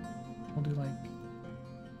 We'll do like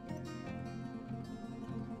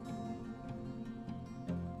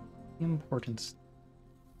importance.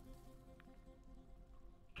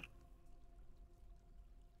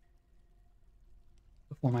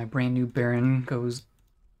 Before my brand new Baron goes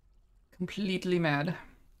completely mad.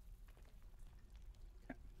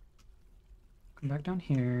 Okay. Come back down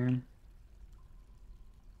here.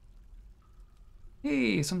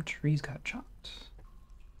 Hey, some trees got chopped.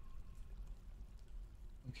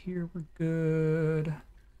 Here we're good.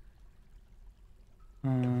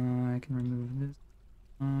 I can remove this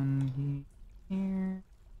on here.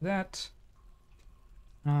 That.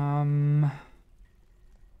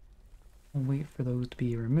 I'll wait for those to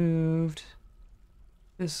be removed.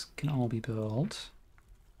 This can all be built.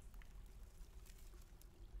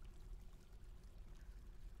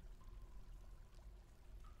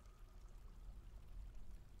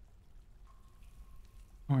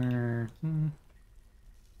 Or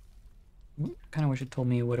kind of wish it told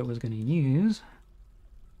me what it was going to use,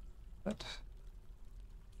 but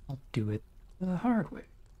I'll do it the hard way.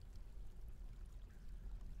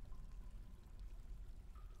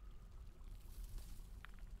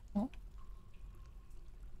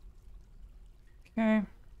 Okay.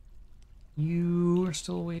 You are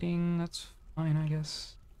still waiting. That's fine, I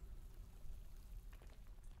guess.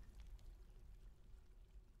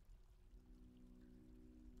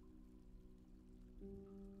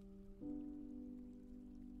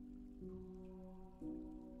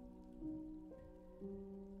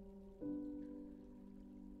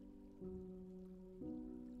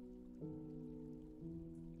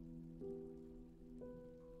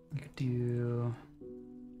 I could do...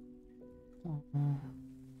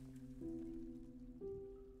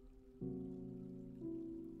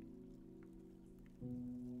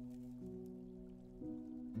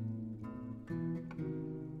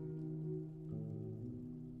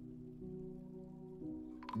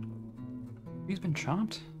 He's been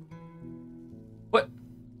chopped? What?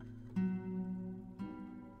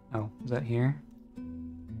 Oh, is that here?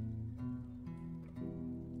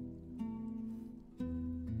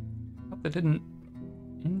 Hope that didn't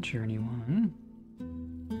injure anyone.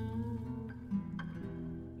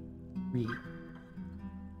 Read.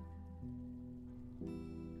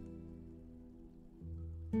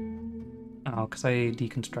 Oh, because I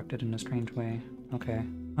deconstructed in a strange way. Okay.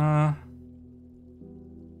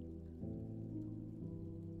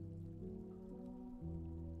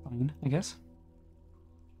 I guess.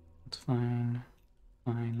 That's fine.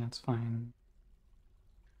 Fine, that's fine.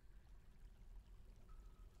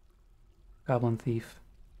 Goblin thief.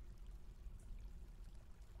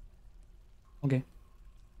 Okay.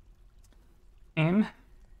 Aim.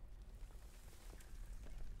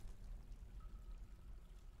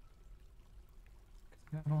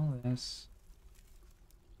 Got all this.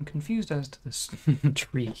 I'm confused as to this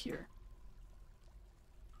tree here.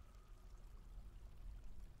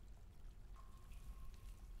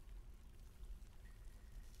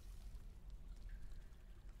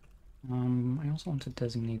 I also want to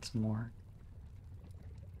designate some more.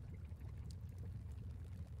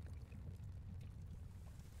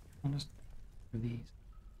 I'll just do these.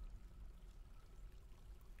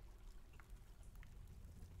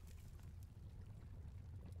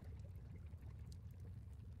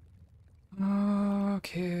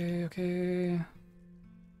 Okay, okay.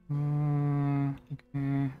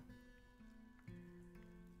 Okay.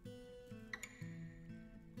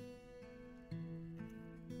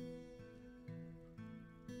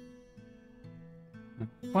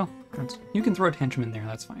 Well, you can throw a tantrum in there,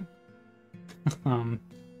 that's fine.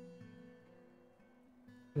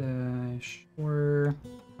 Sure.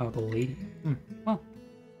 Oh, the lady. Well,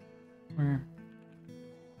 where?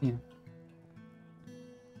 Yeah.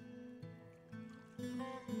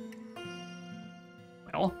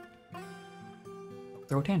 Well,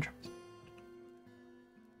 throw tantrums.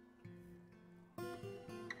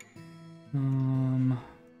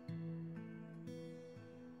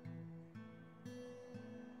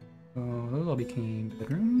 So those all became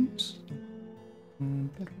bedrooms.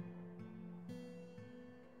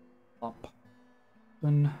 Up.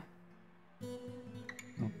 Then.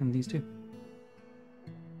 Oh, and these two.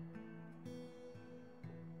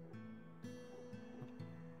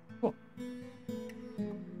 Cool.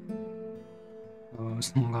 Oh,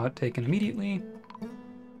 someone got taken immediately.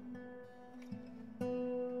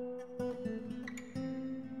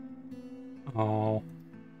 Oh.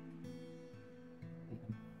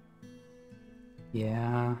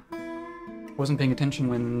 Yeah. Wasn't paying attention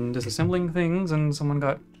when disassembling things and someone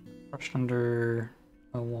got crushed under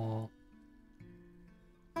a wall.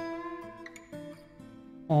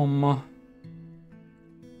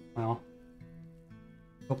 Well.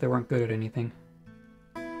 Hope they weren't good at anything.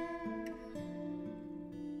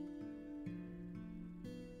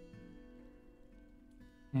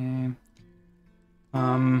 Okay.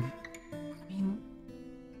 I mean,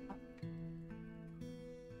 I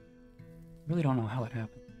really don't know how it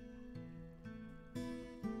happened.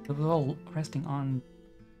 It was all resting on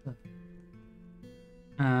the...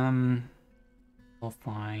 Well,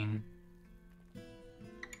 fine.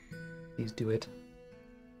 Please do it.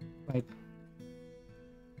 Right.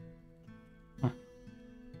 Huh.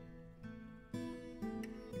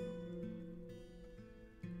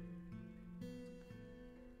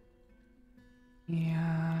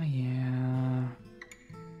 Yeah.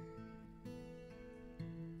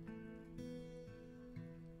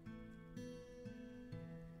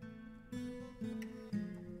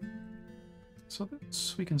 So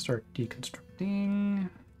this we can start deconstructing.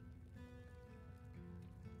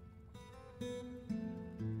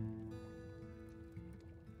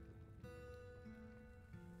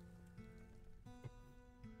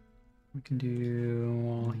 We can do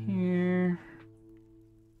all here.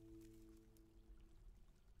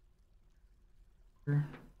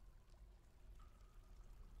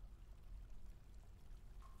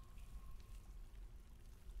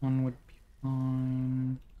 One would be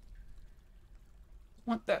fine.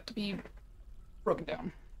 Want that to be broken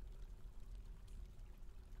down.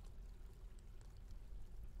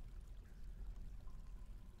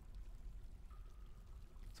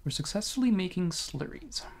 So we're successfully making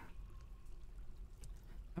slurries.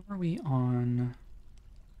 How are we on?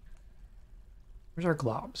 Where's our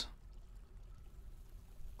globs?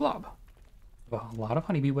 Glob. A lot of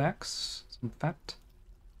honeybee wax, some fat.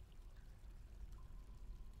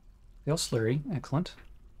 They all slurry, excellent.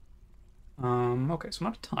 Okay, so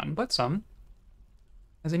not a ton, but some.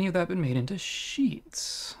 Has any of that been made into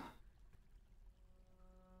sheets?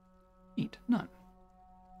 Sheet, none.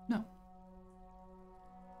 No.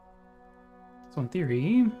 So in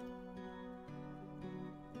theory,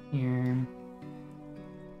 here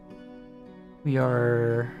we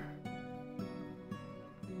are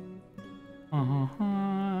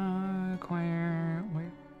acquire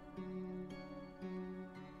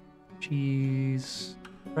cheese,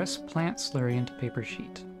 press plant slurry into paper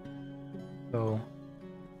sheet. So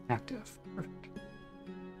active, perfect.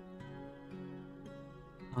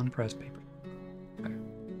 Unpressed paper. Okay.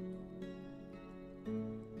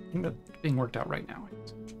 I think that's being worked out right now.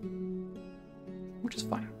 which is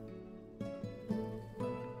fine.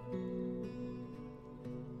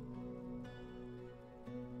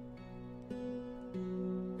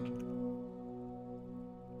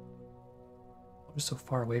 I'm just so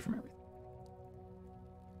far away from everything.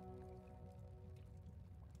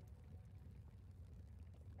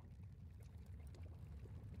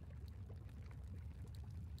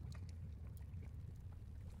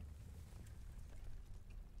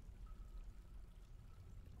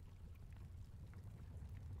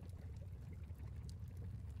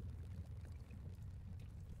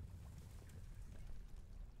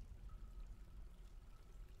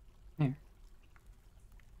 Here.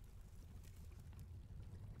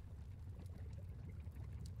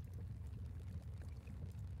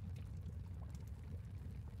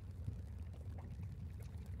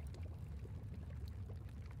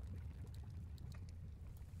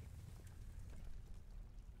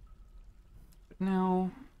 But now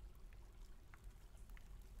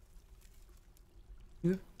you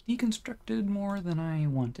have deconstructed more than I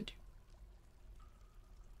wanted you.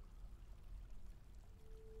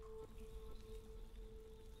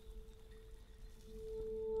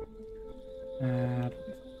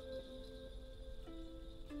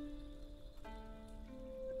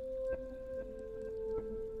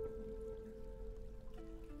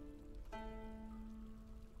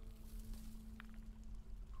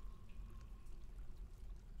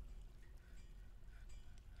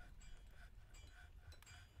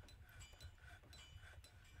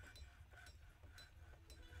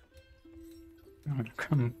 I'm gonna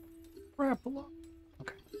come wrap a lot.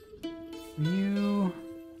 Okay. You.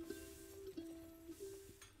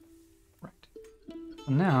 Right.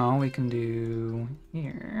 So now we can do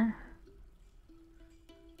here.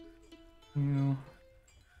 You.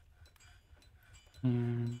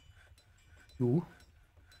 And you.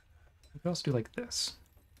 We could also do like this.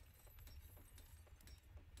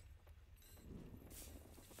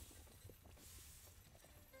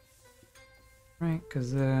 Right,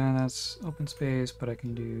 because that's open space, but I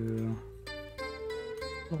can do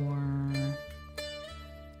floor.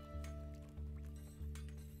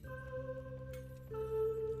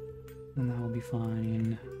 And that will be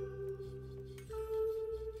fine.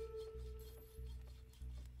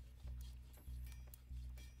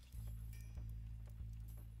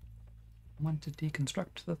 I want to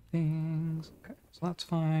deconstruct the things. Okay, so that's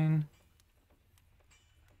fine.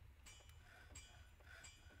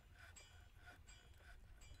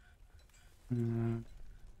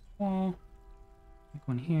 Wall. Make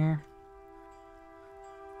one here.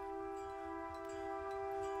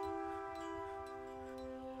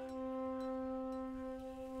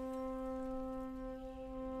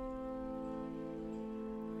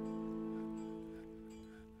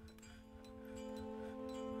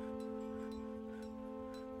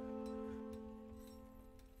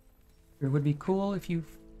 It would be cool if you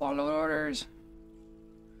followed orders.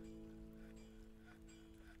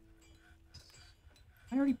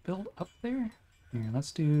 I already built up there. Here,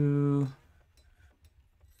 let's do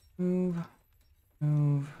move,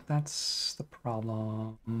 move. That's the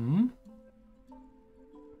problem.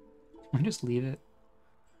 I just leave it.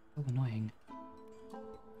 So annoying.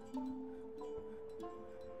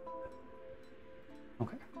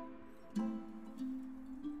 Okay.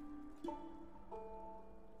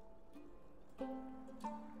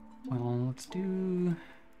 Well, let's do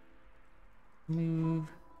move.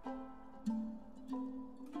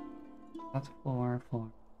 That's floor, floor.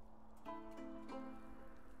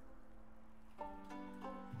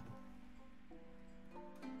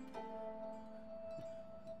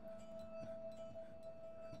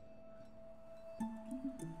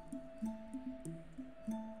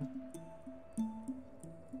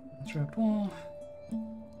 Construct wall.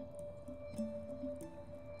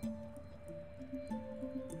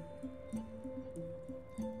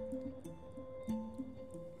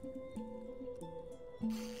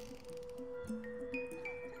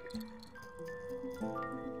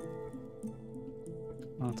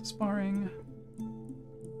 Lots of sparring.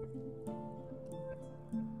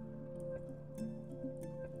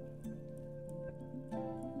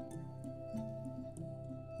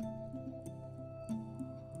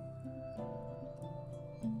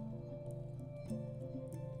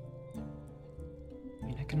 I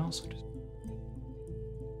mean, I can also just...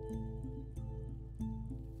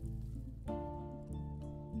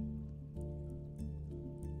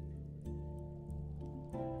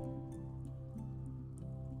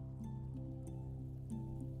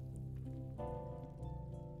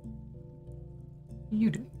 You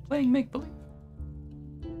do playing make-believe.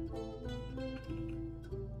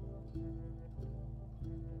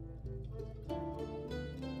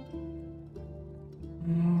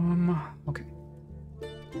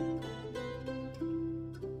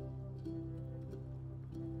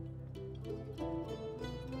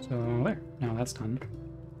 that's done.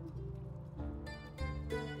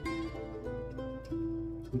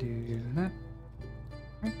 Do that.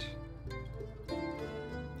 Right.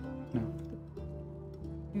 No.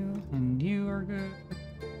 You and you are good.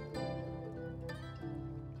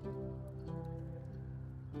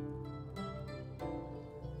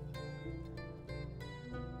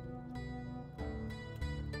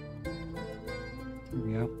 There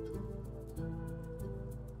we go.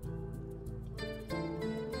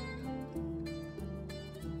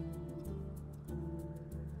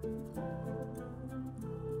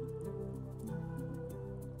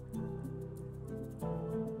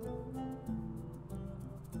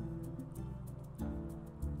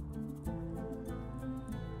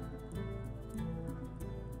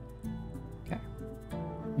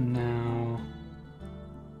 Now,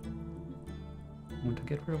 I want to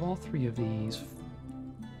get rid of all three of these.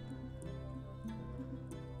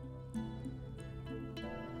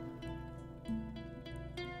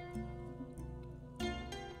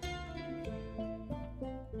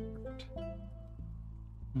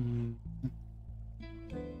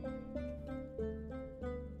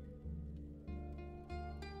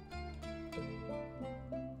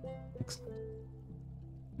 Excellent.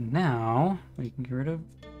 Now, we can get rid of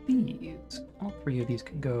these. All three of these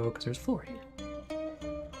can go because there's floor here.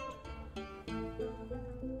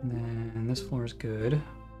 And then this floor is good.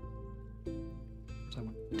 So I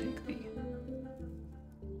want to take the...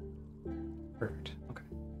 Perfect. Okay.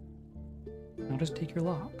 Now just take your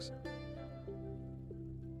logs.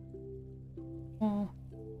 Well,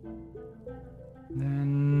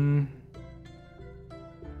 then...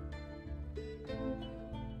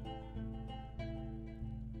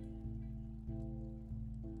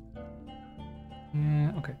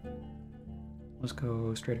 Yeah, okay. Let's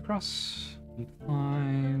go straight across.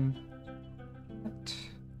 5. That.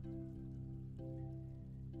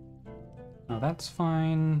 Oh, that's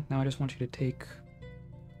fine. Now I just want you to take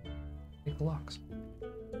the locks.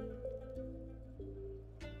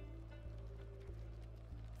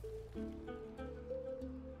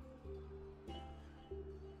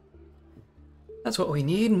 That's what we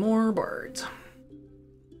need, more bards.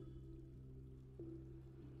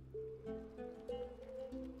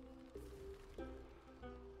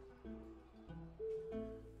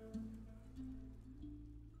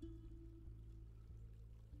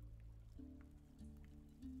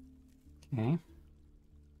 Okay.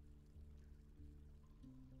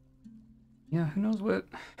 Yeah, who knows what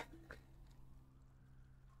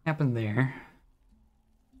happened there.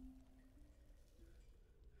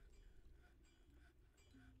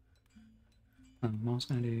 I'm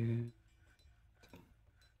also gonna do...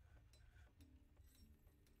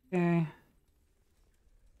 Okay.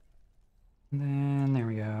 And then there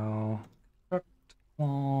we go. Construct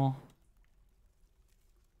wall.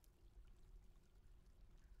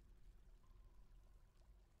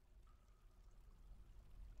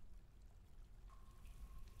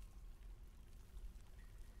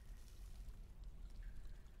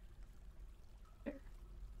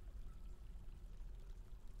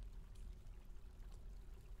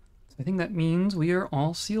 I think that means we are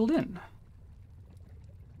all sealed in.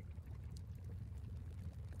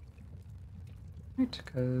 Right,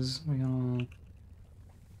 because we all...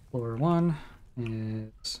 Floor 1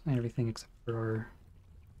 is everything except for our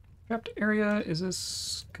trapped area. Is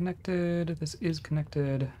this connected? This is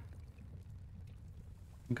connected.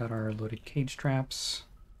 We got our loaded cage traps.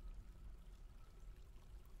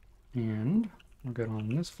 And we're good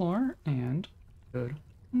on this floor and good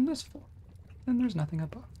on this floor. And there's nothing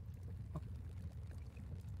above.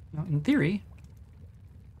 Now, in theory,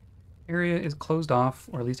 area is closed off,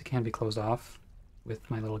 or at least it can be closed off with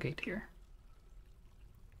my little gate here.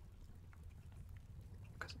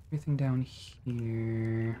 Because everything down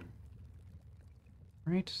here,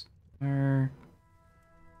 right, are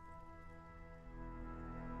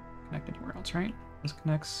connect anywhere else, right? This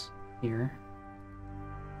connects here.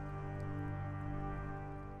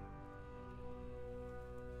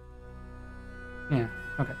 Yeah,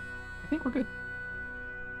 okay. I think we're good.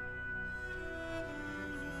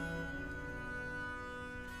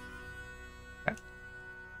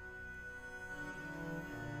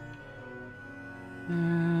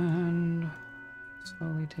 And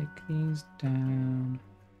slowly take these down.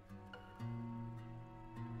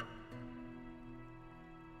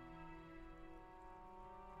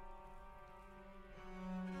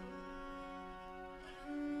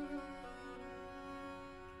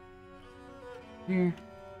 Here.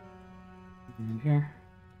 And here.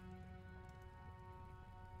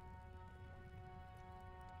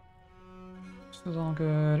 This is all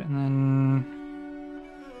good, and then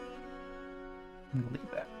I'm gonna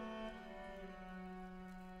leave that.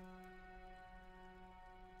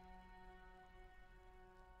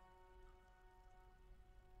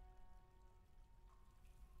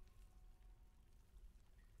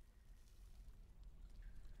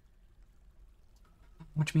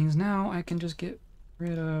 Which means now I can just get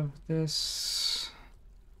rid of this.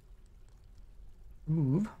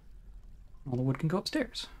 Remove. All the wood can go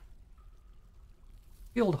upstairs.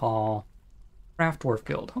 Guild Hall. Craft Dwarf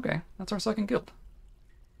Guild. Okay, that's our second guild.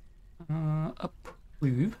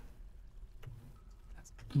 Approve.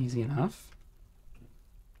 That's easy enough.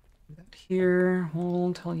 Do that here.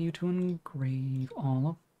 We'll tell you to engrave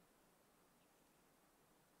all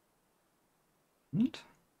of it.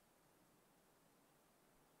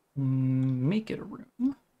 Make it a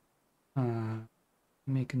room.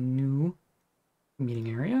 Make a new meeting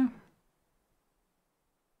area.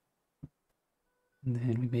 And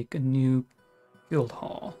then we make a new guild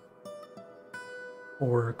hall.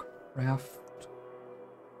 Or craft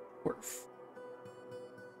dwarf.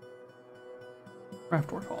 Craft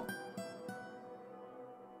dwarf hall.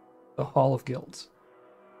 The Hall of Guilds.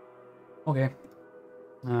 Okay.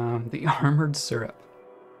 The armored syrup.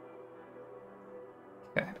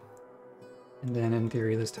 Okay. And then in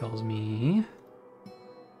theory this tells me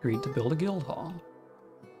agreed to build a guild hall.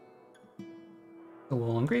 So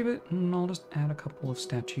we'll engrave it and I'll just add a couple of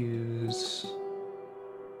statues.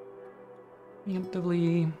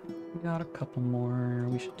 Preemptively, we got a couple more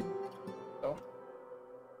we should do. Oh.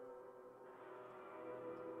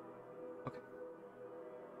 Okay.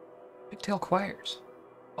 Pigtail choirs.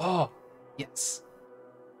 Oh, yes.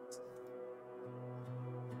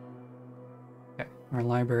 Okay, our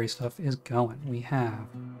library stuff is going. We have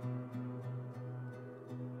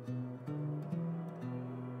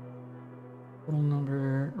total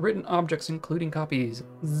number written objects including copies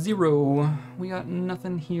 0. We got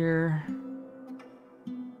nothing here.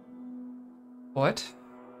 What?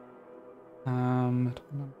 Yeah.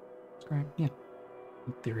 In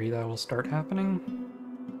theory, that will start happening.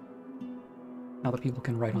 Now that people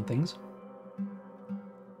can write on things.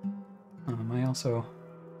 I also...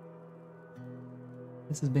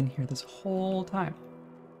 This has been here this whole time.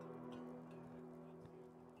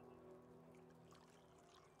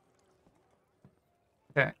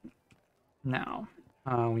 Okay. Now,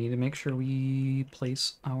 we need to make sure we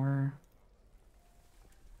place our...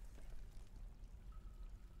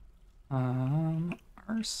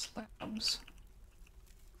 our slabs.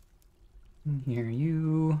 And here,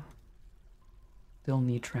 you still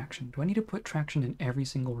need traction. Do I need to put traction in every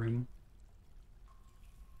single room?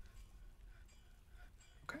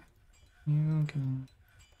 Okay. You can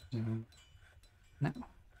zoom now.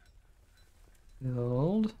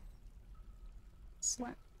 Build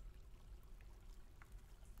slab.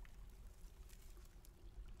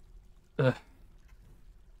 Ugh.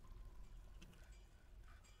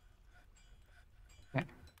 Okay,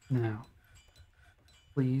 now,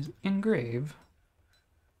 please engrave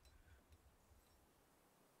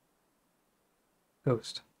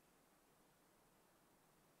ghost.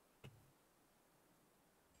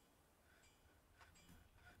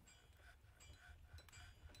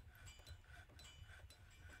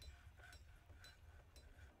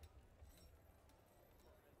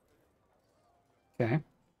 Okay.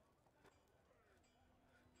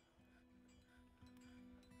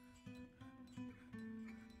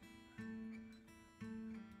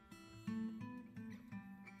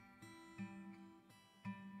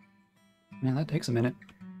 Man, that takes a minute.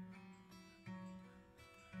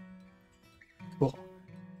 Cool.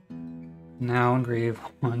 Now engrave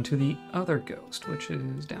onto the other ghost, which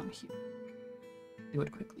is down here. Do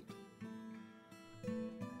it quickly.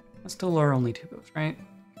 That's still our only 2 ghosts, right?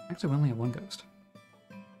 Actually, we only have 1 ghost.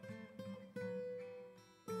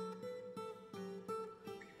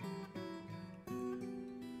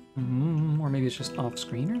 Or maybe it's just off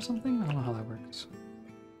screen or something? I don't know how that works.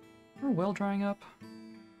 Are well drying up?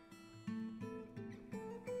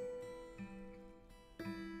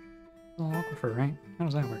 Aquifer, right? How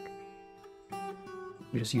does that work?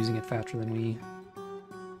 We're just using it faster than we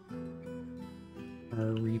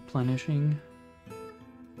are replenishing.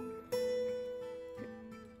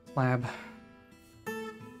 Slab.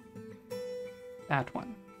 That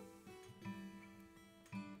one.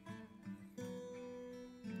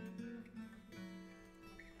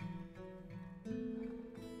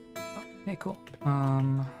 Okay, cool.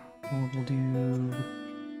 We'll do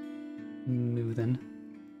new then.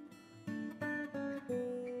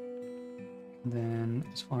 Then,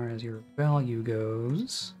 as far as your value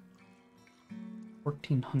goes,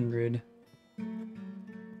 1400.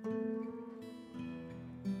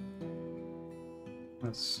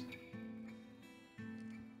 That's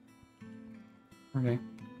okay.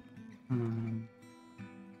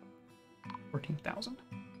 14,000.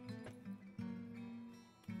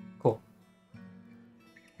 Cool.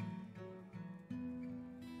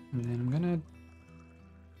 And then I'm gonna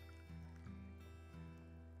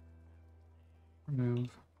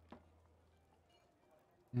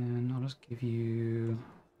just give you...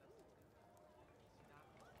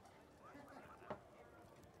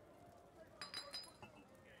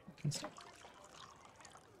 Okay.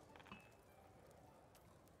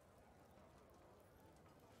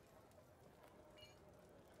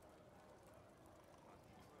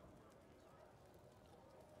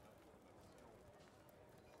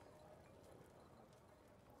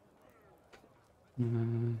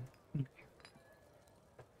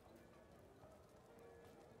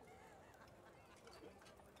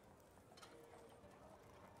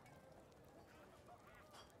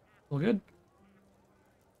 All good?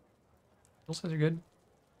 Bill says you're good.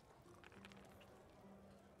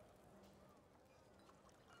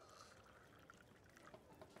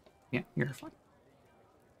 Yeah, you're fine.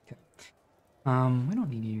 Okay. We don't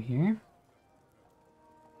need you here.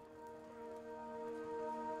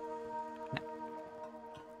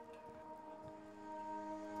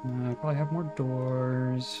 Probably have more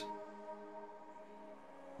doors.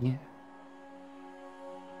 Yeah.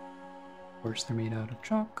 Of course, they're made out of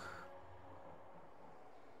chalk.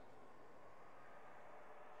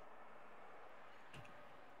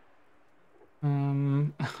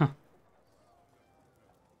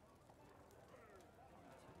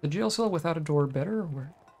 The jail cell without a door better,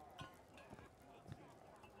 or?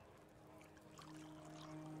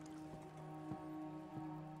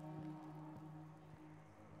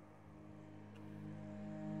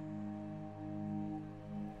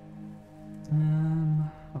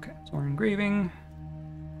 Okay, so we're engraving.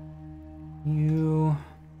 We'll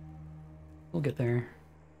get there.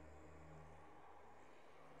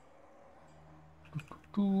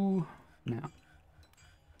 Now,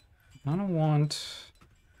 I don't want...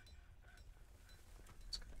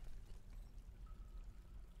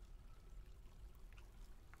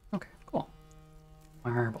 Okay, cool.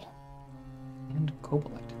 Marble. And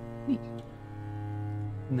cobalt. Neat.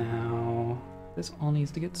 Now, this all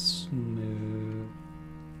needs to get smooth.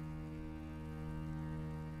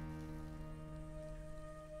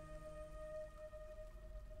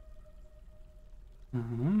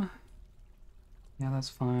 Yeah, that's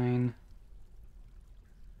fine.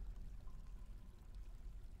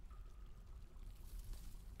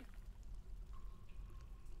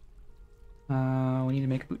 We need to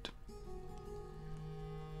make a boot.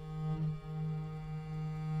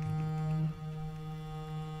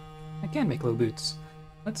 I can make low boots.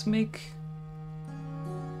 Let's make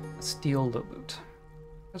a steel low boot,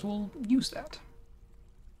 because we'll use that.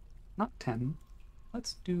 Not 10.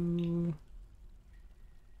 Let's do...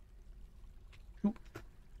 Oop.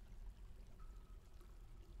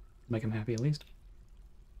 Make him happy at least.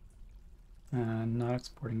 Not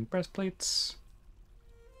exporting breastplates.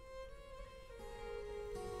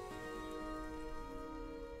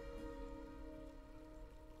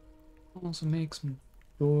 Also make some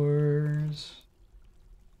doors.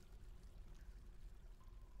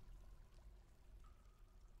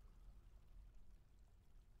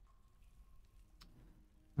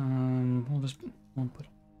 We'll put a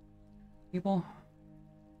table.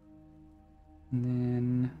 And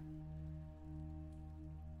then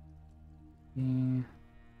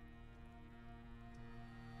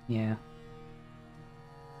yeah.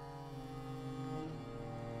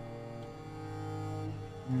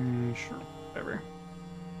 Sure, whatever.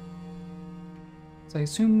 So I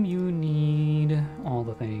assume you need all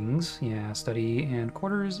the things. Yeah, study and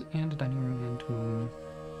quarters and a dining room and tomb.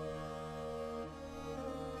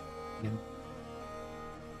 Yeah.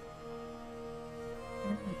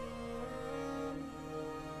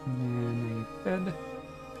 And then a bed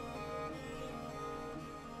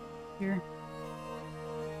here.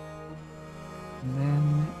 And then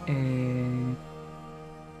a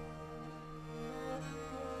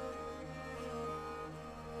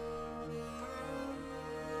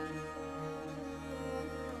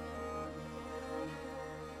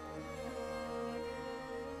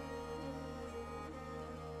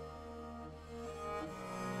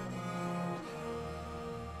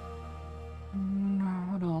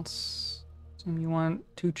what else? So you want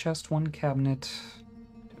 2 chests, 1 cabinet.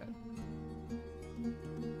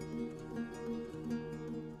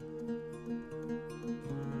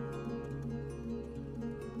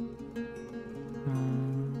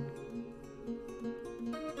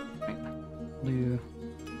 Do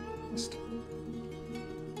just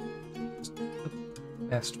the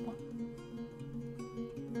best one.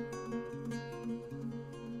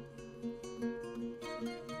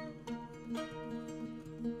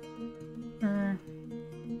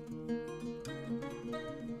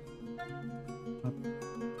 Up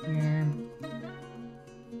here.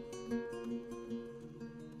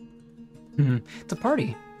 It's a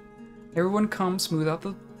party. Everyone come, smooth out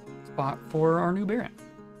the spot for our new Baron.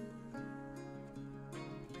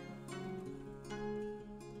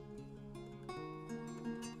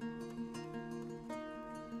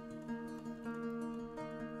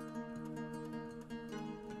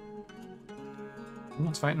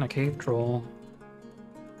 Someone's fighting a cave troll.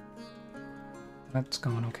 That's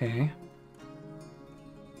going okay.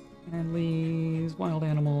 And these wild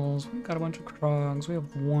animals. We've got a bunch of krogs. We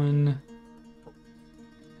have one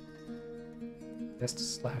best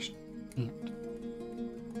slash ant.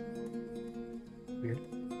 Weird.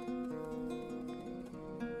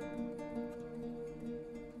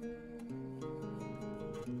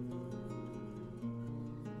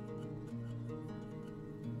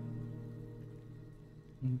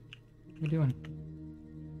 What are you doing?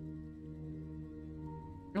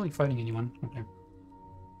 Really fighting anyone? Okay.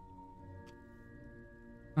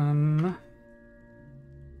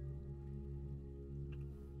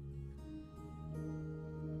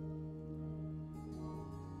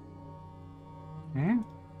 Okay.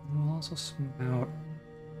 We'll also smout.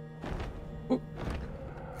 Oh.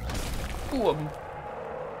 Ooh,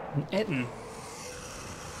 an Etten.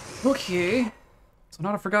 Okay. So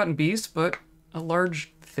not a forgotten beast, but a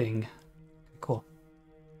large thing. Cool.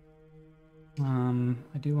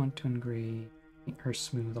 I do want to engrave her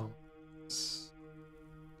smooth all this.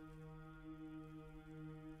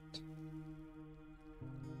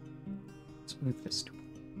 Smooth this.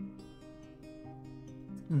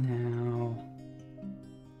 Now,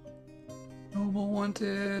 noble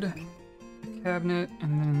wanted a cabinet,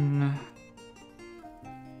 and then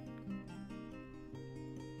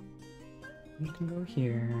you can go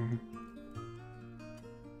here.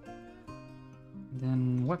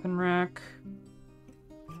 Then weapon rack.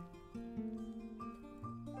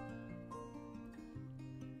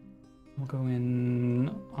 We'll go in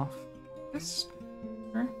off this.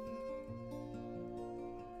 Sure.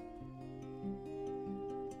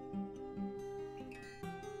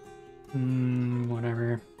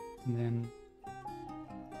 Whatever. And then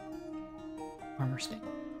armor stain.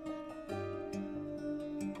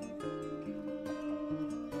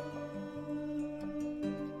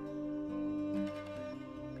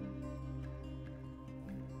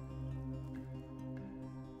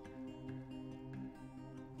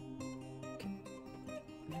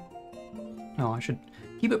 Oh, I should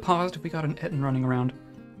keep it paused if we got an Etten running around.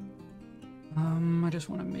 I just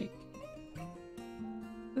want to make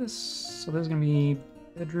this. So there's gonna be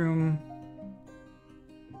bedroom,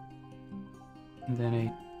 and then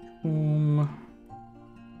a tomb,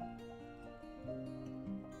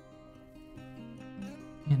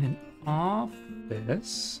 and an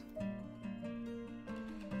office.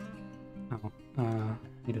 Oh,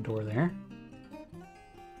 need a door there.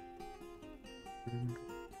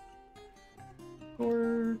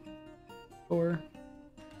 Door.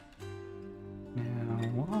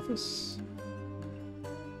 Now office.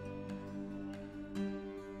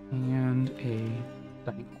 And a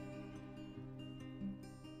dining hall.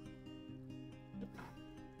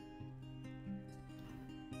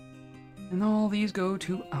 And all these go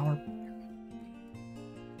to our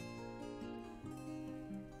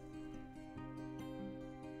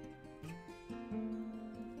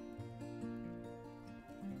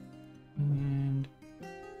and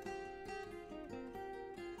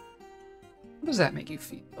what does that make you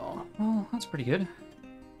feel? Well, that's pretty good.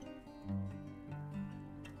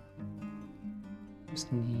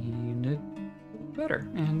 Just need it better,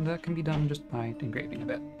 and that can be done just by engraving a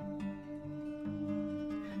bit.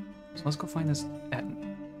 So let's go find this Etten.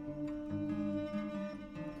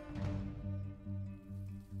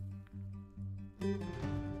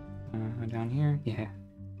 Down here? Yeah.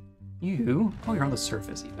 You? Oh, you're on the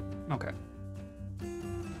surface even. Okay.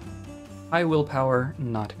 High willpower,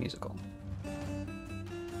 not musical.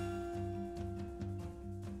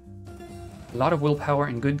 A lot of willpower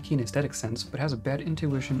and good kinesthetic sense, but has a bad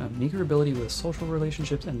intuition of meager ability with social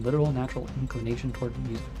relationships and literal natural inclination toward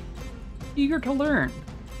music. Eager to learn.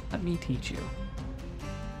 Let me teach you.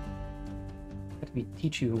 Let me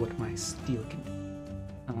teach you what my steel can do.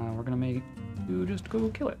 We're gonna make you just go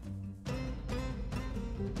kill it.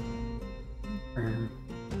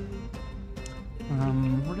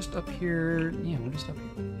 We're just up here. Yeah, we're just up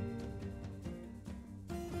here.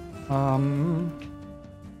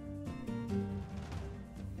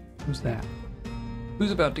 Who's that?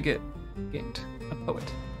 Who's about to get ganked? A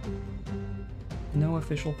poet. No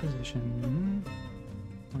official position.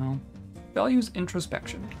 Well, values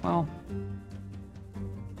introspection. Well,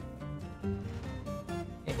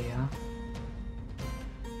 yeah.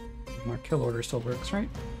 Our kill order still works, right?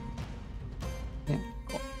 Yeah,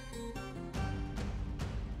 cool.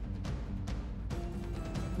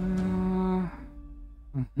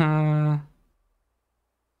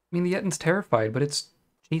 mean, the Yetton's terrified, but it's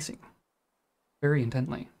chasing very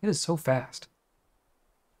intently. It is so fast.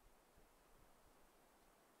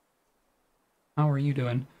 How are you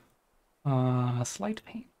doing? Slight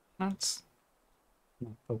pain. That's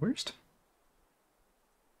not the worst.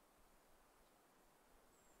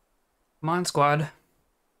 Come on, squad.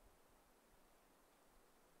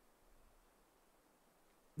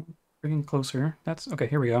 Bringing closer. That's okay.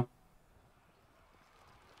 Here we go.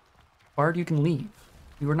 Bard, you can leave.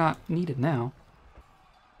 You are not needed now.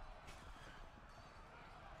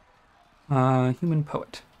 Human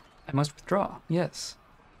poet. I must withdraw. Yes.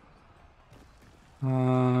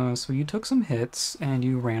 So you took some hits and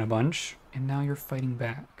you ran a bunch, and now you're fighting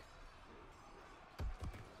back.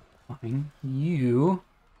 Fine. You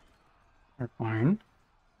are fine.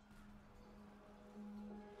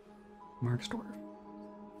 Mark's Dwarf.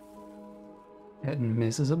 Etten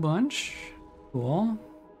misses a bunch. Cool.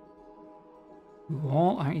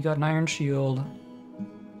 Cool. You got an iron shield.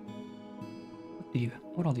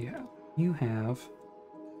 What all do you have? You have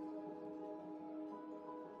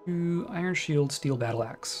 2 iron shield, steel battle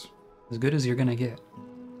axe. As good as you're gonna get.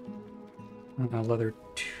 Leather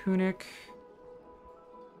tunic.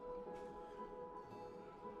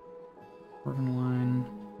 Organ line.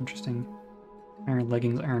 Interesting. Iron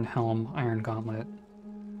leggings, iron helm, iron gauntlet.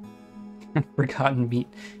 Forgotten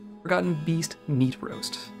beast meat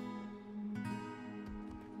roast.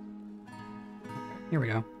 Okay, here we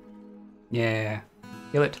go. Yeah.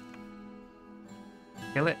 Kill it.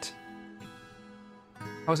 Kill it.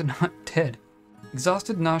 How is it not dead?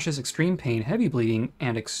 Exhausted, nauseous, extreme pain, heavy bleeding,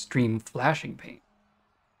 and extreme flashing pain.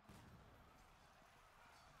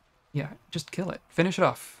 Yeah, just kill it. Finish it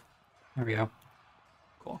off. There we go.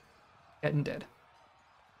 Cool. Getting dead.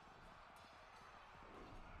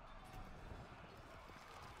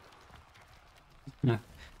 Yeah,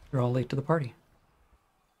 you're all late to the party.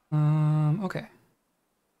 Okay.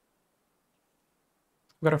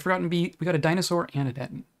 We got a forgotten bee. We got a dinosaur and a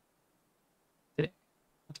Denton today.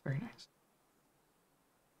 That's very nice.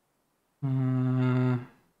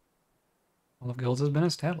 All of guilds has been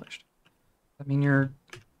established. Does that mean you're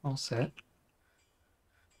all set?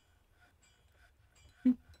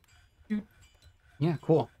 Yeah,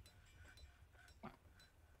 cool.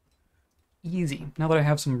 Easy. Now that I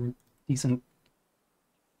have some decent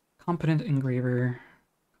competent engraver.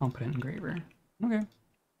 Okay. That's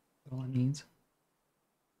all it needs.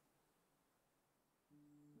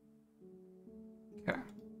 Okay.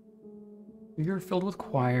 You're filled with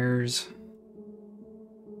choirs.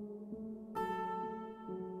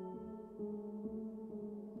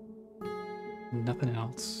 Nothing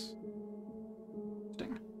else.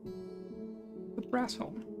 Interesting. The brass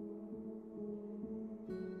home.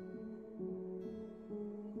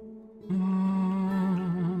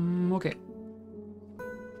 Okay.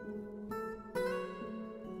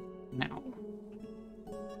 Now.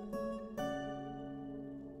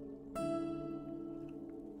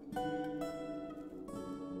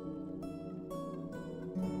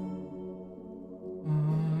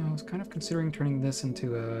 I was kind of considering turning this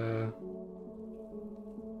into a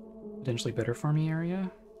potentially better farming area.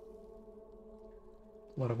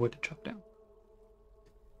 A lot of wood to chop down.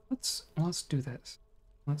 Let's do this.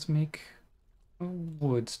 Let's make a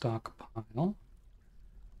wood stockpile.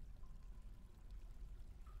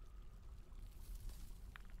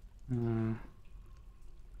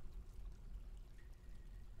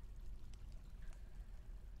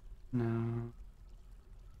 No.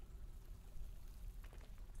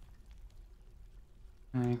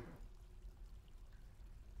 Okay.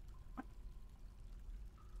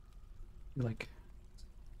 Like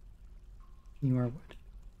fewer wood.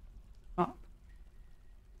 Up.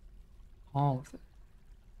 All of it.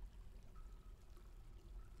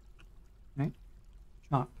 Right?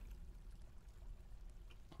 Chop.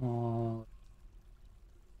 All.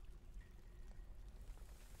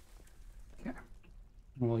 Okay.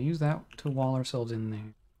 We'll use that to wall ourselves in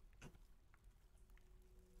there.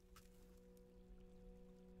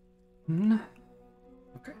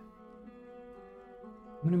 Okay.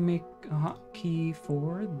 I'm gonna make a hotkey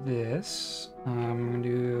for this. I'm gonna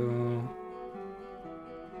do.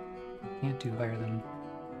 Can't do higher than.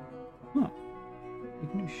 Huh.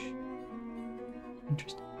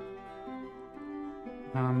 Interesting.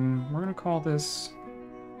 We're gonna call this.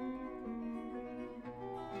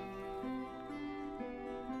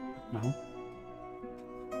 No.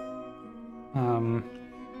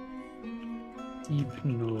 Deep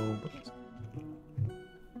nobles.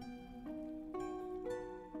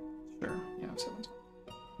 Sure. Yeah, 7.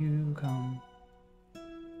 You come.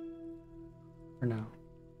 For now.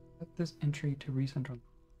 Set this entry to recenter.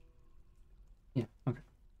 Yeah, okay.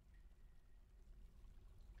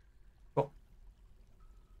 Cool.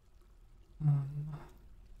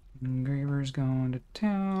 Engraver's going to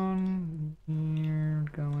town. You're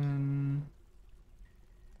going...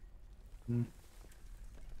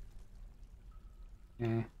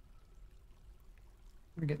 Okay.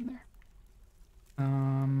 We're getting there.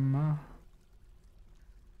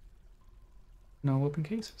 No open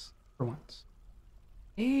cases for once.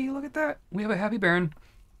 Hey, look at that! We have a happy Baron.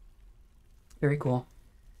 Very cool.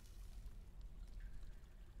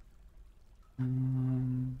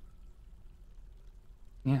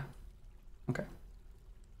 Yeah. Okay.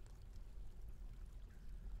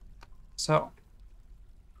 So,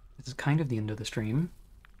 this is kind of the end of the stream.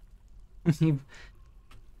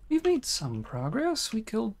 We've made some progress. We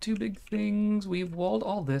killed 2 big things. We've walled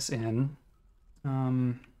all this in.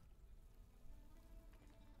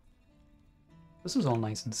 This is all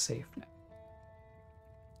nice and safe now.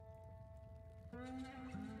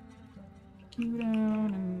 You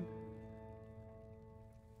down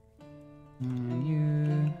and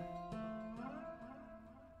you,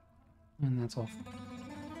 and that's all.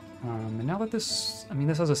 And now that this, I mean,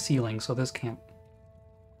 this has a ceiling, so this can't.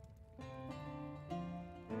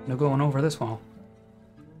 No going over this wall.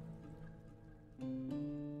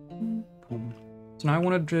 Boom. So now I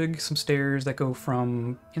want to dig some stairs that go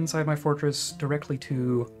from inside my fortress directly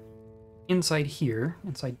to inside here,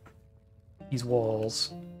 inside these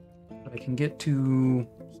walls, that I can get to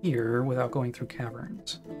here without going through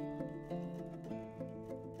caverns.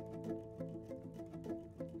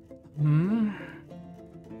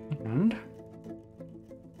 And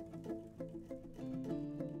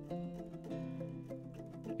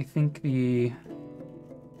I think the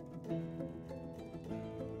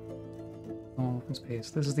open space.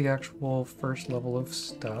 This is the actual first level of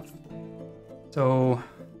stuff. So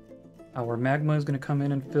our magma is going to come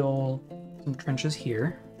in and fill some trenches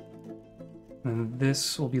here. And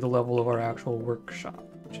this will be the level of our actual workshop,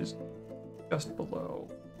 which is just below.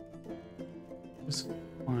 It's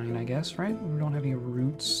fine, I guess, right? We don't have any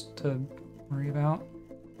roots to worry about.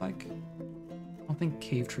 Like, I don't think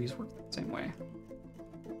cave trees work the same way.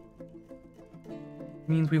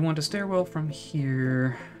 Means we want a stairwell from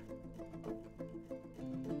here.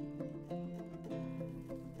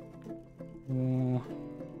 Ooh.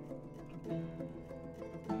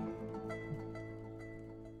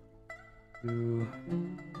 Ooh.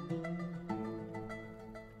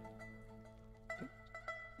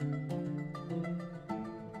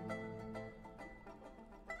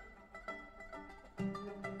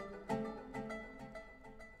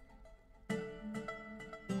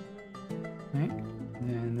 Okay,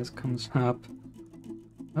 and this comes up.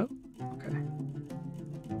 Oh, okay.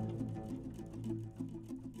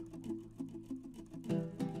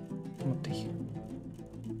 Up to here.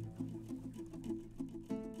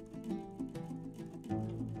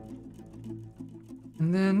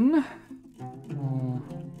 And then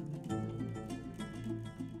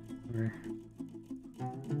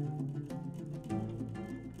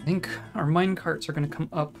I think our mine carts are going to come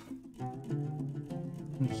up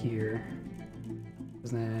in here.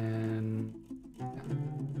 And then, yeah.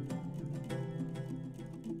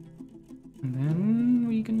 And then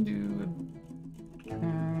we can do a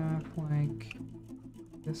path like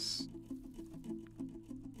this.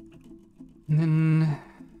 And then,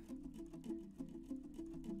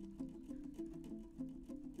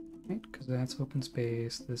 right, because that's open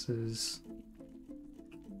space. This is,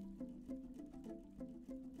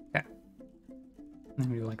 yeah. And then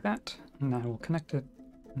we do like that, and that will connect it,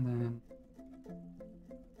 and then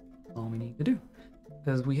all we need to do,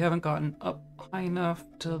 because we haven't gotten up high enough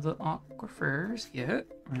to the aquifers yet,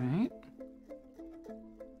 right?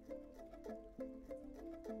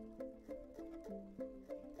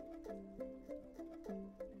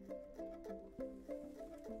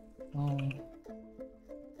 Oh.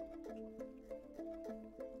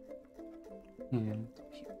 And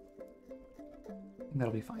here. I think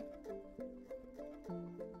that'll be fine.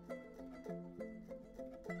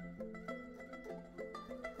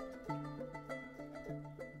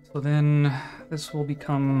 So then this will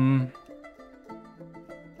become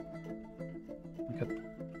like a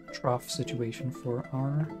trough situation for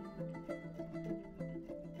our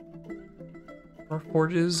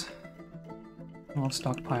forges. We'll have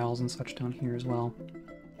stockpiles and such down here as well.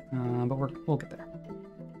 But we'll get there.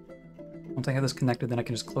 Once I have this connected, then I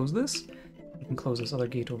can just close this. I can close this other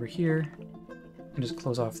gate over here and just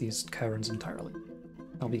close off these caverns entirely.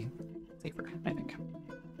 That'll be safer, I think.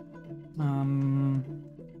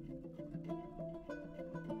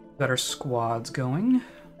 Got our squads going.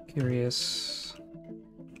 Curious.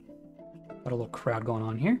 Got a little crowd going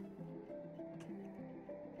on here.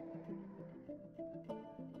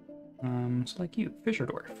 So like you, Fisher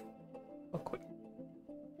Dwarf. Oh, quick.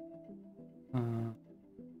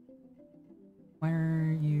 Why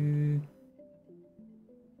are you...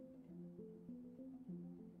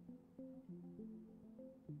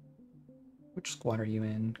 Which squad are you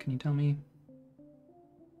in? Can you tell me?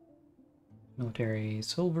 Military,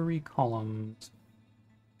 silvery columns.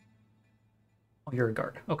 Oh, you're a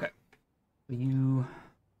guard. Okay. You...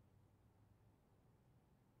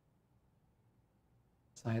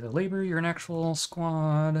 Side of labor, you're an actual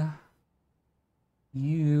squad.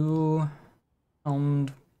 You...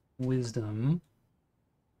 Helmed wisdom.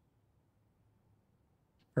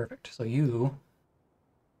 Perfect. So you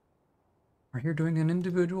are here doing an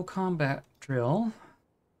individual combat drill.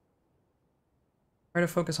 Try to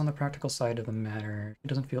focus on the practical side of the matter. He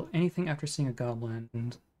doesn't feel anything after seeing a goblin.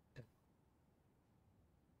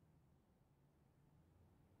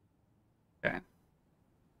 Okay.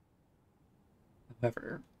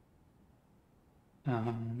 However,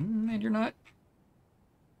 and you're not.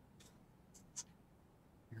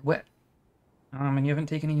 You're wet. And you haven't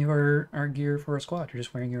taken any of our gear for a squad. You're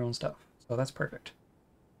just wearing your own stuff. So that's perfect.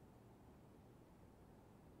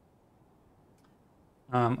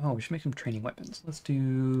 Oh, we should make some training weapons. Let's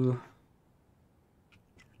do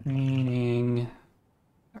training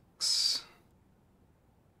axe,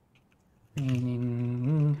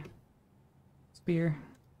 training spear,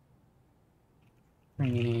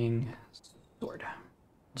 training sword.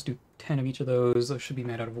 Let's do 10 of each of those. Those should be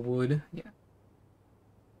made out of wood. Yeah.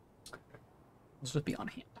 Let's just be on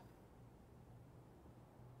hand.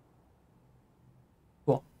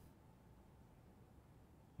 Cool.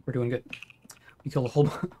 We're doing good. We killed a whole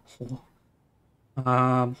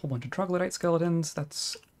bunch of troglodyte skeletons.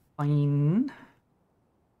 That's fine.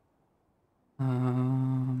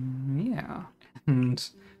 Yeah. And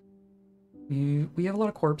we have a lot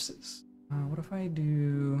of corpses. What if I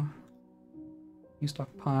do... You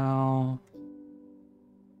stockpile...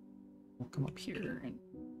 We'll come up here and...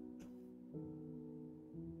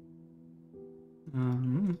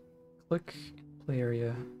 click play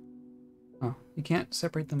area. Oh, you can't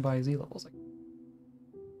separate them by Z levels.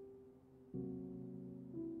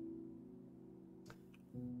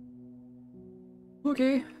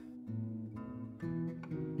 Okay. I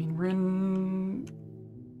mean, we're in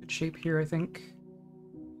good shape here, I think.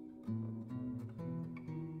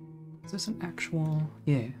 Is this an actual...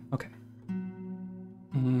 Yeah, okay.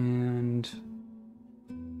 And...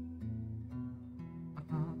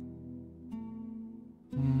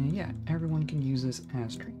 yeah, everyone can use this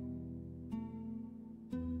as tree.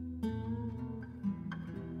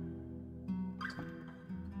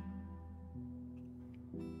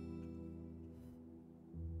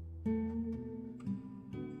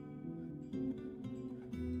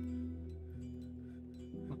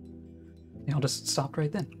 I'll just stop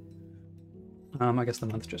right then. I guess the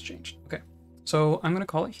month just changed. Okay, so I'm gonna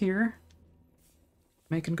call it here.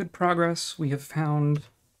 Making good progress. We have found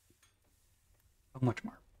so much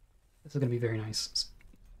more. This is gonna be very nice.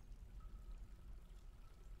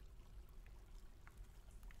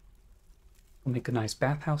 We'll make a nice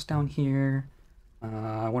bathhouse down here.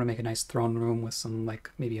 I want to make a nice throne room with some,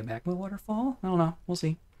 like, maybe a magma waterfall. I don't know. We'll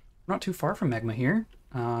see. We're not too far from magma here.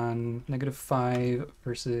 -5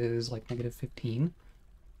 versus like -15.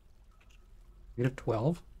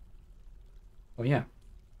 -12. Oh yeah.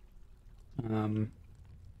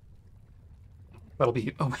 That'll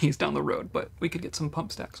be a ways down the road, but we could get some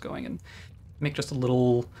pump stacks going and make just a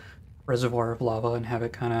little reservoir of lava and have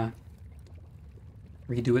it kind of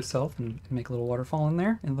redo itself and make a little waterfall in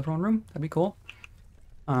there in the throne room. That'd be cool.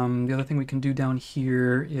 The other thing we can do down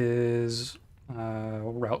here is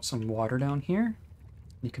route some water down here.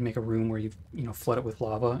 You can make a room where you flood it with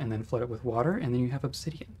lava and then flood it with water, and then you have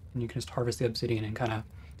obsidian. And you can just harvest the obsidian and kind of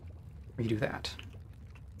redo that.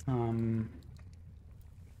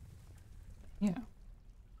 Yeah.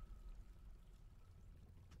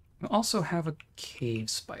 We also have a cave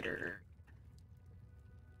spider.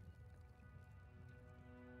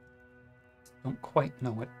 Don't quite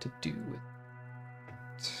know what to do with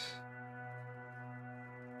it.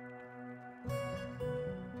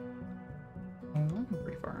 Oh,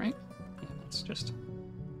 pretty far, right? Yeah, let's just...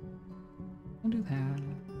 We'll do that.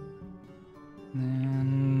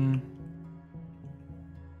 And then...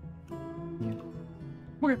 Yeah.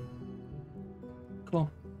 Okay. Cool.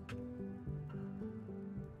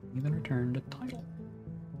 Even returned a title.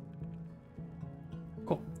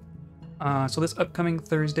 Cool. So this upcoming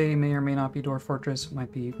Thursday may or may not be Dwarf Fortress.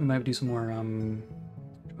 We might do some more,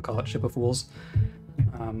 we'll call it Ship of Fools.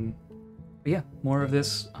 But yeah, more of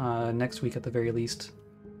this next week at the very least.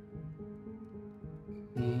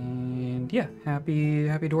 And yeah, happy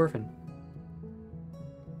dwarfing.